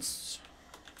boots.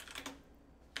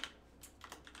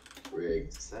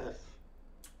 Rigged. Seth.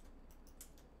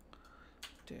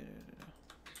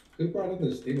 Who brought in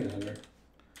this demon hunter?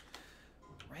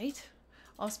 Right?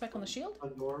 Off spec on the shield? A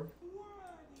door.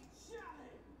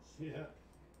 Yeah.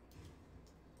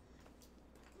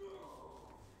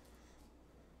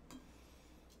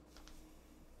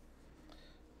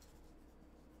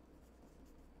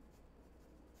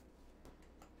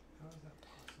 How is that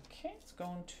possible? Okay, it's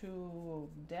going to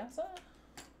Dessa.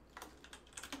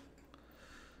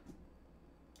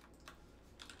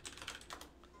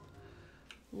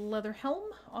 Leather helm,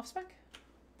 off spec.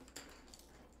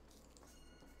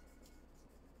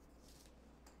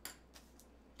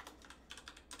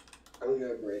 Are we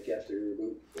gonna break after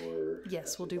loot or?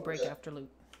 Yes, we'll do break after loot.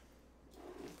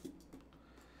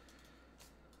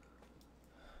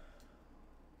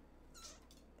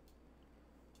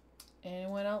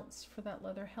 Anyone else for that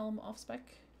leather helm off spec?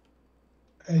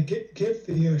 Give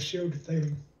the shield to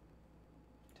Thalen.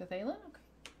 To Thalen?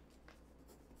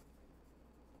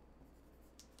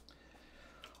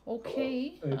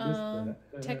 Okay. Okay,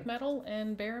 Tech Metal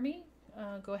and Baramy,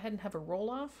 go ahead and have a roll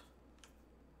off.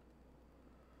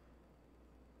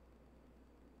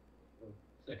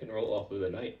 Second roll off of the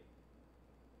night.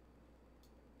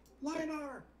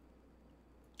 Linar!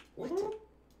 What?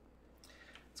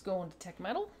 Let's go into Tech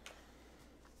Metal.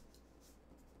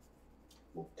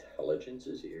 Intelligence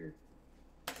is here.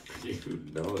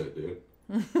 You know it,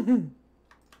 dude.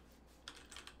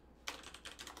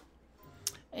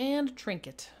 And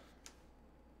Trinket.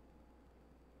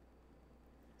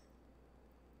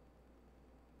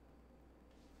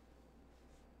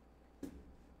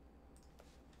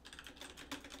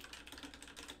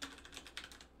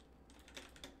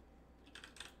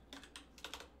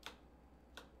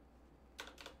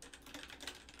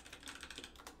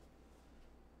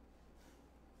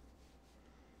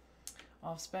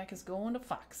 Off spec is going to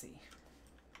Foxy.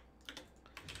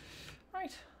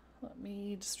 Alright, let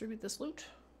me distribute this loot.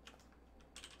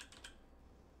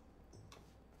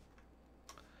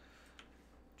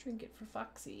 Trinket for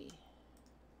Foxy.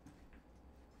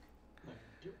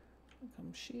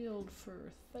 Come shield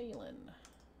for Thalen.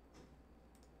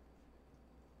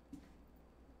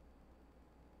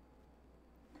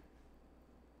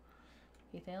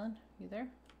 Hey Thalen, you there?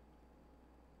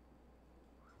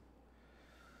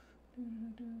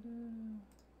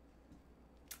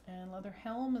 And leather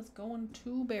helm is going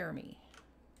to Baramy.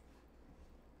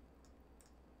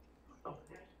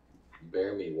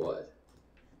 Bear me what?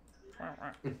 All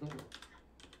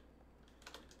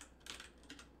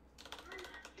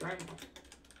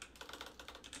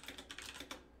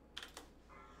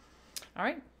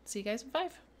right, see you guys in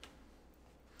 5.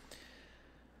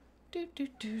 Do, do,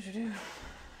 do, do, do.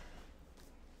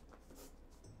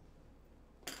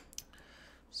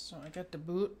 So I got the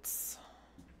boots.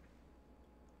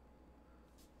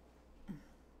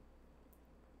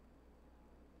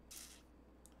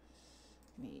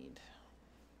 Need.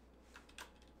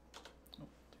 Oh.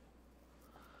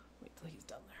 Wait till he's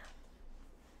done there.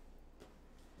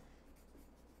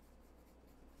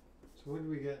 So what do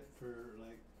we get for,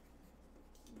 like,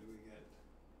 do we get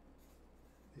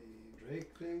the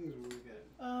Drake things, or do we get?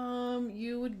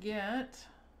 You would get,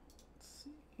 let's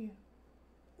see,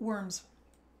 worms.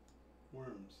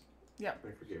 Worms. Yep.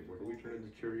 I forget. What do we turn into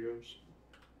Cheerios?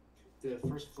 The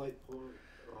first flight port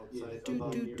outside. Do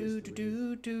do do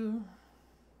do do do.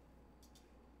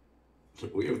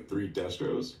 We have 3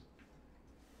 Destros.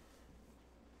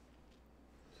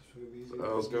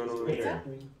 What's going on here?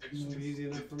 Easy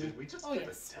enough for me. Did we just Oh, get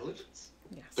yes. intelligence?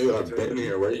 Yes. Dude, I've been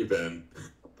here. Where you been?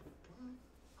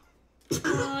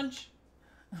 Launch.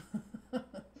 I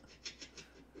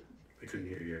couldn't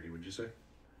hear you, Eddie. What'd you say?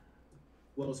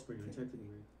 Wellspring, I checked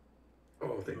anyway.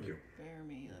 Oh, thank you. Bear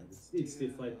me. It's the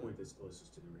flight point that's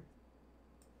closest to the ring.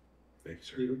 Thank you,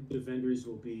 sir. The vendors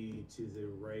will be to the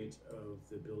right of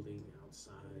the building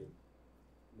outside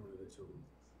one of the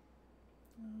totems.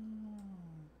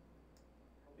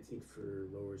 I think for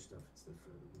lower stuff, it's the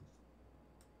furthermost.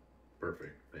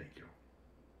 Perfect. Thank you.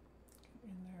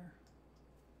 In there.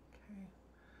 Okay.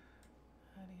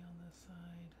 Addie on this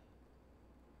side.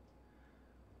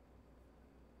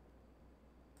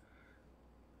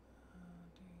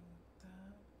 Do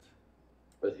that.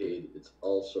 But hey, it's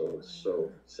also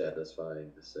so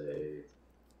satisfying to say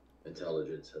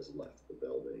intelligence has left the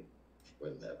building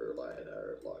whenever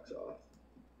LiDAR logs off.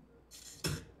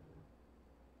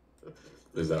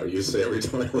 Is that what you say every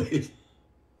time I leave?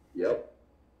 Yep.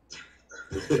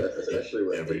 Especially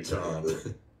when Every time.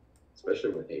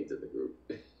 Especially when Hate's in the group.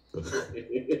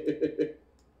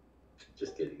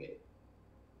 Just kidding, Hate.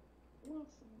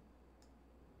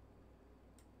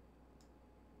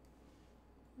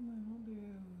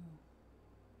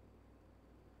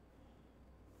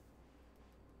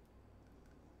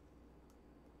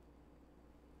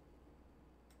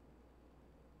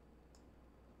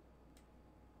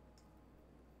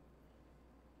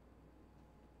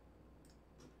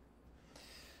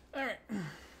 All right.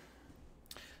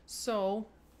 So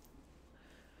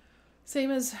same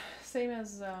as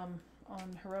on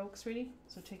heroic, sweetie.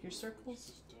 So take your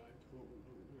circles.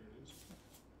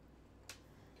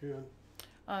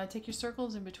 Take your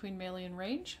circles in between melee and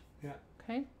range. Yeah.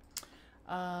 Okay.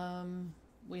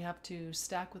 We have to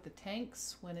stack with the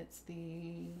tanks when it's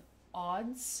the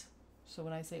odds. So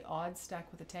when I say odds,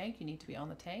 stack with the tank, you need to be on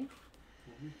the tank.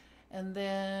 And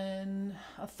then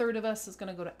a third of us is going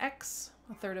to go to X,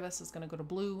 a third of us is going to go to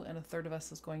blue, and a third of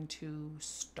us is going to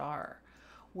star.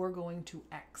 We're going to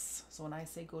X. So when I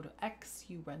say go to X,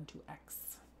 you run to X.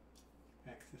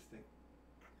 X this thing.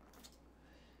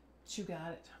 You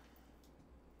got it.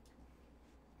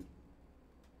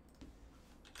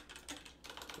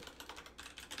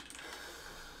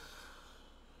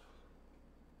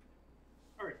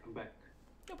 All right, I'm back.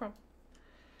 No problem.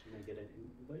 Can I get an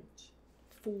invite?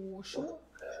 For sure.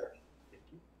 Thank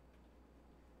you.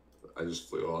 I just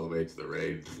flew all the way to the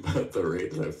raid, but the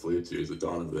raid that I flew to is the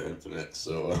Dawn of the Infinite,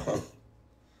 so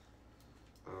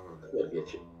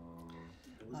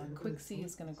Quixie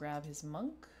is going to grab his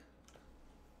monk.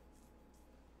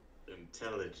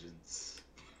 Intelligence.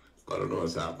 I don't know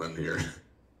what's happening here.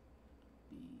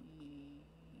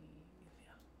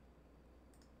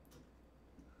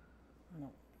 No,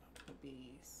 not the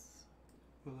bees.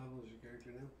 What level is your character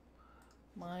now?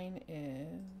 Mine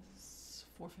is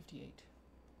 458.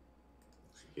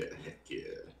 Yeah, heck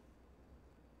yeah.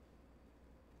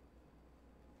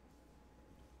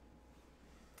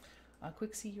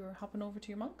 Quixie, you're hopping over to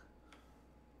your monk?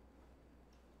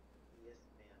 Yes,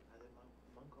 ma'am. Either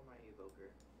monk or my evoker.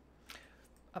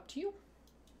 Up to you.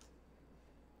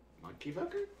 Monkey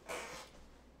evoker?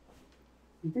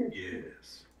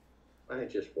 Yes. I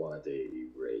just want a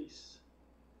race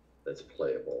that's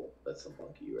playable. That's a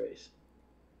monkey race.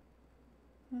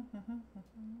 So what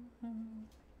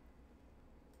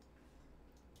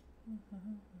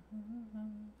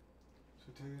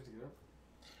time do you have to get up?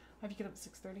 I have to get up at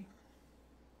 6:30.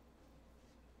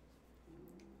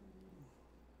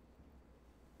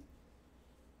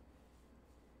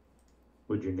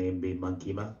 Would your name be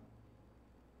Monkima?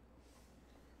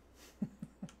 Do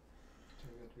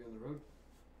you have to be on the road?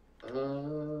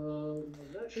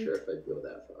 I'm not sure if I'd go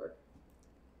that far.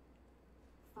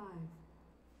 5,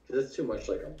 Because it's too much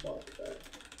like a monk.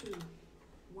 2,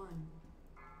 1.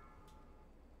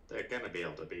 They're gonna be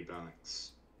able to be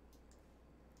monks.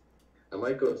 I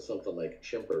might go with something like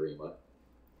Chimparima.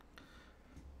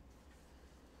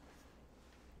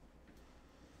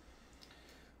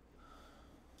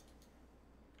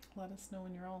 Let us know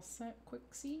when you're all set,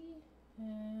 Quixie.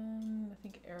 And I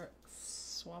think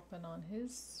Eric's swapping on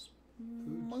his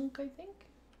monk, I think.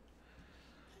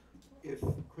 If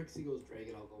Quixie goes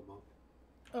dragon, I'll go monk.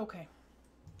 Okay.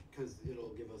 Because it'll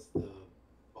give us the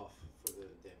buff for the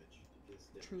damage.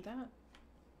 True that.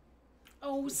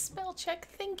 Oh, spell check,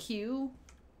 thank you.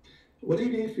 What do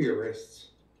you need for your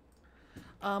wrists?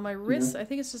 My wrists, I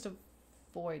think it's just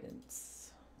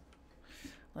avoidance.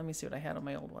 Let me see what I had on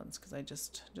my old ones because I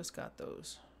just got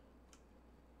those.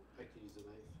 I could use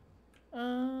a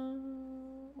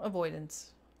knife.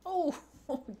 Avoidance. Oh,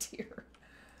 oh dear.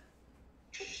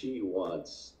 She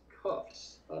wants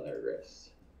cuffs on her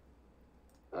wrist.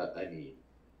 I mean,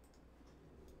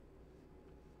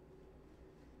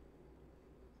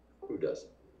 who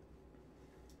doesn't?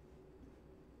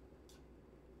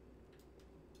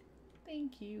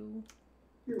 Thank you.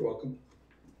 You're welcome.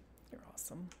 You're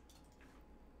awesome.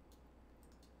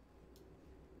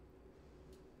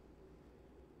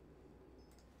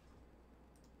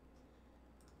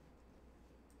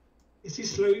 Is he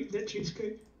slow eating that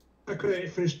cheesecake? I could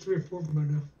have finished 3 or 4 of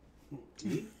them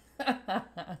by now.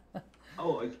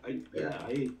 Oh, I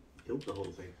killed the whole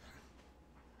thing.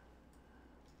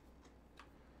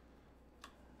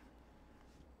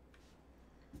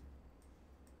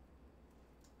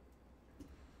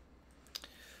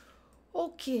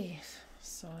 Okay,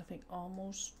 so I think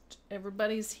almost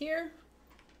everybody's here.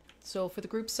 So for the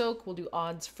group soak, we'll do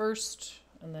odds first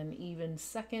and then even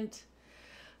second.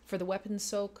 For the weapon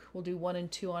soak, we'll do 1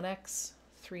 and 2 on X,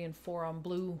 3 and 4 on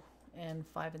blue, and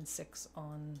 5 and 6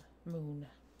 on moon.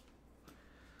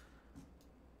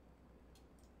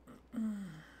 And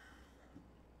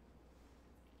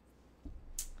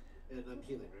I'm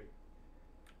healing, right?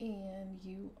 And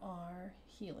you are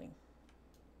healing.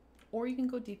 Or you can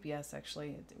go DPS,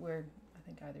 actually, where I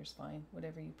think either's fine,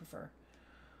 whatever you prefer.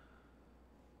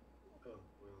 Oh,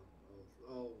 well,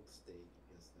 I'll stay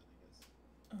DPS then, I guess.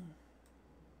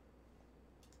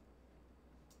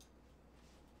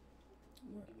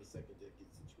 Give me a second to get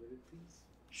situated, please.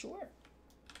 Sure.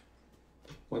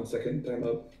 1 second, time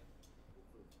up.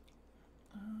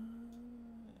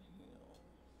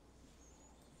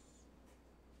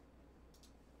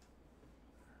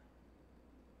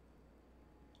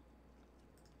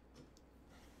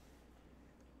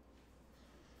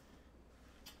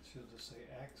 She'll just say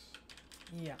X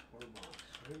Yeah. or box,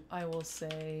 right? I will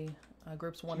say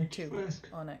groups 1 and 2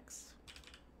 on X.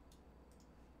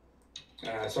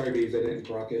 Sorry, Bees, I didn't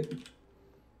proc it.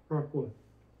 Proc what?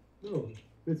 No,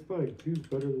 it's fine. 2's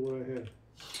better than what I had.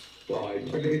 Well, I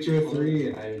tried to get you a 3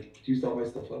 and I used all my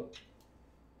stuff up.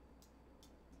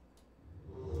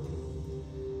 No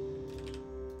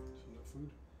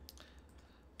food?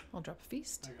 I'll drop a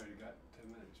feast. I already got 10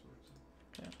 minutes worth.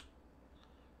 So. Yeah.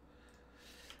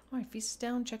 All right, feast is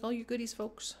down. Check all your goodies,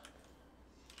 folks.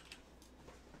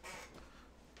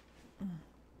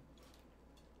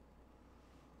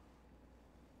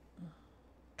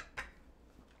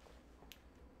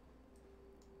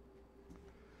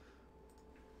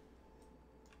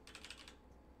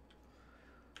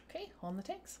 Okay, on the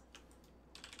tanks.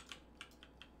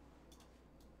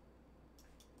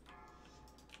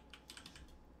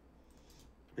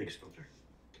 Thanks, Filter.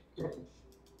 5,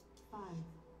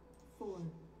 4,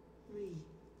 3,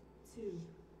 2,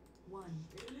 1.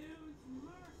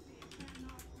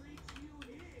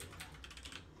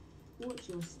 Watch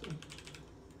your step.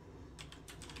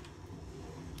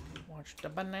 Watch the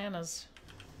bananas.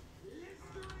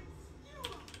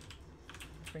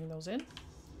 Bring those in.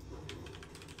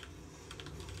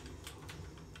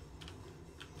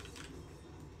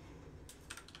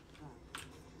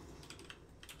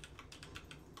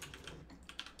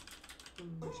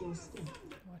 Watch your step.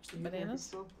 Watch the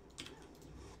bananas.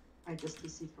 I just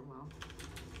received from Ralph.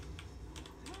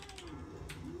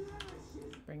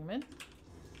 Bring them in.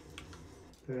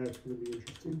 That's going to be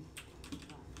interesting.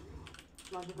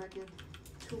 Log it back in.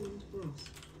 Taunt Ross.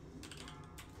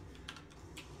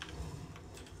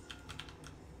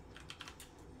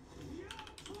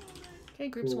 Okay,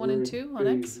 groups 1 and 2 on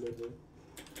X.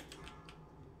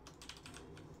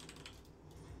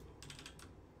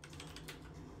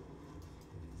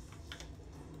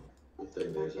 Good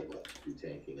thing there's a much to be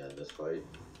tanking on this fight.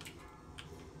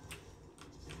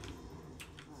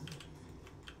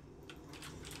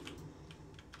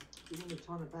 Do you want me to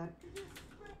taunt it back?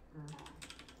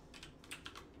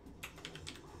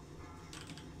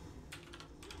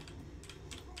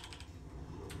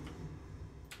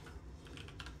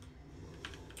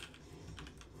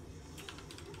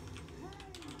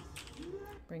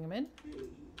 Bring them in.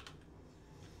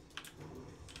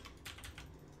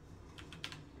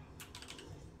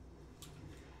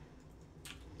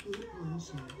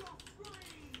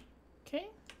 Okay.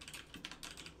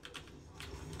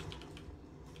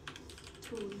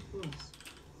 Taunt Ross.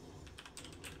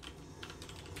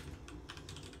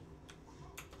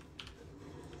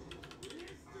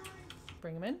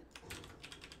 Bring them in.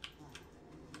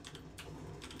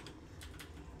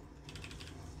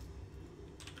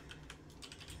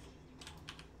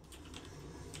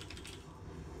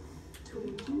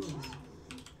 Taunt Ross.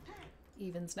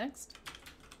 Evens next.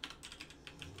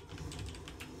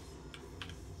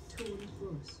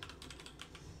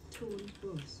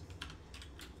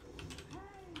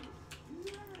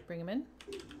 Bring him in.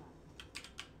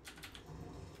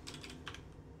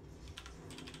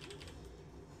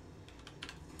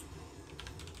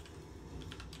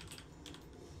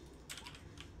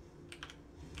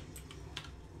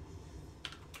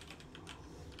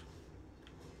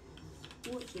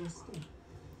 Watch your step.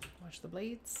 Watch the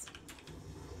blades.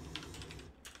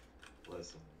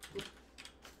 Listen.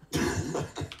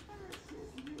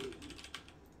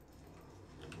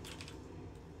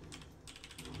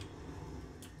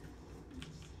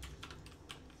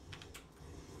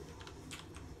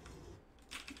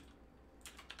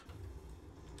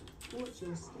 Watch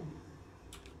your step.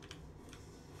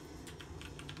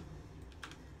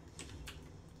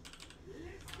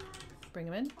 Bring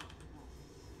him in.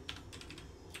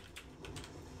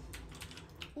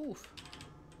 Oof.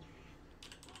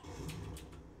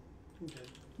 Okay.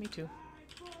 Me too.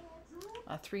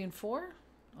 3 and 4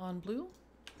 on blue.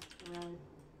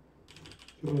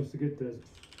 She wants to get this.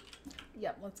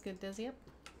 Yep, let's get Desi up.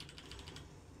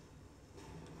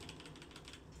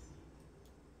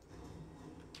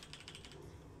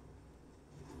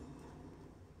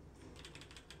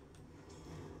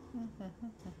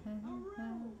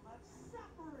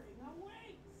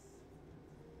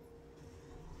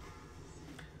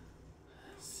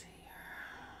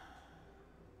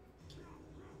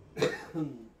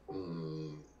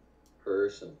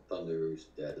 Purse and Thunderoo's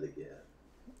dead again.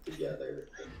 Together.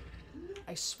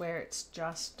 I swear it's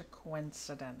just a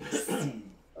coincidence.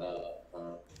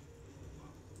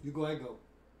 You go, I go.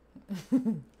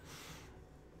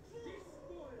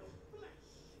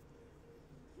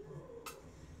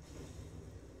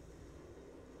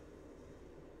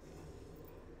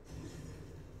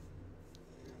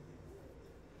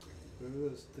 Remember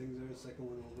those things there, the second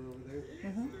one over there?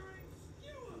 Mm-hmm.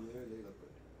 And there, they look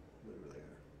good. Whatever they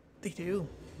are. They do.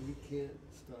 We can't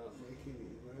stop making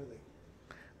these. What are they?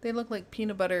 They look like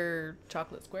peanut butter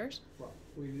chocolate squares. Well,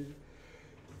 we did.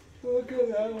 Look at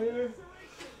that there.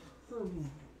 Time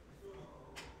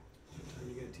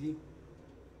you get a tea?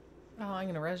 Oh, I'm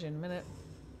gonna res you in a minute.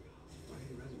 Why are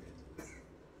you resing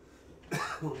it?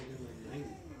 Only did like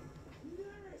 90.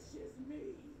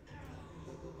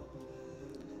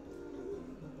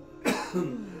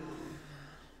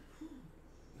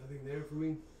 Nothing there for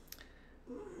me?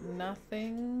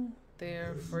 Nothing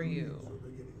there for you.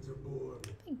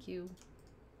 Thank you.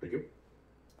 Thank you.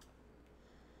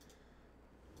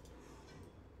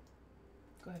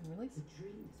 Go ahead and release. The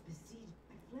dreams besieged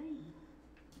by flame.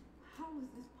 How is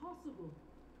this possible?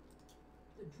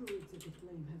 The druids of the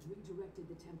flame have redirected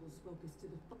the temple's focus to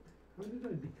the How did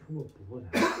I become a blood?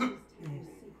 These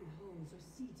temple's sacred halls are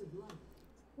seeds of life.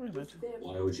 Wait a minute.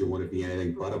 Why would you want to be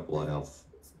anything but a blood elf?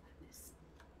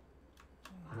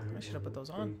 I should have put those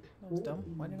on. That was dumb.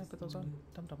 Why didn't I put those on?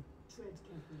 Dumb. Tread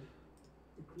carefully.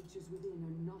 The creatures within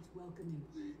are not welcoming.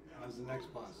 How's the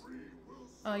next boss?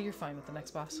 You're fine with the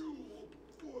next boss.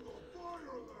 Mordor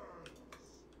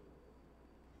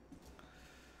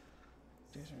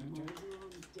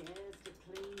dares to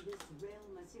claim this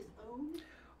realm as his own?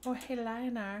 Oh, hey,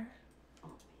 Lionar. Of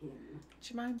him. Do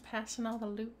you mind passing all the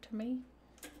loot to me?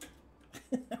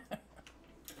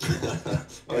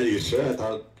 Oh, you sure? I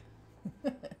thought.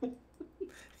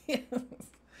 Yes.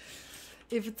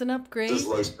 If it's an upgrade. Just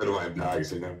looks good in my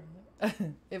bags, you know.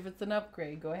 If it's an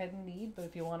upgrade, go ahead and need. But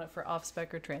if you want it for off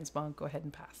spec or transmog, go ahead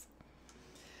and pass.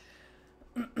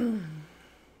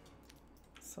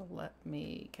 So let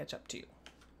me catch up to you.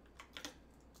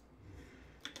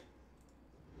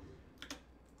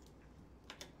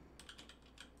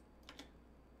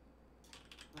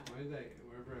 Why did I,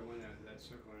 wherever I went out of that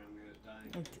circle, I'm gonna die.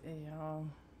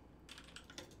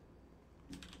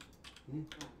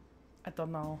 I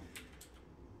don't know.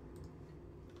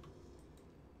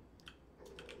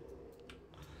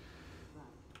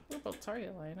 Whereabouts are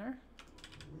you, Lionar?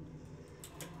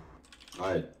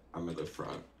 I'm at the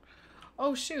front.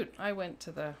 Oh shoot, I went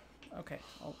to the... Okay,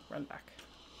 I'll run back.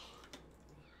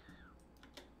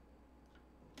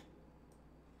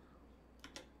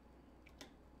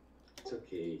 It's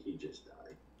okay, he just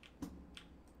died.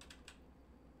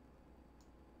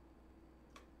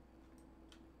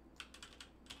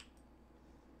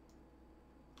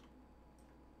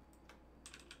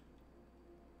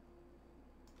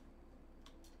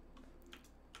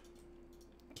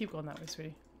 Keep going that way,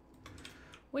 sweetie.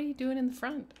 What are you doing in the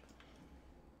front?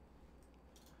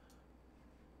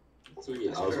 So he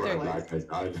I was There running we back. I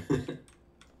died.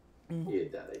 He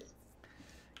had died.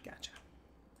 Gotcha.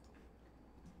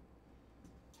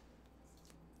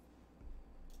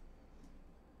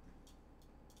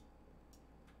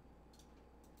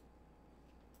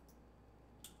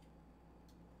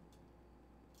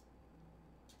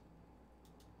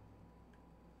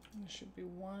 There should be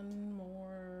one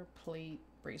more plate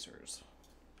bracers.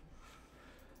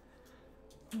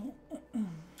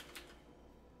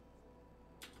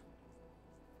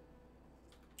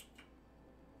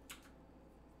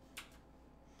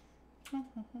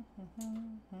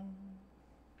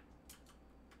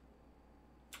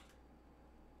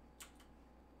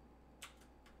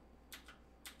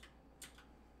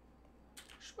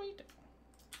 Sweet.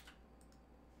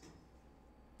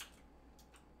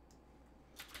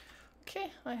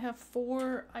 Okay, I have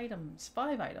 4 items,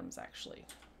 5 items actually,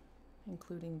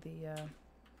 including the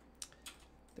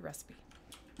recipe.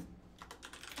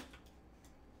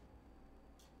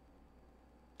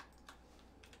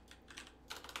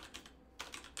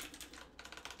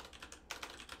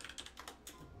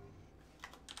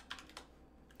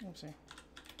 Oopsie.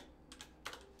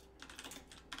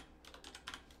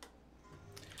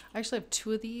 I actually have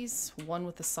 2 of these, one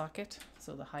with the socket,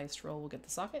 so the highest roll will get the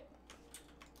socket.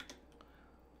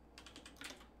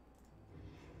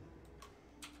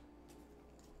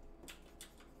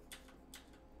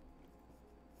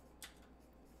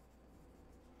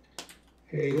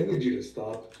 Hey, I need you to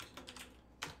stop.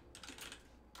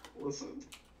 Listen.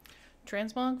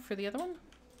 Transmog for the other one?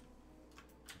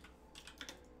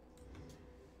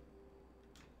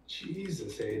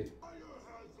 Jesus, Aid.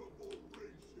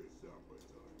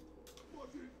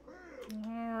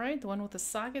 Alright, the one with the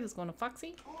socket is going to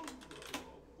Foxy.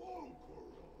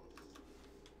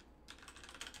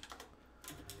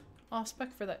 Off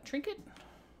spec for that trinket.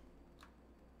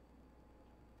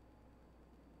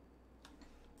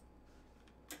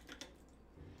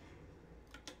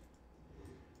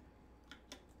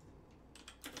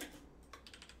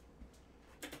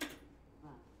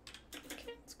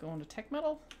 Okay, let's go into tech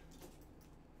metal.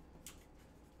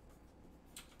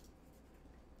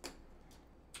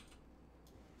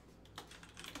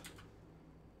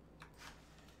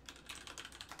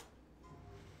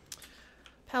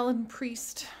 Paladin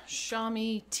Priest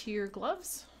Shami Tier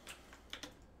gloves.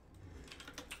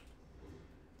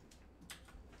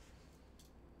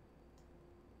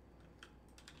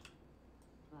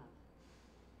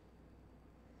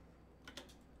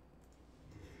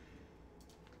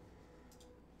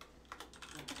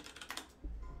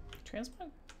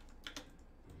 Transmog.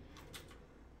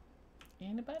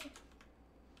 Anybody?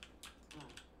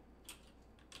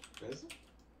 Is it?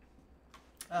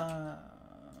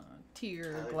 Tier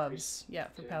Palette gloves. Priest. Yeah,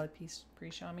 for Yeah. Palette Priest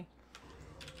Shami.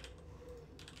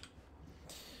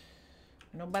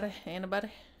 Nobody? Anybody?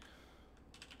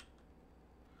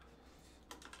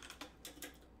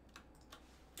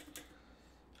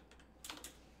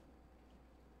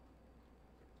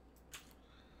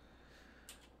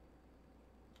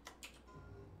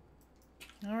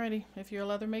 Alrighty, if you're a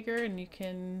leather maker and you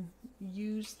can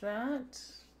use that,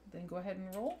 then go ahead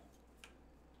and roll.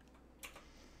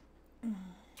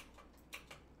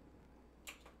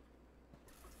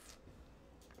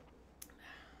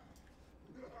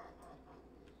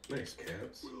 Nice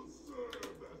caps.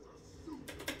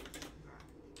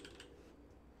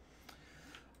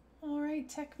 Alright,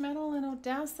 Tech Metal and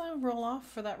Odassa, roll off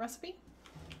for that recipe.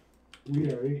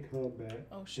 We are in combat.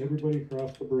 Oh, shoot. Everybody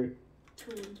cross the bridge.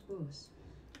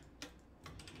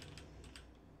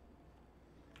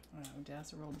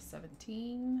 Odassa rolled a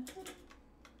 17.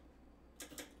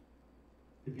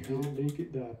 If you didn't make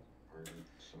it, die.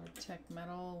 Tech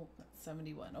Metal,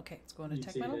 71. Okay, let's go into You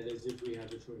Tech say Metal. that as if we have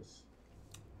a choice.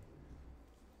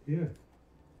 Yeah.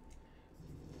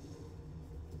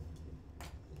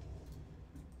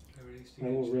 I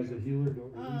will res a healer,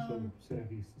 don't release, I'm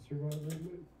savvy survivor.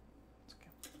 It's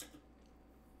okay.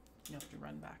 You have to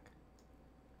run back.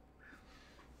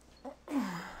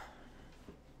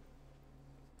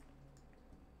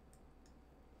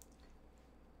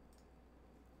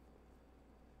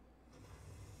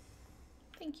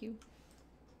 Thank you.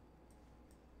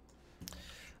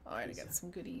 Alright, I got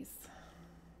some goodies.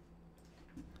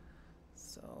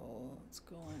 So let's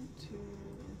go into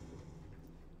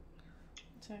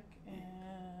tech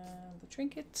and the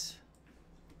trinket.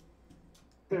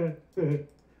 But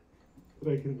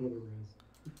I can another res.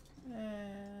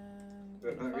 And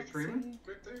That not Foxy. Harima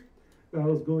right there? I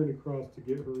was going across to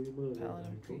get Harima, and then Paladin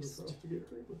I going Priest. across to get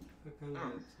Harima.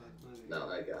 No,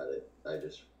 I got it. I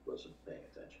just wasn't paying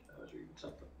attention. I was reading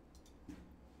something.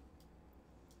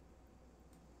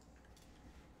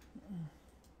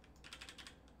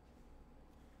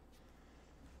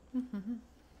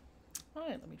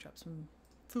 Alright, let me drop some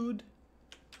food.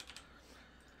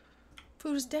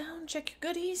 Food is down. Check your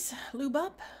goodies. Lube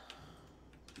up.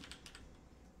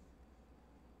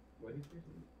 What do you think?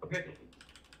 Okay.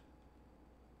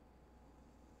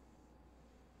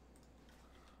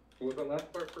 What was the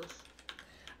last part first?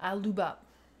 Lube up.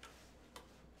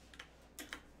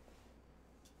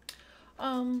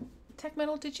 Tech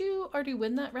Metal, did you already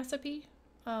win that recipe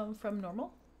from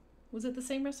normal? Was it the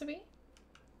same recipe?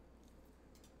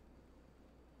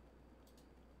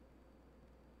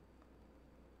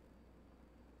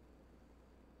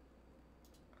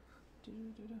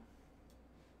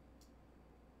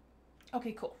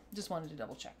 Okay, cool. Just wanted to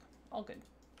double check. All good.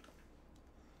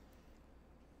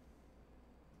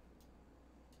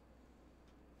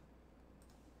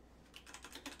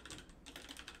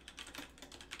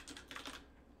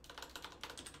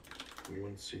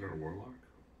 Anyone seen our warlock?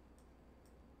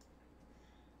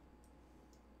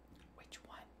 Which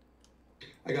one?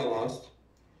 I got lost.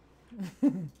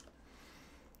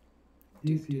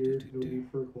 He's here. No need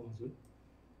for a closet.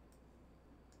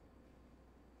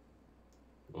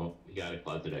 Well, you got a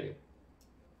closet egg.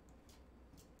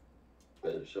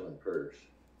 Better summon purse.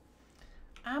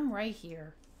 I'm right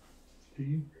here.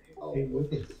 Steve, Oh. came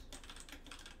with us.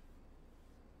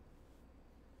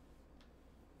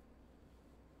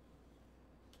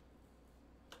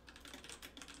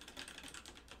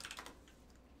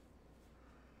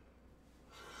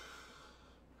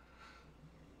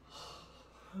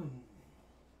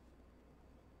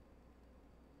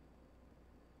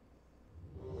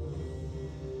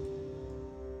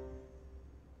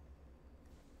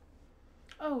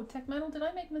 Oh, Tech Metal, did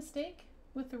I make a mistake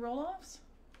with the roll-offs?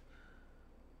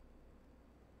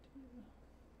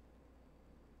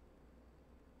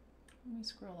 Let me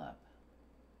scroll up.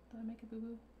 Did I make a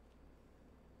boo-boo?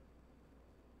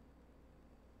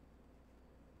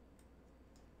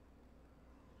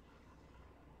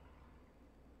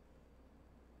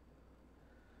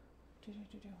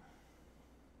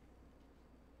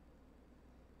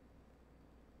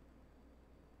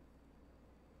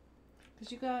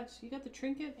 Because you got the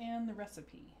trinket and the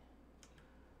recipe.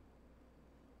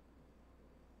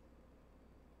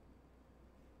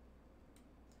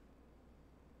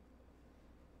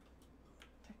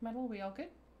 Tech Metal, we all good?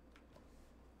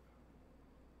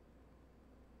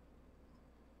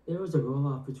 There was a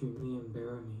roll-off between me and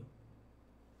Baramy.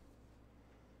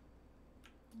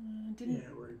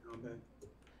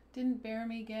 Didn't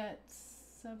Baramy get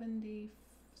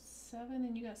 77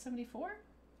 and you got 74?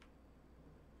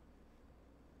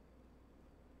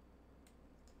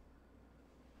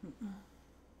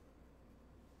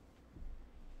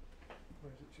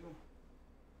 Where's it, Joe?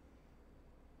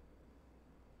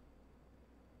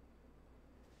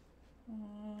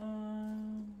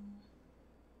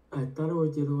 I thought it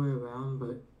was the other way around,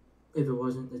 but if it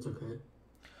wasn't, it's okay.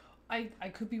 I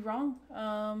could be wrong.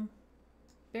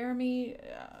 Baramy,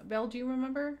 Belle, do you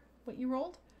remember what you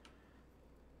rolled?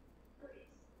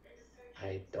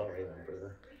 I don't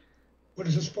remember. What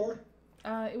is this for?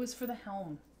 It was for the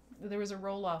helm. There was a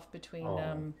roll-off between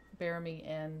Baramy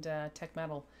and Tech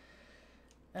Metal.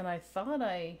 And I thought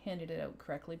I handed it out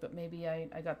correctly, but maybe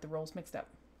I got the rolls mixed up.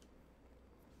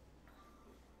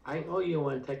 I owe you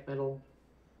one, Tech Metal.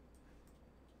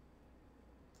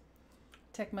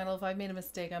 Tech Metal, if I made a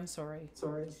mistake, I'm sorry.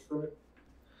 Sorry. Does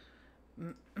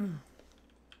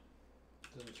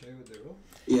it show you what they roll?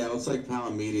 Yeah, it looks like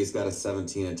Palamedi's got a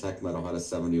 17 and Tech Metal had a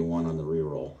 71 on the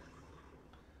reroll.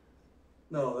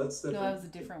 No, that's No, that was a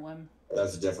different one.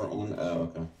 That's a different one? Oh,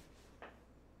 okay.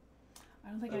 I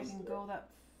don't think I can go that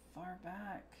far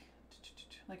back.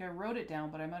 Like I wrote it down,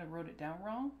 but I might have wrote it down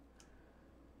wrong.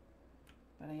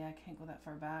 But yeah, I can't go that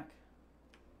far back.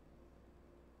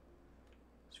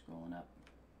 Scrolling up.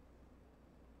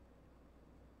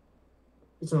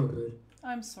 It's all good.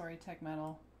 I'm sorry, Tech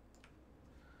Metal.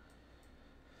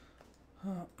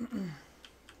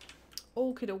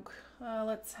 Okie doke.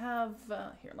 Let's have...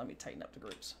 here, let me tighten up the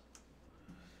groups.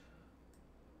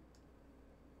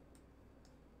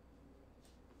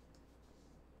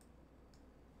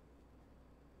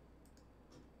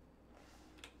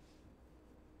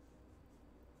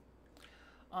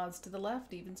 Odds to the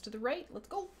left, evens to the right. Let's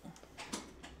go.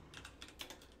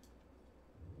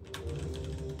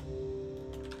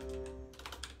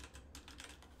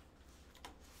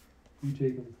 You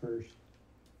take him first.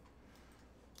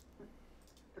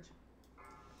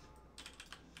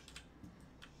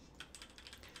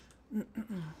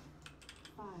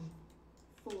 Five,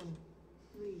 4,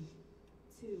 3,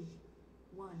 2,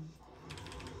 1.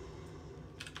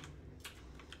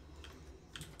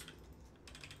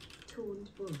 Tuned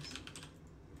boost.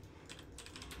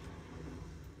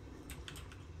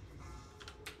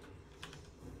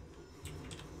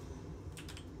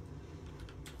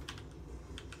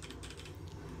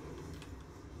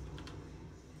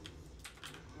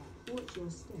 Watch your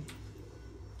step.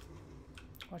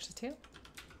 Watch the tail.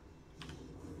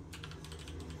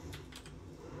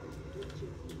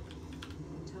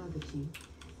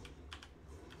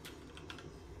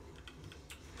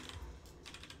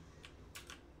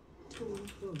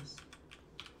 Force.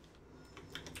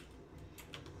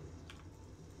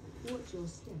 Watch your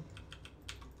step.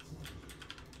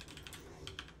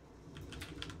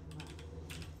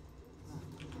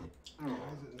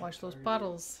 Watch those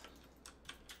bottles.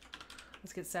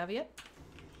 Let's get savvy up.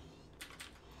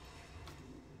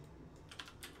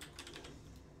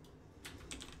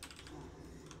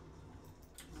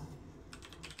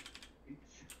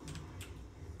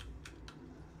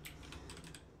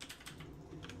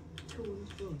 Tools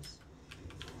Force.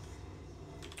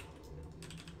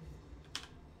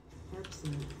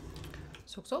 Absolute.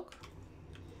 Soak, soak.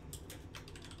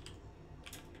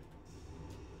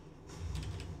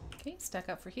 Okay, stack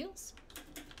up for heals.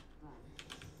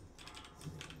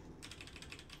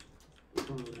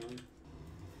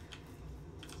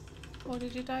 Oh,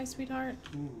 did you die, sweetheart?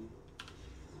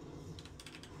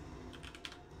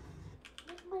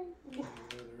 The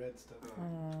red stuff.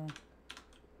 Oh.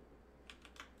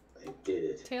 I did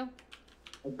it. Tail.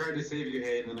 I tried to save you,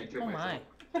 Hayden, and I killed Oh myself.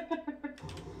 my.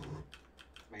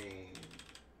 Man.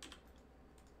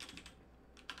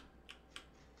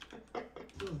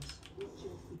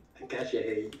 I got you,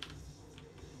 Hayden.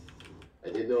 I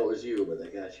didn't know it was you, but I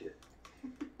got you.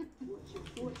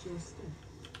 Watch your step.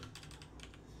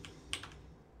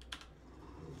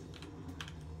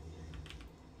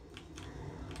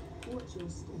 Watch your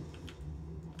step.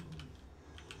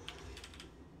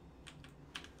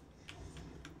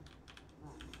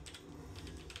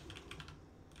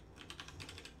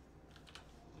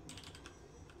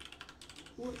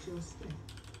 Watch your step.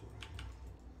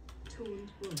 Tuned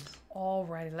voice.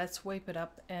 Alrighty, let's wipe it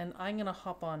up, and I'm gonna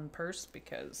hop on Purse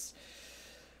because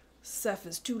Seth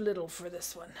is too little for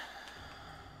this one.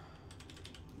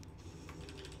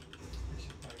 I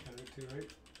should probably cut it too, right?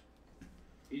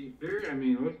 I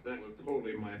mean, that was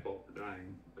totally my fault for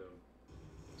dying, so.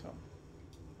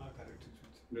 I'll cut it too.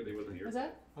 Really wasn't your Was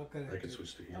that? I'll cut it. I can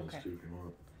switch to heals Okay. too if you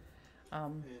want.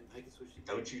 And I can switch to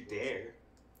Don't you dare.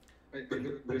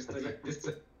 There's just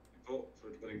a fault for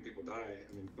letting people die.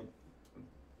 I mean,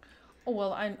 Oh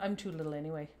well, I'm too little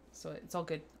anyway, so it's all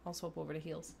good. I'll swap over to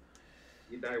heals.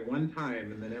 you die one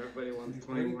time, and then everybody wants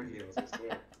 20 more heals. I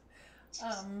swear.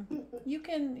 You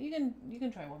can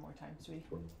try one more time, sweetie.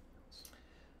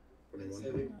 And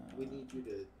Seven, we need you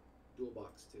to dual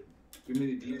box too. You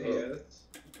need a DPS?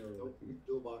 Nope,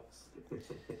 dual box.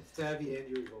 Savvy and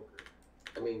your evoker.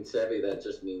 I mean, Savvy, that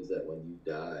just means that when you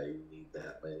die, you need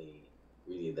that many.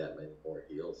 We need that many more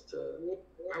heals to.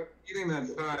 I was eating that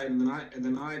side, and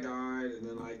then I died, and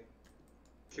then I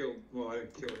killed. Well, I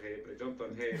didn't kill Hay, but I jumped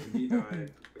on Hay, and he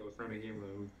died. I was trying to heal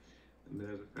him, and then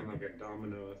it was kind of like a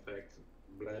domino effect.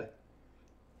 Blah.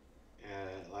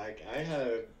 Yeah, like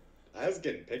I was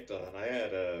getting picked on. I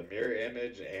had a mirror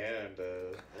image and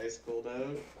ice cold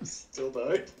out. Still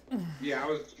died. Yeah, I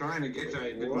was trying to get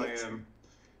you.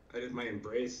 I did my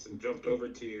embrace and jumped over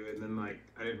to you, and then like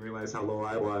I didn't realize how low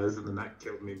I was, and then that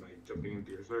killed me by jumping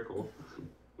into your circle.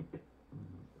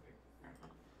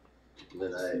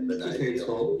 Then I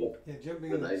Yeah,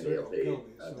 jumping then in I the circle nailed Hay killed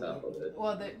me. on So top of it.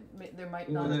 Well, there might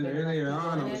Well, not have then been earlier enough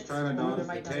on, people I in was it, trying to or dodge there the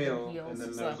might not have tail, been heals. and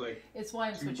then So there was like it's why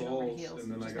I'm two switching over to balls, heals,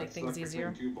 and then I just got make things stuck easier.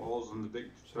 between two balls and the big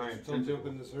giant Still jump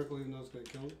tentacle. in the circle even though it's gonna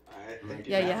kill me. I think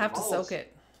Yeah, you have to soak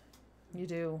it. You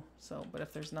do. So, but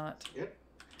if there's not, Yep.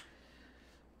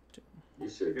 You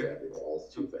should have grabbed your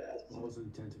balls too fast. Balls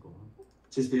and tentacle, huh?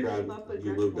 Just Yeah. because Up with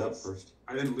you your lubed up balls. first.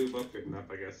 I didn't lube up good enough,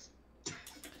 I guess.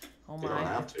 oh You don't my.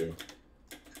 have to.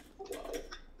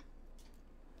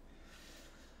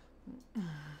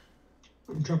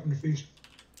 I'm dropping the feast.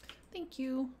 Thank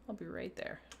you. I'll be right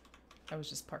there. I was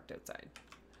just parked outside.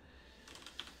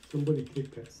 Somebody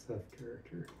kick that Seth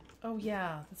character. Oh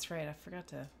yeah, that's right. I forgot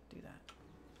to do that.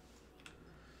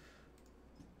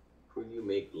 Who do you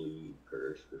make lead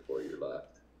first before you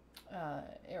left?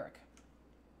 Eric.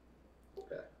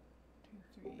 Okay.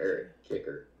 2, 3. Eric,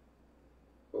 kicker.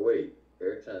 Oh wait,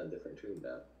 Eric's on a different tune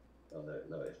now. Oh no, he's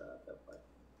not. That's fine.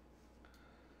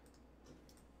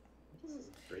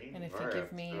 Green And if you bar give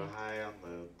up me- so high on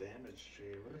the damage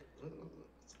tree.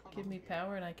 What's going Give on me here?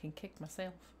 power and I can kick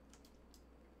myself.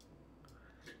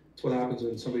 That's what happens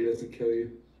when somebody doesn't kill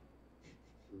you.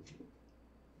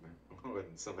 When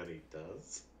somebody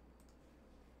does.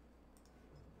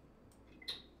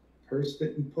 First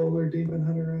didn't pull their demon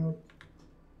hunter out.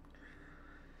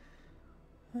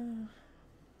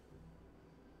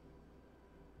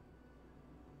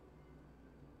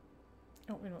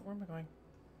 Oh, wait a minute. Where am I going?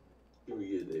 Do we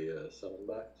get a summon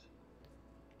box?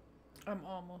 I'm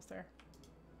almost there.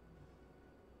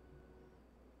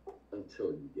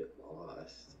 Until you get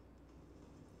lost.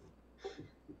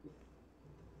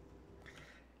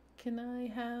 Can I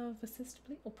have assist,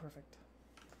 please? Oh, perfect.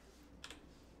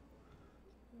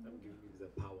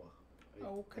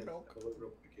 Okay, doke. I look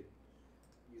up, we can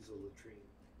use a latrine.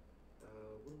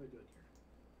 What am I doing here?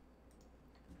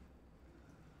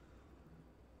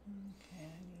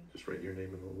 Okay. Just write your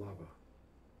name in the lava.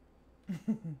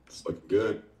 It's looking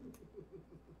good.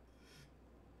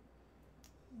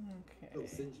 Okay. Oh,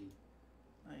 Sinji.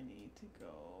 I need to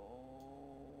go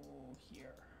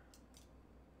here.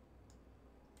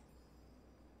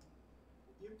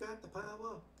 You got the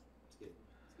power. It's getting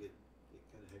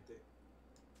kind of hectic.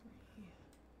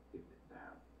 Getting it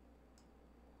down.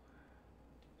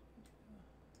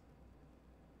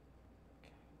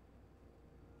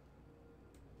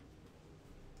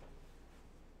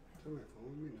 Turn my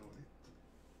phone, you know it.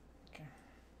 Okay.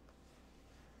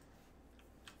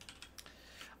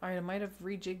 Alright, I might have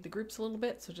rejigged the groups a little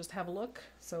bit, so just have a look.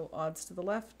 So odds to the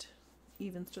left,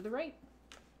 evens to the right.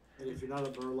 And if you're not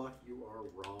a Murloc, you are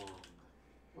wrong.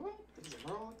 What? There's a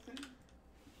Murloc thing?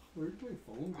 Where's my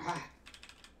phone? Ah.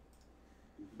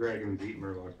 Dragons eat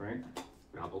murlocs, right?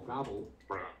 Gobble gobble.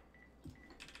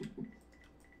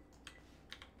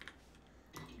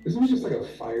 Isn't it just like a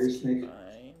fire snake?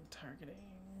 Fine, targeting.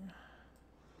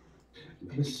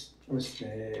 I'm a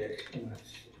snake. I'm a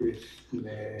free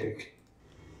snake.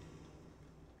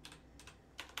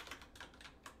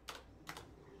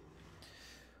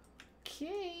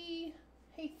 Okay.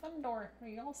 Hey, Thundor, are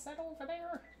you all set over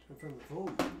there? From the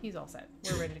phone. He's all set.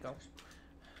 We're ready to go.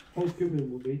 I'll give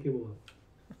him, we'll make him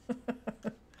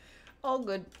up. All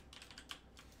good.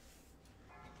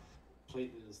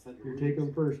 Played in his thunder. You take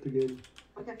him first again.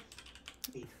 Okay.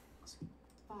 8.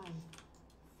 5,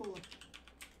 4.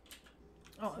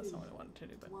 Oh, that's not what I wanted to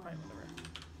do, but fine, whatever.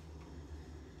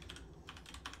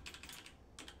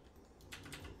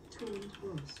 Tools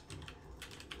close.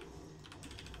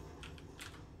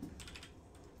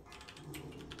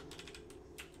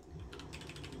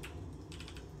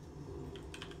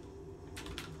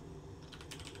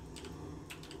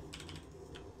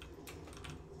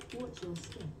 Watch your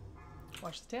step.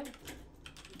 Watch the tail.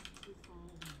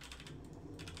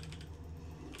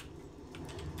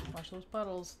 Watch those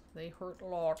puddles. They hurt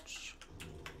lots.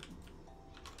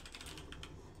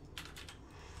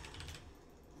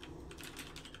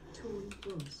 Tools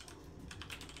close.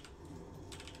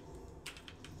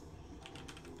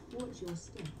 Watch your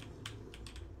step.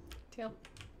 Tail.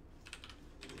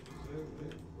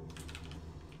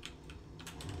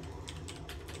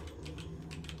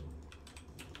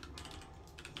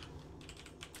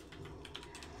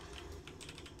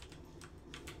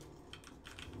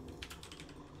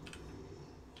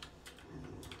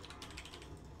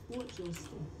 Watch your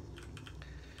step.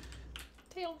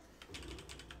 Tail.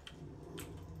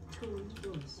 Tools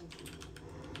close.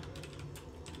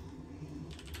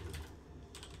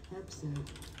 Absurd.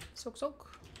 Soak,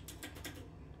 soak.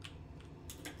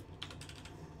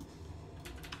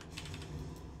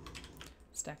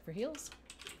 Stack for heels.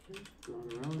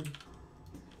 Going around.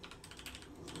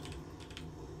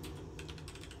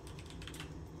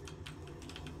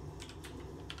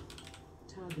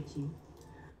 Target you.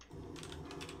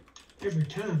 Every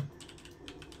time.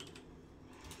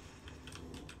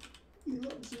 He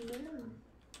loves you, man.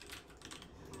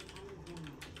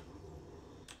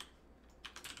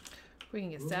 We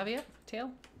can get savvy up.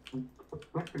 Tail.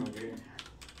 Definitely.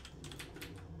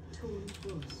 Tools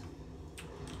close.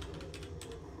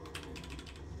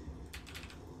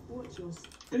 Watch your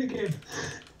step. And again.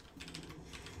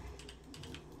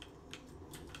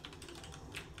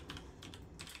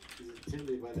 He's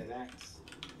intimidated by that axe.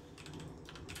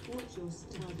 Watch your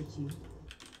step. Target you.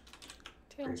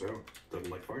 Tail. Turns out,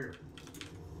 doesn't like fire.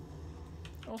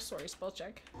 Oh, sorry. Spell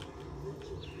check.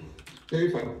 Yeah,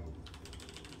 you're fine.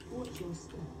 Watch your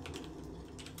step.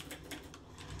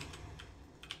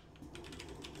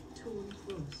 Tools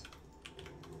close.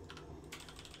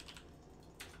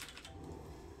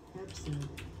 Absurd.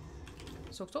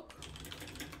 Soak, soak.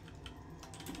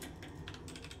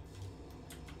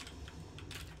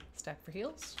 Stack for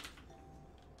heels.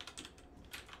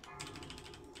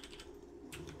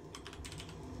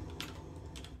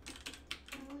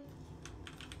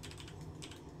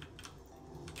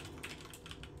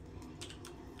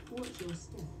 Watch your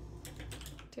step.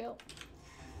 Tail.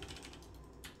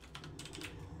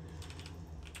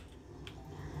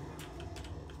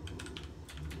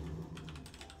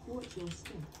 Watch your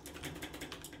step.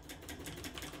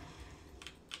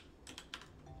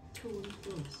 Tools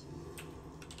close.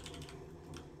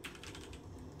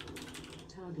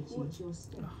 Target you. Watch your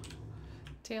step.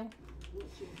 Tail.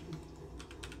 Watch your feet.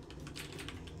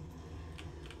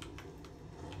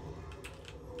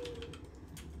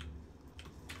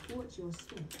 Watch your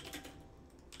step.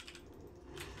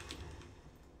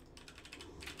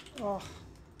 Oh.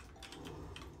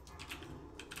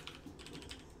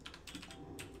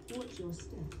 your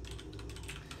step.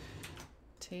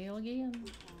 Tail again.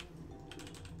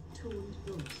 Toned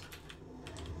voice.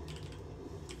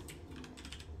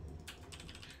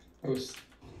 I was.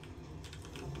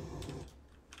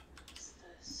 What's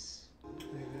this?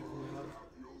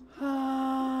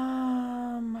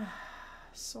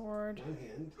 Sword. One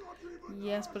hand.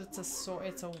 Yes, but it's a sword.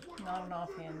 It's a not an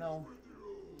offhand, no.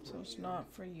 So it's not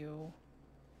for you.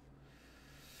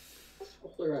 This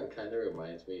holder kind of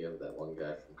reminds me of that one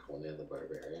guy from Conan the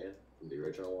Barbarian, from the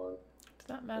original one. Is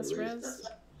that mass res?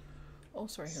 Oh,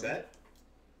 sorry. Here. Set?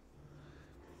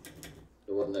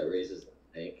 The one that raises the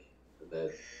tank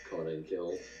that Conan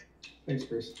killed. Thanks,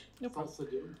 Bruce. No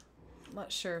problem.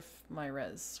 Not sure if my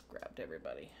res grabbed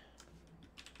everybody.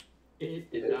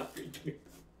 It did not reach me.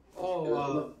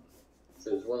 Oh,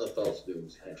 it was one of False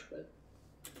Doom's henchmen.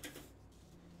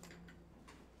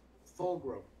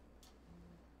 Fulgrim.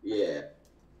 Yeah.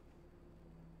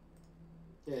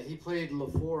 Yeah, he played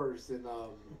LaForce in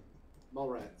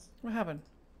Mallrats. What happened?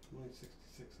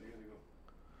 166, I gotta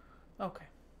go. Okay.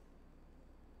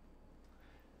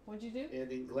 What'd you do?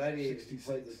 And in Gladiator, he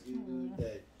played this dude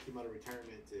that came out of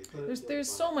retirement. To There's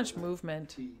so much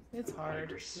movement. It's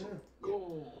hard.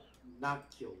 Goal.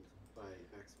 Not killed by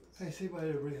Maximus. Hey, say bye to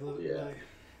everybody. Hello. Yeah.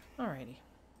 Bye. Alrighty.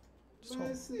 Just hold.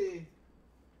 Let's see.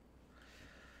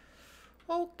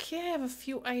 Okay, I have a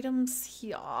few items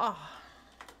here.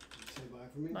 Say bye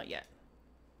for me. Not yet.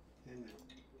 And now.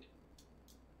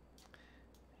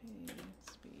 Hey,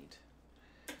 speed.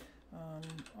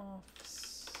 Off.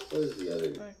 What is the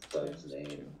other thug's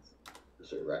name?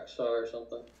 Is it Rexar or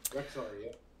something? Rexar,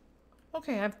 yeah.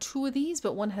 Okay, I have two of these,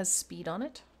 but one has speed on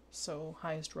it. So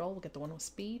highest roll, we'll get the one with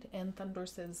speed. And Thunder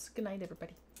says, good night,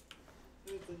 everybody.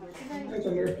 Hi,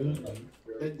 Thunder.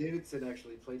 Ben Davidson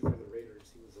actually played for the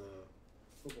Raiders. He was a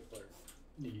football player.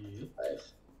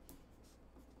 Nice.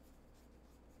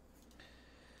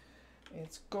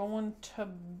 It's going to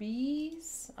be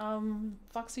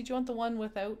Foxy, do you want the one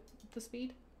without the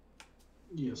speed?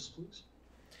 Yes, please.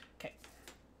 Okay.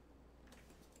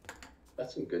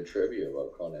 That's some good trivia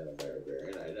about Conan the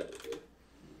Barbarian. I never did.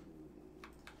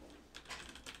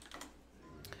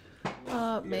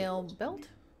 Male belt,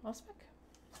 Ospec.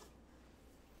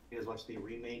 You guys watch the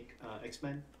remake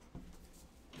X-Men?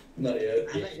 Not yet.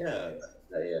 Not yet.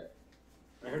 Not yet.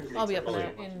 I heard it I'll be makes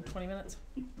up sense. in 20 minutes.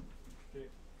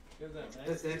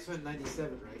 That's the X-Men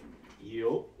 97, right?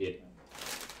 Yup. Yeah.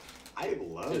 I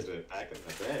loved it back in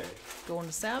the day. Going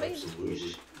to Savvy?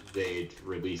 Absolutely. They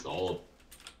released all of.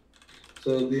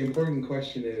 So the important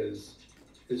question is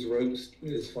Rogue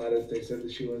as flat as they said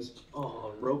that she was?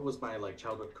 Oh, Rogue was my like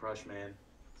childhood crush, man.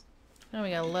 Now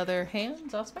we got leather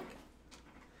hands, Ospec.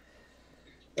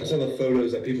 I saw the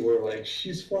photos that people were like,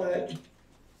 she's flat.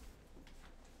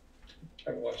 I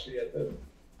haven't watched it yet though.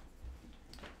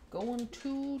 Going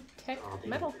to Tech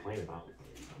Metal. About it.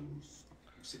 I'm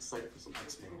just excited for some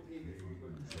X-Men.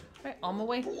 Alright, on my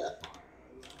way.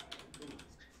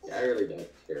 Yeah, I really don't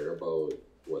care about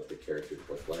what the characters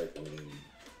look like. I mean,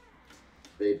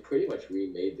 they pretty much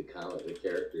remade the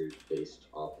characters based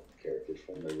off of the characters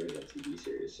from the original TV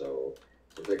series. So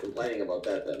if they're complaining about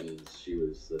that, that means she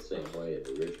was the same way in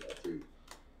the original too.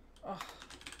 Oh.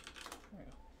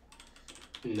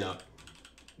 No.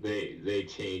 They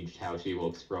changed how she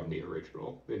looks from the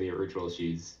original. In the original,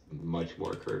 she's much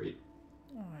more curvy.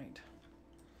 Alright.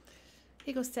 Here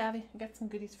you go, Savvy. I got some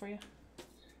goodies for you.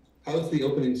 How's the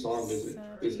opening song? Is it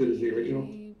as good as the original?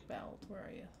 Belt, where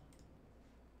are you?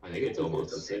 I think it's almost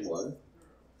the same one.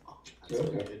 Oh, that's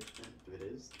Okay. good. If it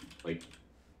is. Like,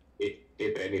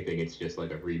 if anything, it's just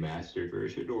like a remastered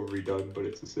version or redone, but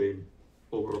it's the same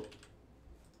overall.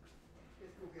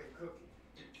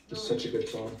 Just such a good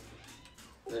song.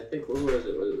 And I think what was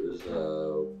it?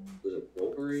 Was it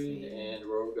Wolverine and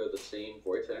Rogue are the same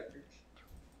voice actors?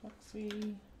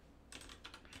 Foxy.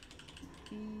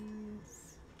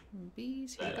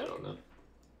 Bees. Here you That I go. don't know.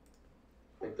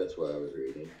 I think that's what I was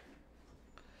reading.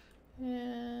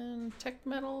 And Tech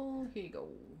Metal. Here you go.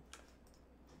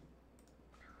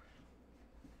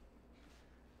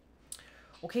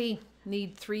 Okay,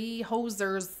 need 3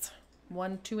 hosers.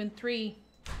 1, 2, and 3.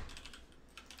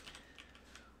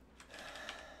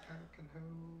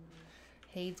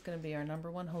 Hade's gonna be our number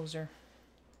 1 hoser.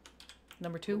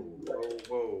 Number 2.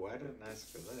 Whoa, I didn't ask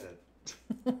for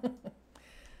that.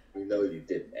 We know you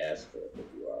didn't ask for it,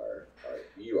 but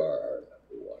you are our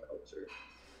number 1 hoser.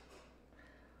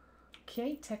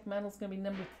 Okay, Tech Metal's gonna be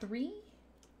number 3.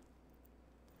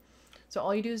 So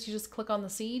all you do is you just click on the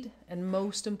seed, and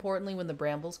most importantly, when the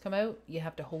brambles come out, you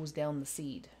have to hose down the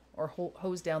seed or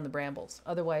hose down the brambles.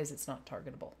 Otherwise, it's not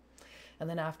targetable. And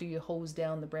then after you hose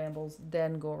down the brambles,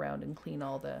 then go around and clean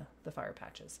all the fire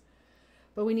patches.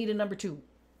 But we need a number 2.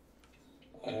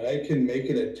 I can make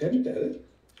an attempt at it.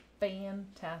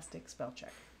 Fantastic spell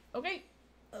check. Okay,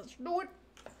 let's do it.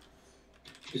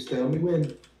 Just tell me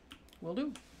when. Will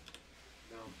do.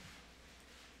 No.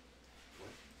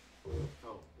 What?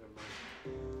 Oh, never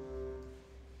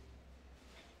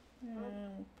mind.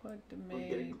 And put the We're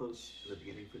getting mage. close to the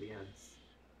beginning for the ends.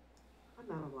 I'm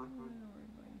not a block What one.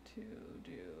 we're going to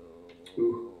do.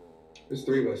 Ooh, there's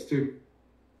 3 of us too.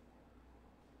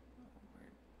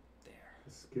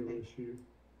 Skill issue.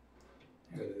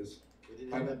 That is. We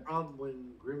didn't have that problem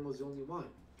when Grim was the only one.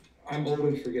 I'm old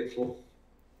and forgetful.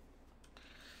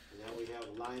 And now we have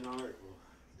line art. Well,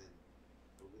 then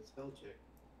we'll get spell check.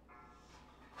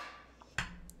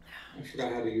 I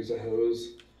forgot how to use a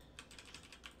hose.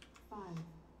 5.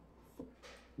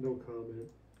 No comment.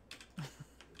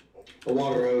 A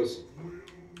water hose.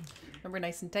 Remember,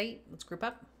 nice and tight. Let's group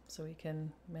up so we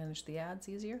can manage the ads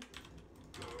easier.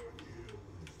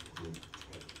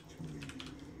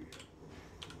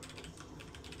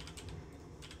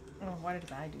 Oh, why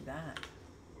did I do that?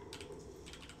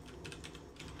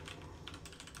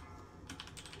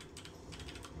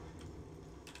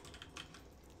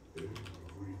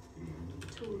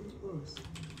 Told boss.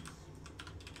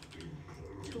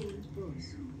 Told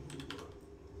boss.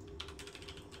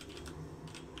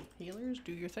 Healers,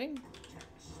 do your thing.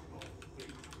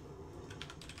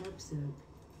 Absurd.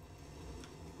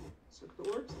 Circle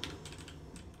the orbs.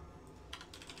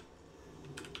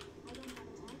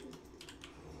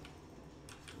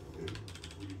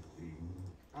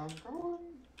 I'm going.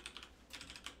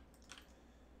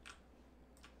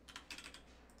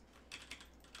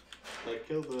 I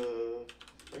kill the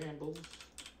brambles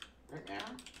right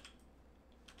now.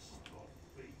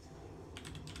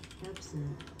 Absurd.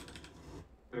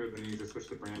 Everybody needs to switch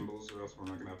the brambles, or else we're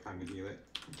not gonna have time to heal it.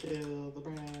 Kill the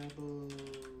brambles.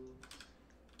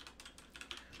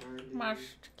 Charlie.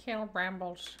 Must kill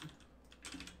brambles.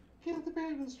 Kill the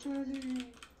brambles,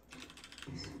 Charlie.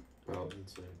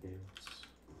 Problems and games.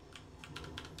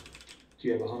 Do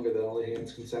you have a hunger that only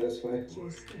hands can satisfy?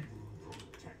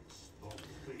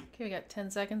 Okay, we got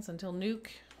 10 seconds until nuke.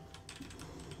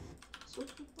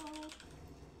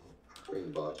 Bring the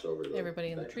box over to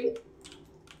Everybody in the tree.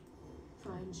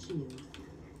 Find shield.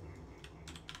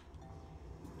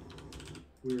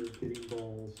 We're getting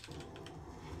balls.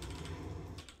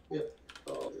 Yep.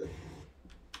 Oh, good.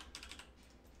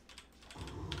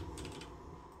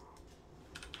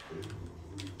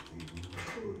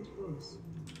 Told boss.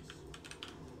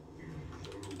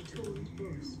 Told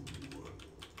boss.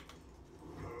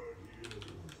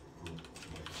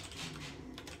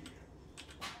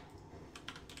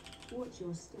 Watch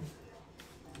your step.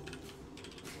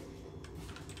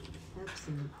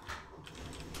 Absent.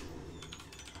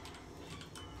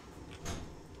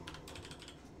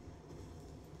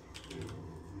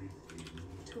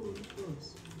 Told boss.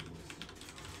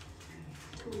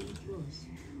 Told boss.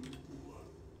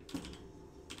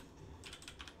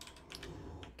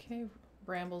 Okay,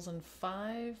 brambles in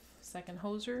 5. Second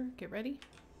hoser, get ready.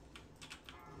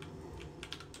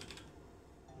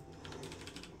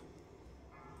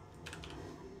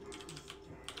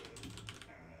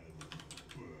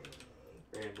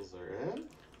 Brambles are in.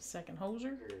 Second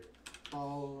hoser.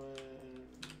 Following.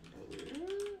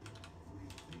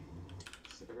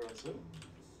 Everyone sit.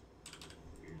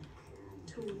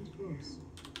 Told boss.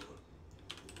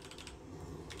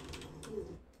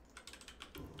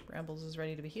 Brambles is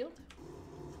ready to be healed.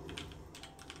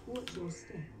 Watch your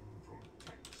step.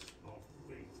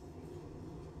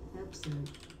 Absent.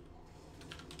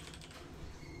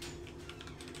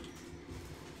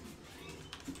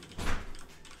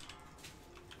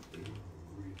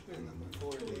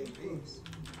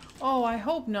 Oh, I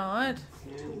hope not.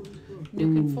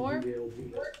 Nuke in 4. Can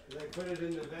I put it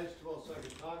in the vegetable so I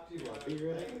can talk to you? Be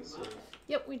ready. So.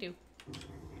 Yep, we do.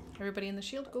 Everybody in the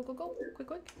shield, go, go, go. Quick,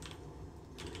 quick.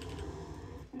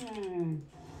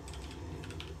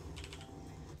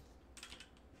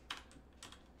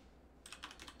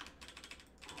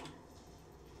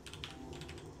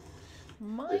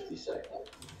 Might 50 seconds.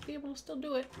 be able to still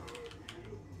do it.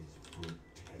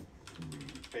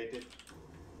 Wait, did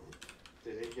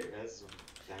he get res?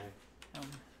 Die.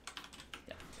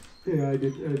 Yeah, I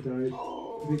did. I died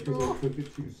because I took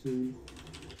it too soon.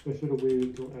 I should have waited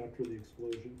until after the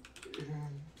explosion.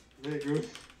 There you go.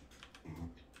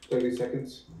 30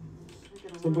 seconds.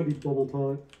 Somebody bubble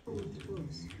taunt. No,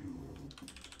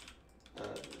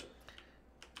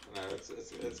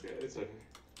 it's good. It's okay.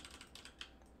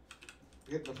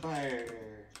 Get the fire.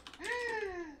 Ah!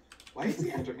 Why is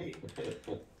he after me?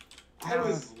 I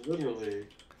was literally.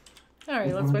 All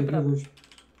right, let's wipe it up.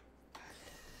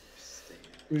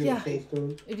 Yeah, Soul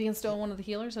Stone. if you can steal one of the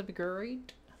healers, that'd be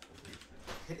great.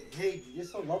 Hey, you're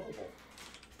so lovable.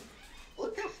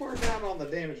 Look how far down on the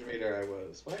damage meter I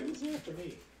was. Why was it after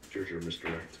me? Here's your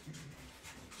misdirect.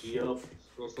 Yup.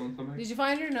 Did you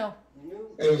find it or no?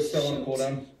 It was still on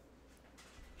cooldown.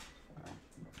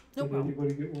 No Did problem.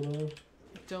 anybody get one off?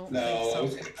 Don't No, think so. I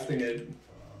was casting it.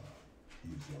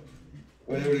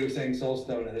 When everybody was saying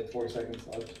Soulstone, it had 4 seconds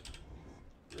left.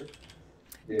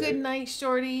 Yeah. Good night,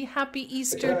 Shorty. Happy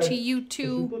Easter Okay. to you I should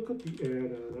too. look up the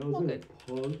add-on. I was Oh, in good.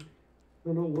 a pug.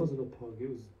 No, it wasn't a pug. It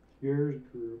was your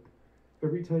group.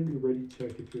 Every time you ready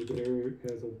check, if you're there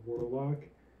as a warlock,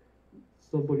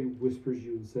 somebody whispers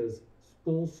you and says,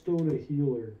 Soulstone a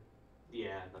healer.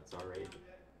 Yeah, that's alright.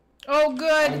 Oh,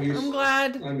 good. I'm used- I'm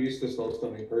glad. I'm used to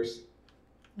Soulstoning first.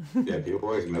 Yeah, people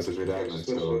always message me that and I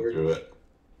still don't do it.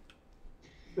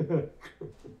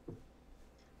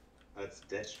 That's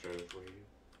Destro for you.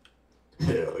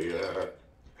 Hell yeah.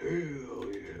 Hell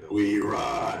yeah. We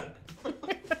ride.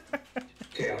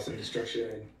 Chaos and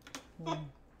destruction.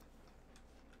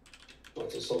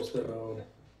 What's a Soulstone?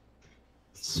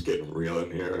 It's getting real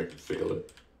in here. I can feel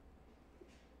it.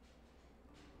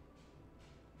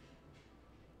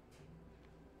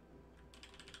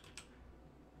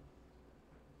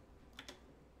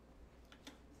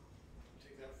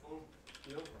 Take that phone?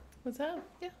 No. What's that?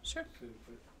 Yeah, sure. Put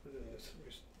it in this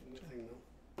thing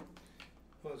now.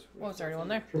 Oh, it's already on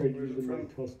there. Tried Where's it using my from?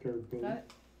 Tuskar boat Got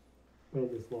it. on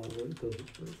this lava. It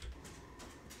doesn't work.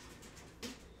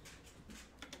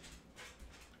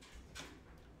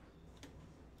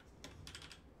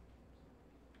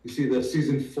 You see the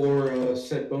season 4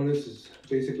 set bonus is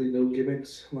basically no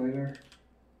gimmicks liner.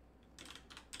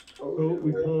 Oh,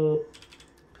 we pull.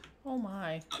 Oh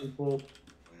my. We pull.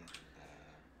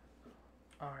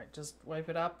 All right, just wipe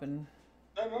it up and.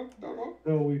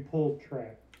 No, we pulled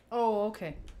track. Oh,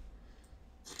 okay.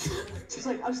 She's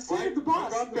like, I'm scared of the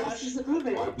boss. The boss isn't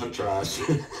moving. Wipe my trash.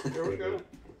 Here we go.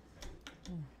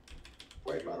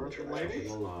 Wipe out the trash. Lady.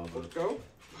 Lava. Let's go.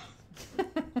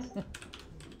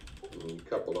 A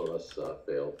couple of us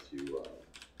failed to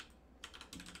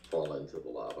fall into the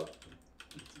lava.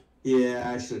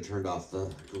 Yeah, I should have turned off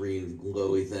the green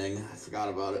glowy thing. I forgot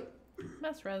about it.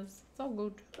 Mess res. It's all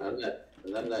good.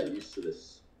 I'm not used to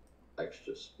this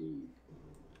extra speed.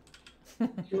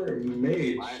 You're a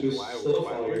mage. Just slow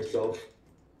follow yourself.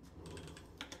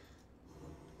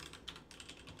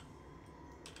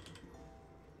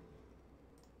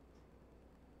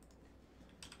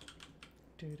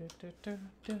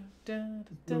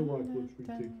 Warlock looks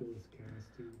ridiculous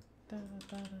casting.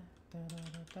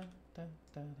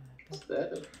 Is that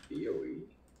a BOE?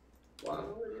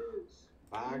 Wow, it is.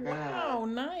 Wow,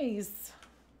 nice.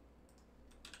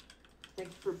 Thank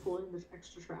you for pulling this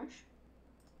extra trash.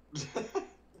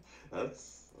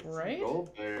 That's Right? some gold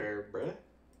there, bruh.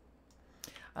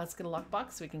 Let's get a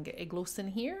lockbox so we can get Iglos in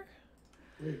here.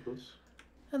 Iglos.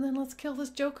 And then let's kill this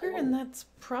Joker, and that's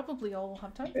probably all we'll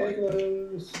have time for.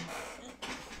 Eglos.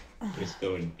 Just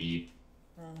go and beat.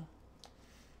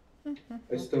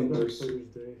 I stone burst.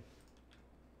 Thursday.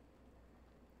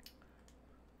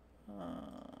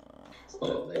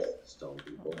 Oh, they stone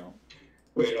people.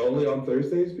 Wait, only on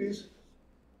Thursdays, please?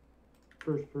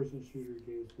 First person shooter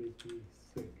games make me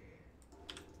sick.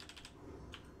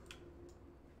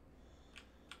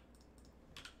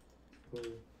 So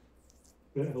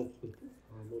that helps with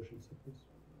motion sickness.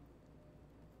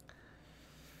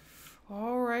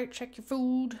 All right, check your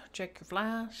food, check your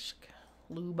flask,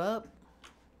 lube up,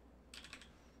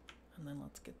 and then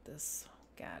let's get this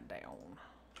guy down.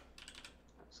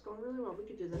 It's going really well. We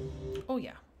could do this. Oh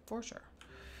yeah, for sure.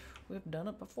 We've done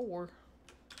it before.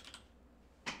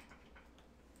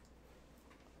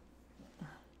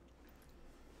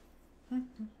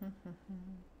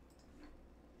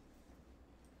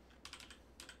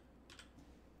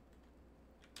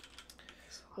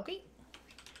 Okay.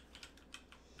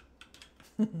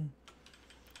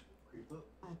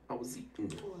 I was eating.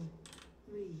 4,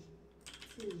 3,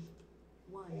 2,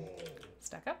 1.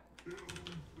 Stack up.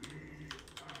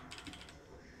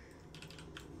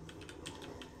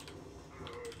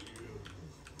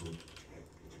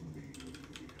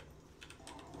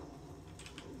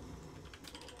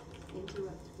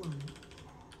 Interrupt 1.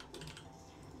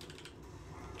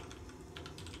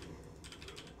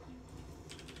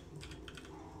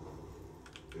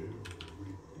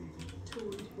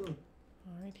 Taunt book.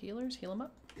 All right, healers, heal them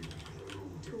up.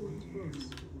 Taunt book.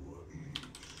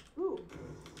 Ooh,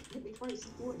 hit me twice.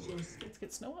 Watch yours. Let's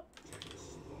get Snow up.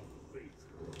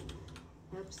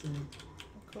 Absent.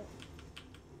 Cool.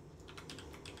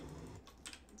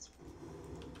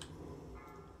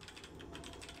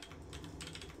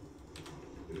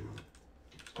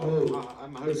 Oh,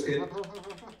 I'm let's hungry. get.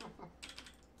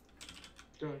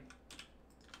 Go ahead.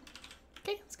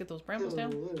 Okay, let's get those brambles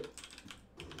down.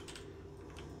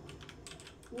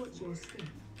 Watch your step.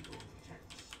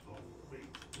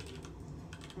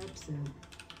 Absent.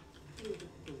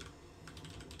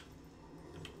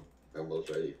 Almost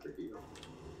ready for heal.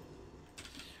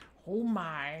 Oh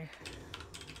my.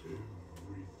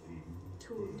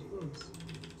 Taunt voice.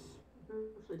 Hopefully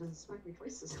it doesn't smack me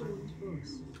twice this time. Taunt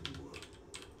voice.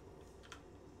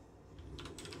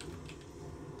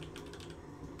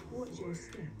 Watch your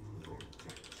step.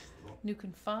 Nuke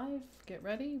in 5. Get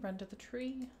ready. Run to the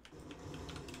tree.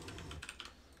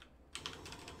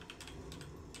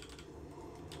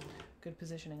 Good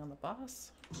positioning on the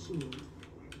boss. Shield.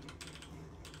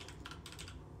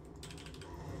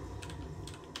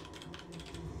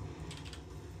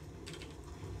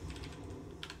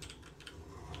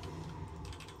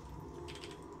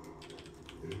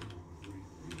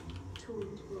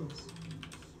 Taunt voice.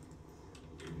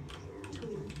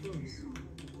 Taunt voice.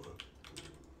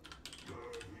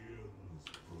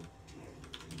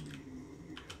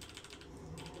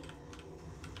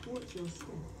 Watch your step.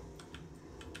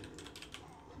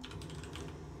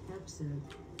 Absent.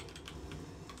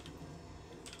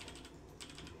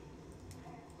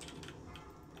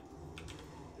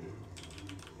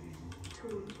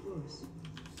 Taunt voice.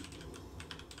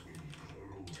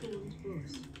 Taunt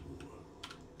voice.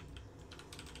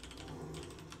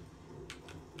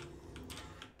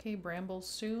 Okay, brambles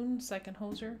soon. Second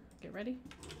hoser. Get ready.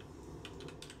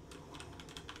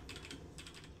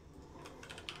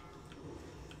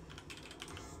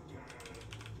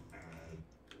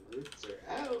 Roots are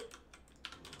out.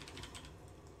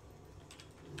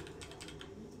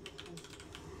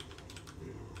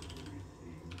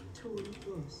 Taunt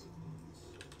voice.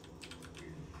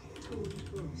 Taunt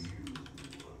voice.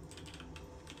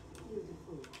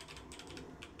 Beautiful.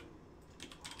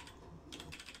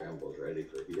 Brambles ready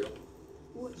for heal.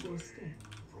 Watch your step.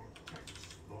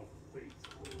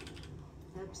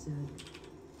 Absent.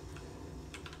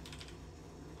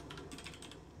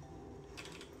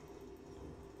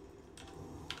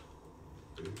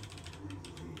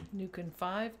 Nuke in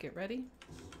 5. Get ready.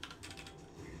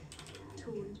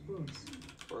 Taunt voice.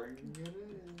 Bring it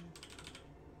in.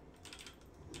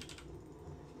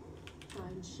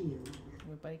 Find shield.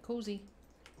 Everybody cozy.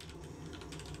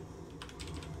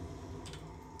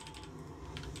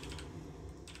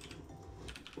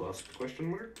 Lost question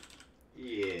mark?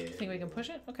 Yeah. Think we can push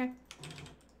it? Okay.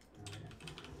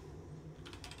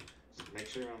 Just make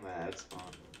sure you're on the ad spawn.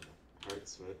 Hard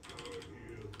switch.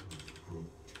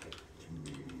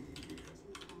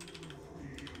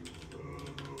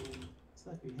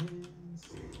 Slappy hands.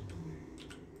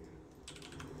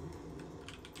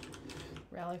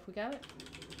 Rally if we got it.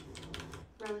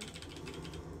 Rally.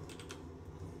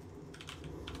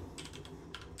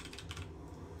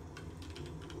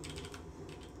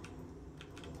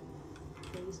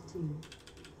 Phase 2.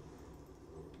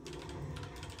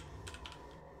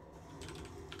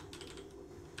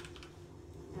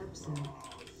 Absent.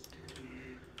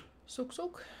 Soak,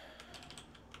 soak.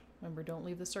 Remember, don't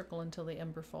leave the circle until the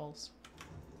ember falls.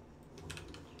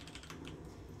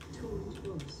 Taunt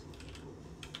voice.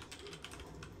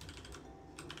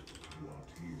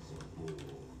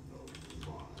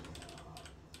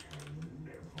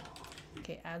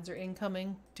 Okay, ads are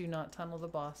incoming. Do not tunnel the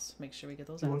boss. Make sure we get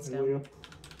those You want ads me to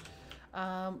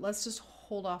down. Let's just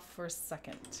hold off for a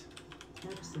second.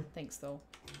 Absent. Thanks, though.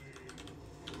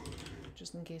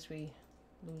 Just in case we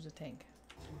lose a tank.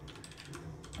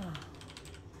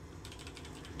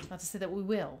 Not to say that we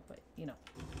will, but you know.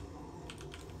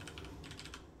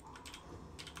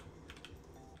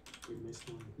 We missed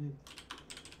one thing.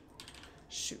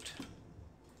 Shoot.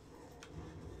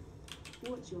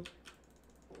 Watch your.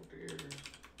 Oh dear.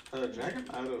 Drag him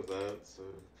out of that so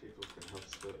people can help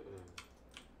split.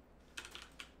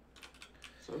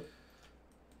 So?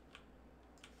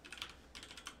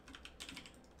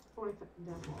 45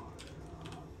 down.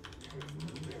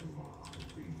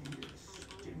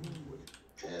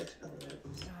 Ads coming in.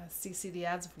 CC the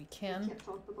ads if we can. Can't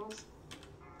talk the boss.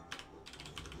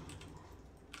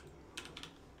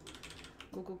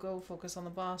 Go, go, go. Focus on the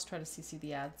boss. Try to CC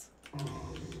the ads. Nice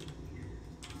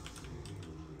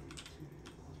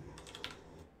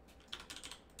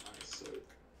soak.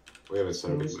 We have a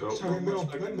soak. Sorry,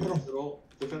 middle.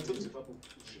 Defensive?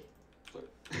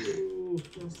 Ooh,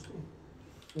 your step.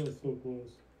 That's so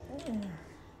close.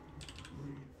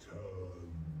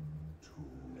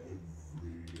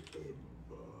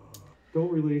 Don't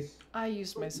release. I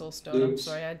used my soul stone. I'm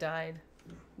sorry, I died.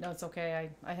 No, it's okay.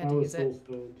 I had to was use soul it.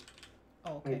 stoned.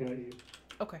 Oh, I okay. got you.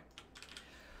 Okay.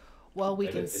 Well, we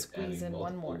I can bet it's squeeze adding in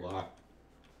one multiple more. lot.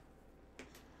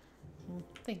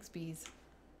 Thanks, bees.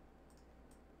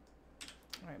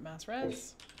 Alright, mass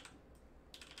res.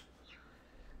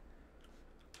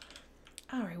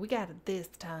 Alright, we got it this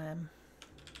time.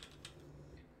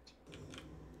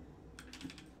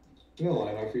 No,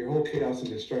 Lionel, for your whole chaos and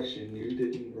destruction, you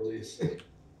didn't release.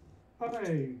 I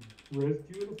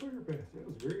rezzed you in a fire pass. That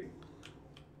was great.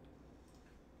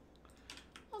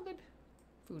 Oh, good.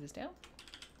 Food is down.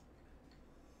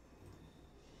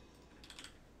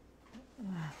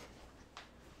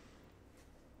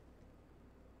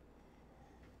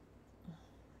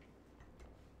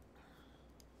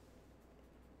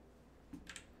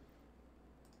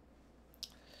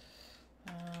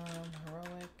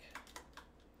 Heroic.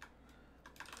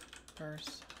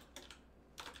 Purse.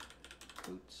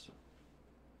 Boots.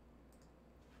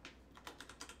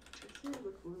 I think it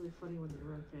look really funny when they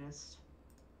run fast.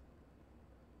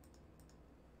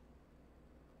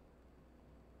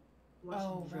 Watching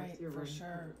Oh, them drive right, through for run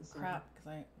sure. at the side. Crap, because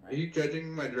I. Are Right. you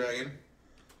judging my dragon?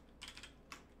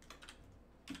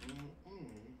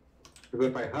 Because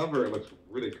if I hover, it looks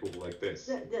really cool like this.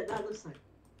 That looks like.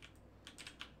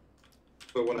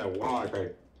 But when I walk,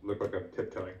 I look like I'm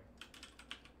tiptoeing.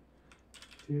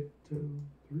 Tiptoe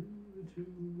through the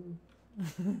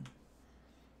tulip.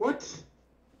 What?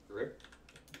 Rip.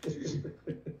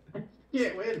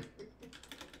 Can't win.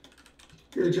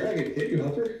 You're a dragon, can't you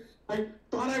hover? I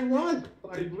thought I won.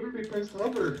 I literally pressed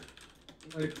hover.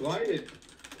 I glided.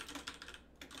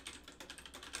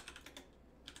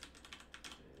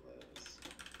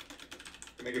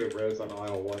 Can I get a res on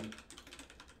aisle 1?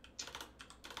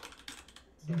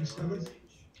 Number 7.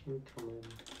 Oh, come on.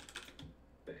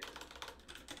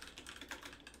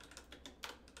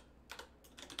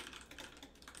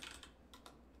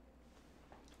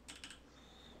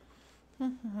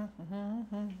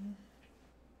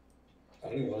 I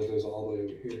didn't realize it was all the way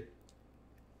over here.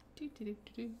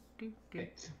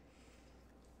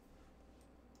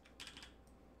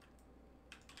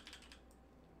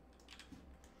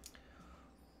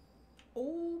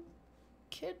 Oh,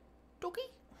 kid doggy.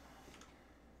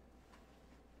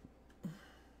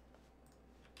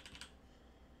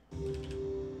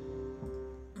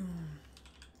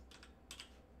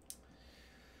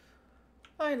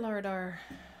 Hi, Lardar.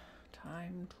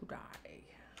 Time to die.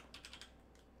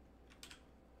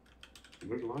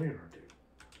 What lion are they?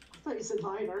 I thought you said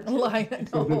lion art. Lion.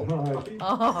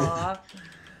 Oh.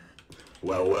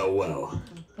 Well, well, well.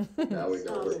 Now we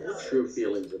know the true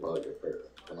feelings about your birth.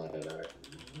 Lion art.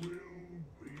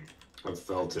 I've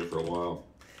felt it for a while.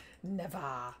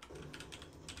 Never.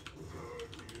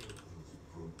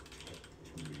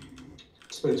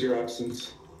 Spends your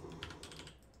absence.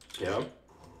 Yep.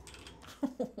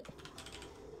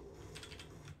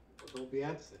 Don't be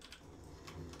absent.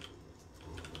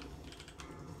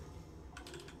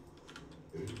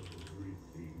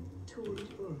 Told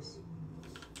us.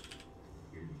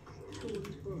 Told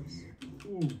us.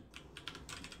 Ooh.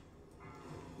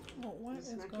 Well, what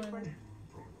is going on?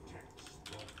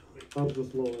 I'm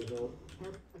just low on health.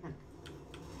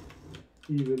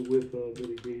 Even with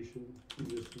mitigation, you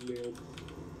just nailed.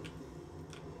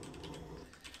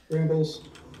 Rambles.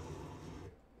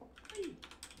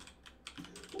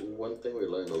 One thing we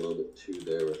learned a little bit too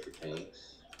there with the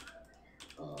tanks.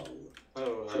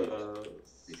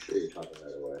 Make sure you're talking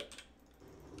right away.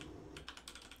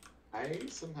 I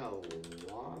somehow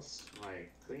lost my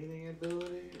cleaning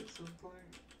ability at some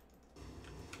point.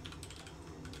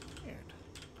 Weird.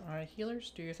 Alright,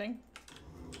 healers, do your thing.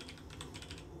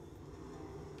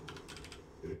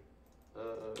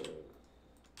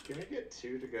 Can we get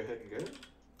 2 to go ahead and go?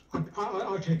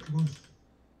 I'll take one.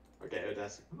 Okay, oh,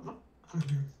 that's. I'm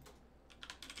here.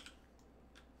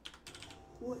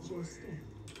 What's your step?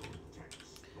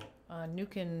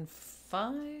 Nukin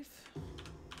 5.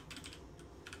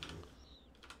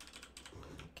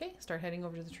 Okay, start heading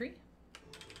over to the tree.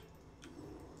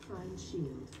 Find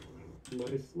shield.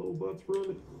 Nice slow butts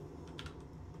running.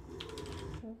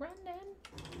 Running.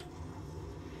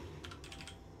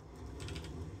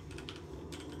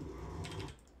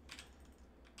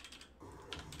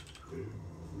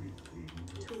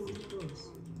 Told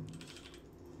us.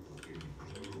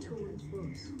 Told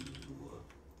us.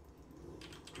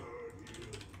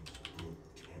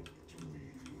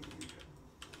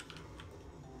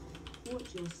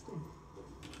 Watch your step.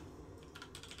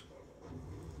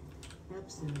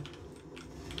 Absent.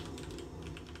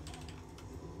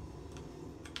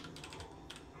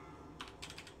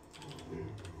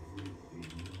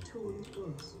 Told us.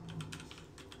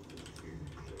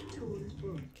 Told us.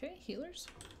 Okay, healers.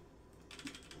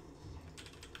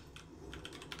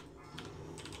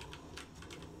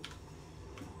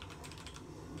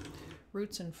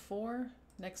 Roots in 4.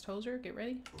 Next hoser, get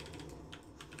ready.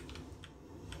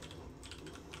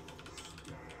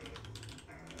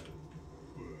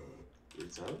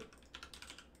 Roots out.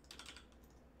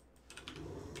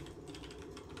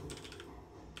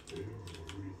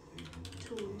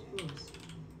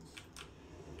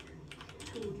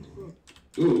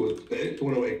 Ooh, it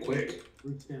went away quick.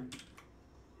 Roots down.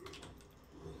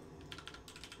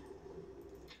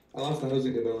 I lost the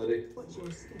hosing ability. What's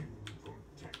your skin?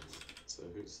 So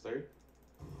who's third?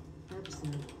 It's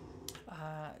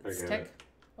I got Tech. it.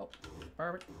 Oh,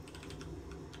 Barbara.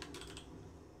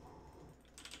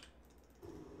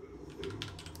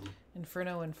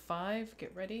 Inferno in 5,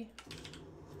 get ready.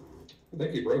 I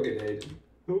think he broke it, Aid.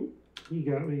 Oh, he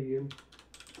got me again.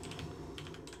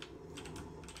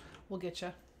 We'll get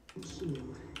you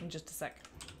in just a sec.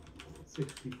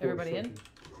 64 Everybody seconds.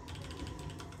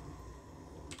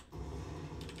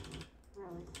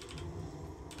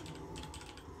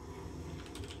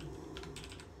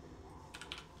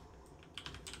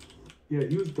 Yeah,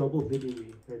 he was double hitting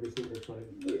me every single time.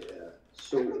 Yeah.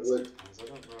 So what? I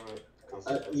don't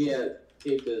know. Yeah,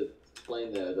 Kate, to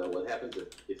explain that, what happens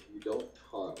if you don't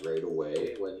taunt right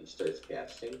away when he starts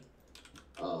casting,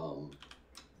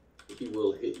 he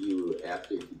will hit you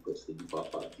after he puts the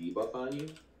debuff on you,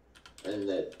 and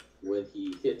that when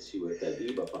he hits you with that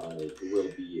debuff on it, it will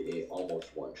be a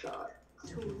almost one shot.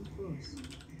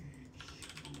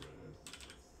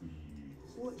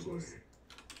 What's your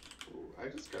Ooh, I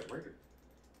just got murdered.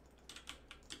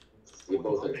 You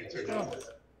both are.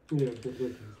 Yeah, but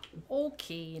look.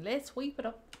 Okay, let's sweep it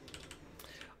up.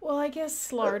 Well, I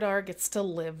guess Lardar gets to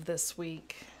live this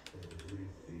week.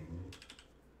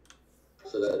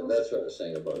 So that's what I was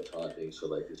saying about taunting. So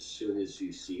like as soon as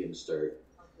you see him start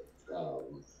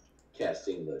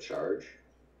casting the charge,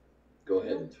 go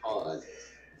ahead and taunt.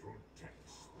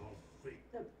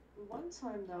 The one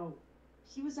time though,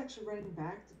 he was actually running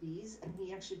back to bees, and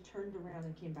he actually turned around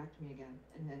and came back to me again,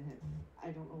 and then hit. I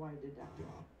don't know why he did that.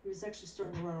 He was actually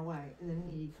starting to run away, and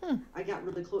then I got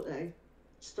really close. I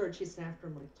started chasing after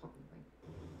him like taunting me,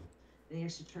 and he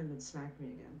actually turned and smacked me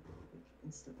again, like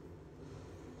instantly.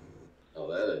 Oh,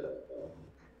 that I don't know.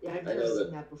 Yeah, I've I never know seen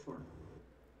that- that before.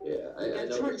 Yeah, Like, I I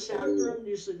know. charged after him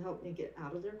usually to help me get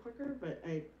out of there quicker, but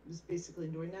I was basically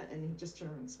doing that, and he just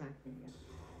turned around and smacked me again.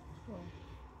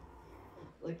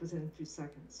 Like within a few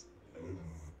seconds.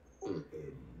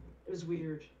 It was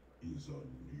weird.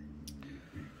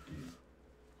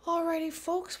 Alrighty,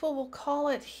 folks, well, we'll call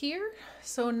it here.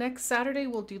 So next Saturday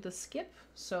we'll do the skip.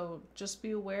 So just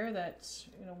be aware that,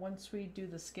 you know, once we do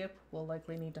the skip, we'll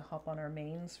likely need to hop on our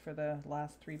mains for the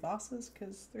last 3 bosses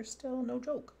because they're still no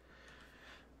joke.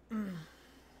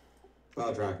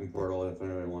 File tracking portal if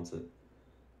anybody wants it.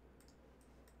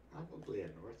 Probably a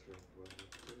Northrop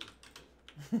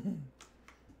one.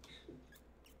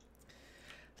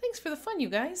 Thanks for the fun, you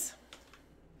guys.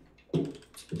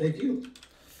 Thank you.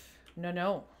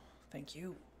 No. Thank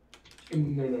you.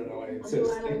 No. It I'm says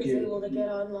glad I thank was you. able to get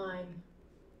online.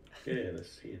 Yeah,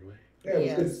 let's see anyway. Yeah,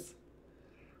 it was Yes.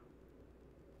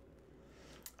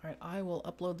 Alright, I will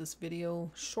upload this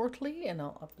video shortly, and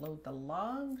I'll upload the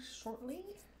log shortly.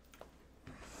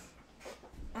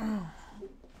 Have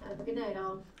a good night,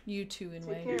 all. You too, in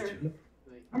way. Take care.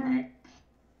 All right.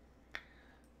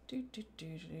 Do.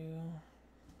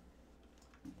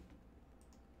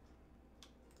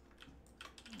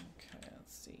 Okay,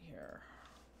 let's see here.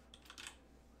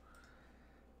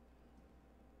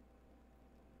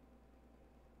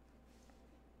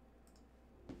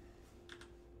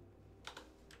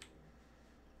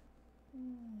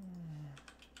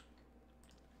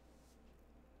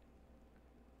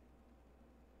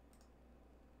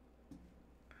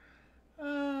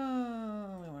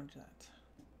 We want to do that.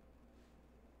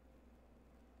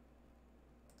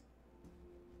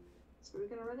 So are we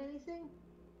gonna run anything?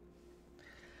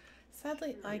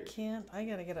 Sadly, I can't. I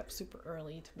gotta get up super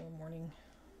early tomorrow morning.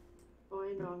 Oh,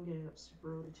 I know I'm getting up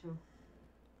super early too.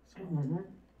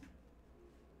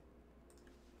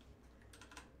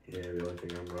 Yeah, the only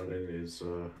thing I'm running is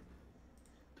to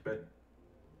bed.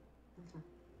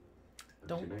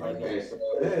 Don't Good blame night.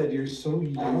 me. Ed, you're so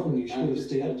young. You should have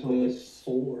stayed up till like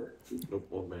 4. Nope,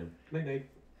 old man. Night night.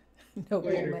 No,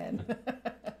 Later. man.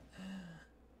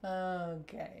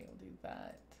 Okay, we'll do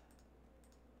that.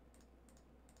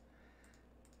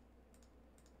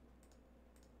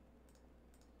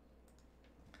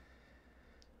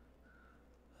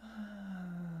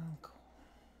 Cool.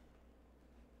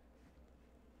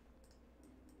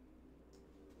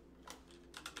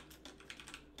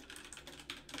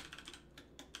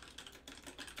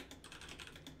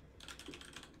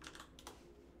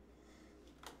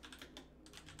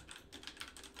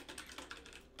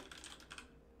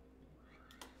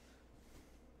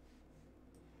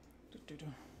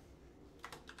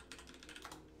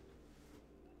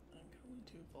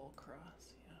 do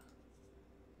Volcross,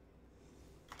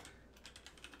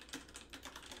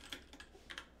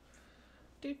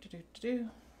 yeah. Do.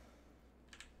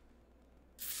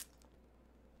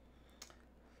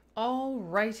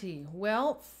 Alrighty.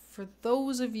 Well, for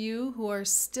those of you who are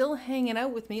still hanging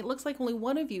out with me, it looks like only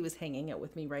one of you is hanging out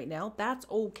with me right now. That's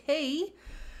okay.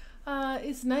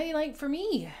 It's night-night for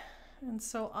me. And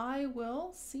so I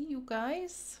will see you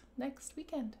guys next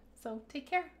weekend. So take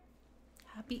care.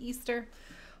 Happy Easter.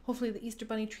 Hopefully the Easter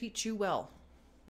Bunny treats you well.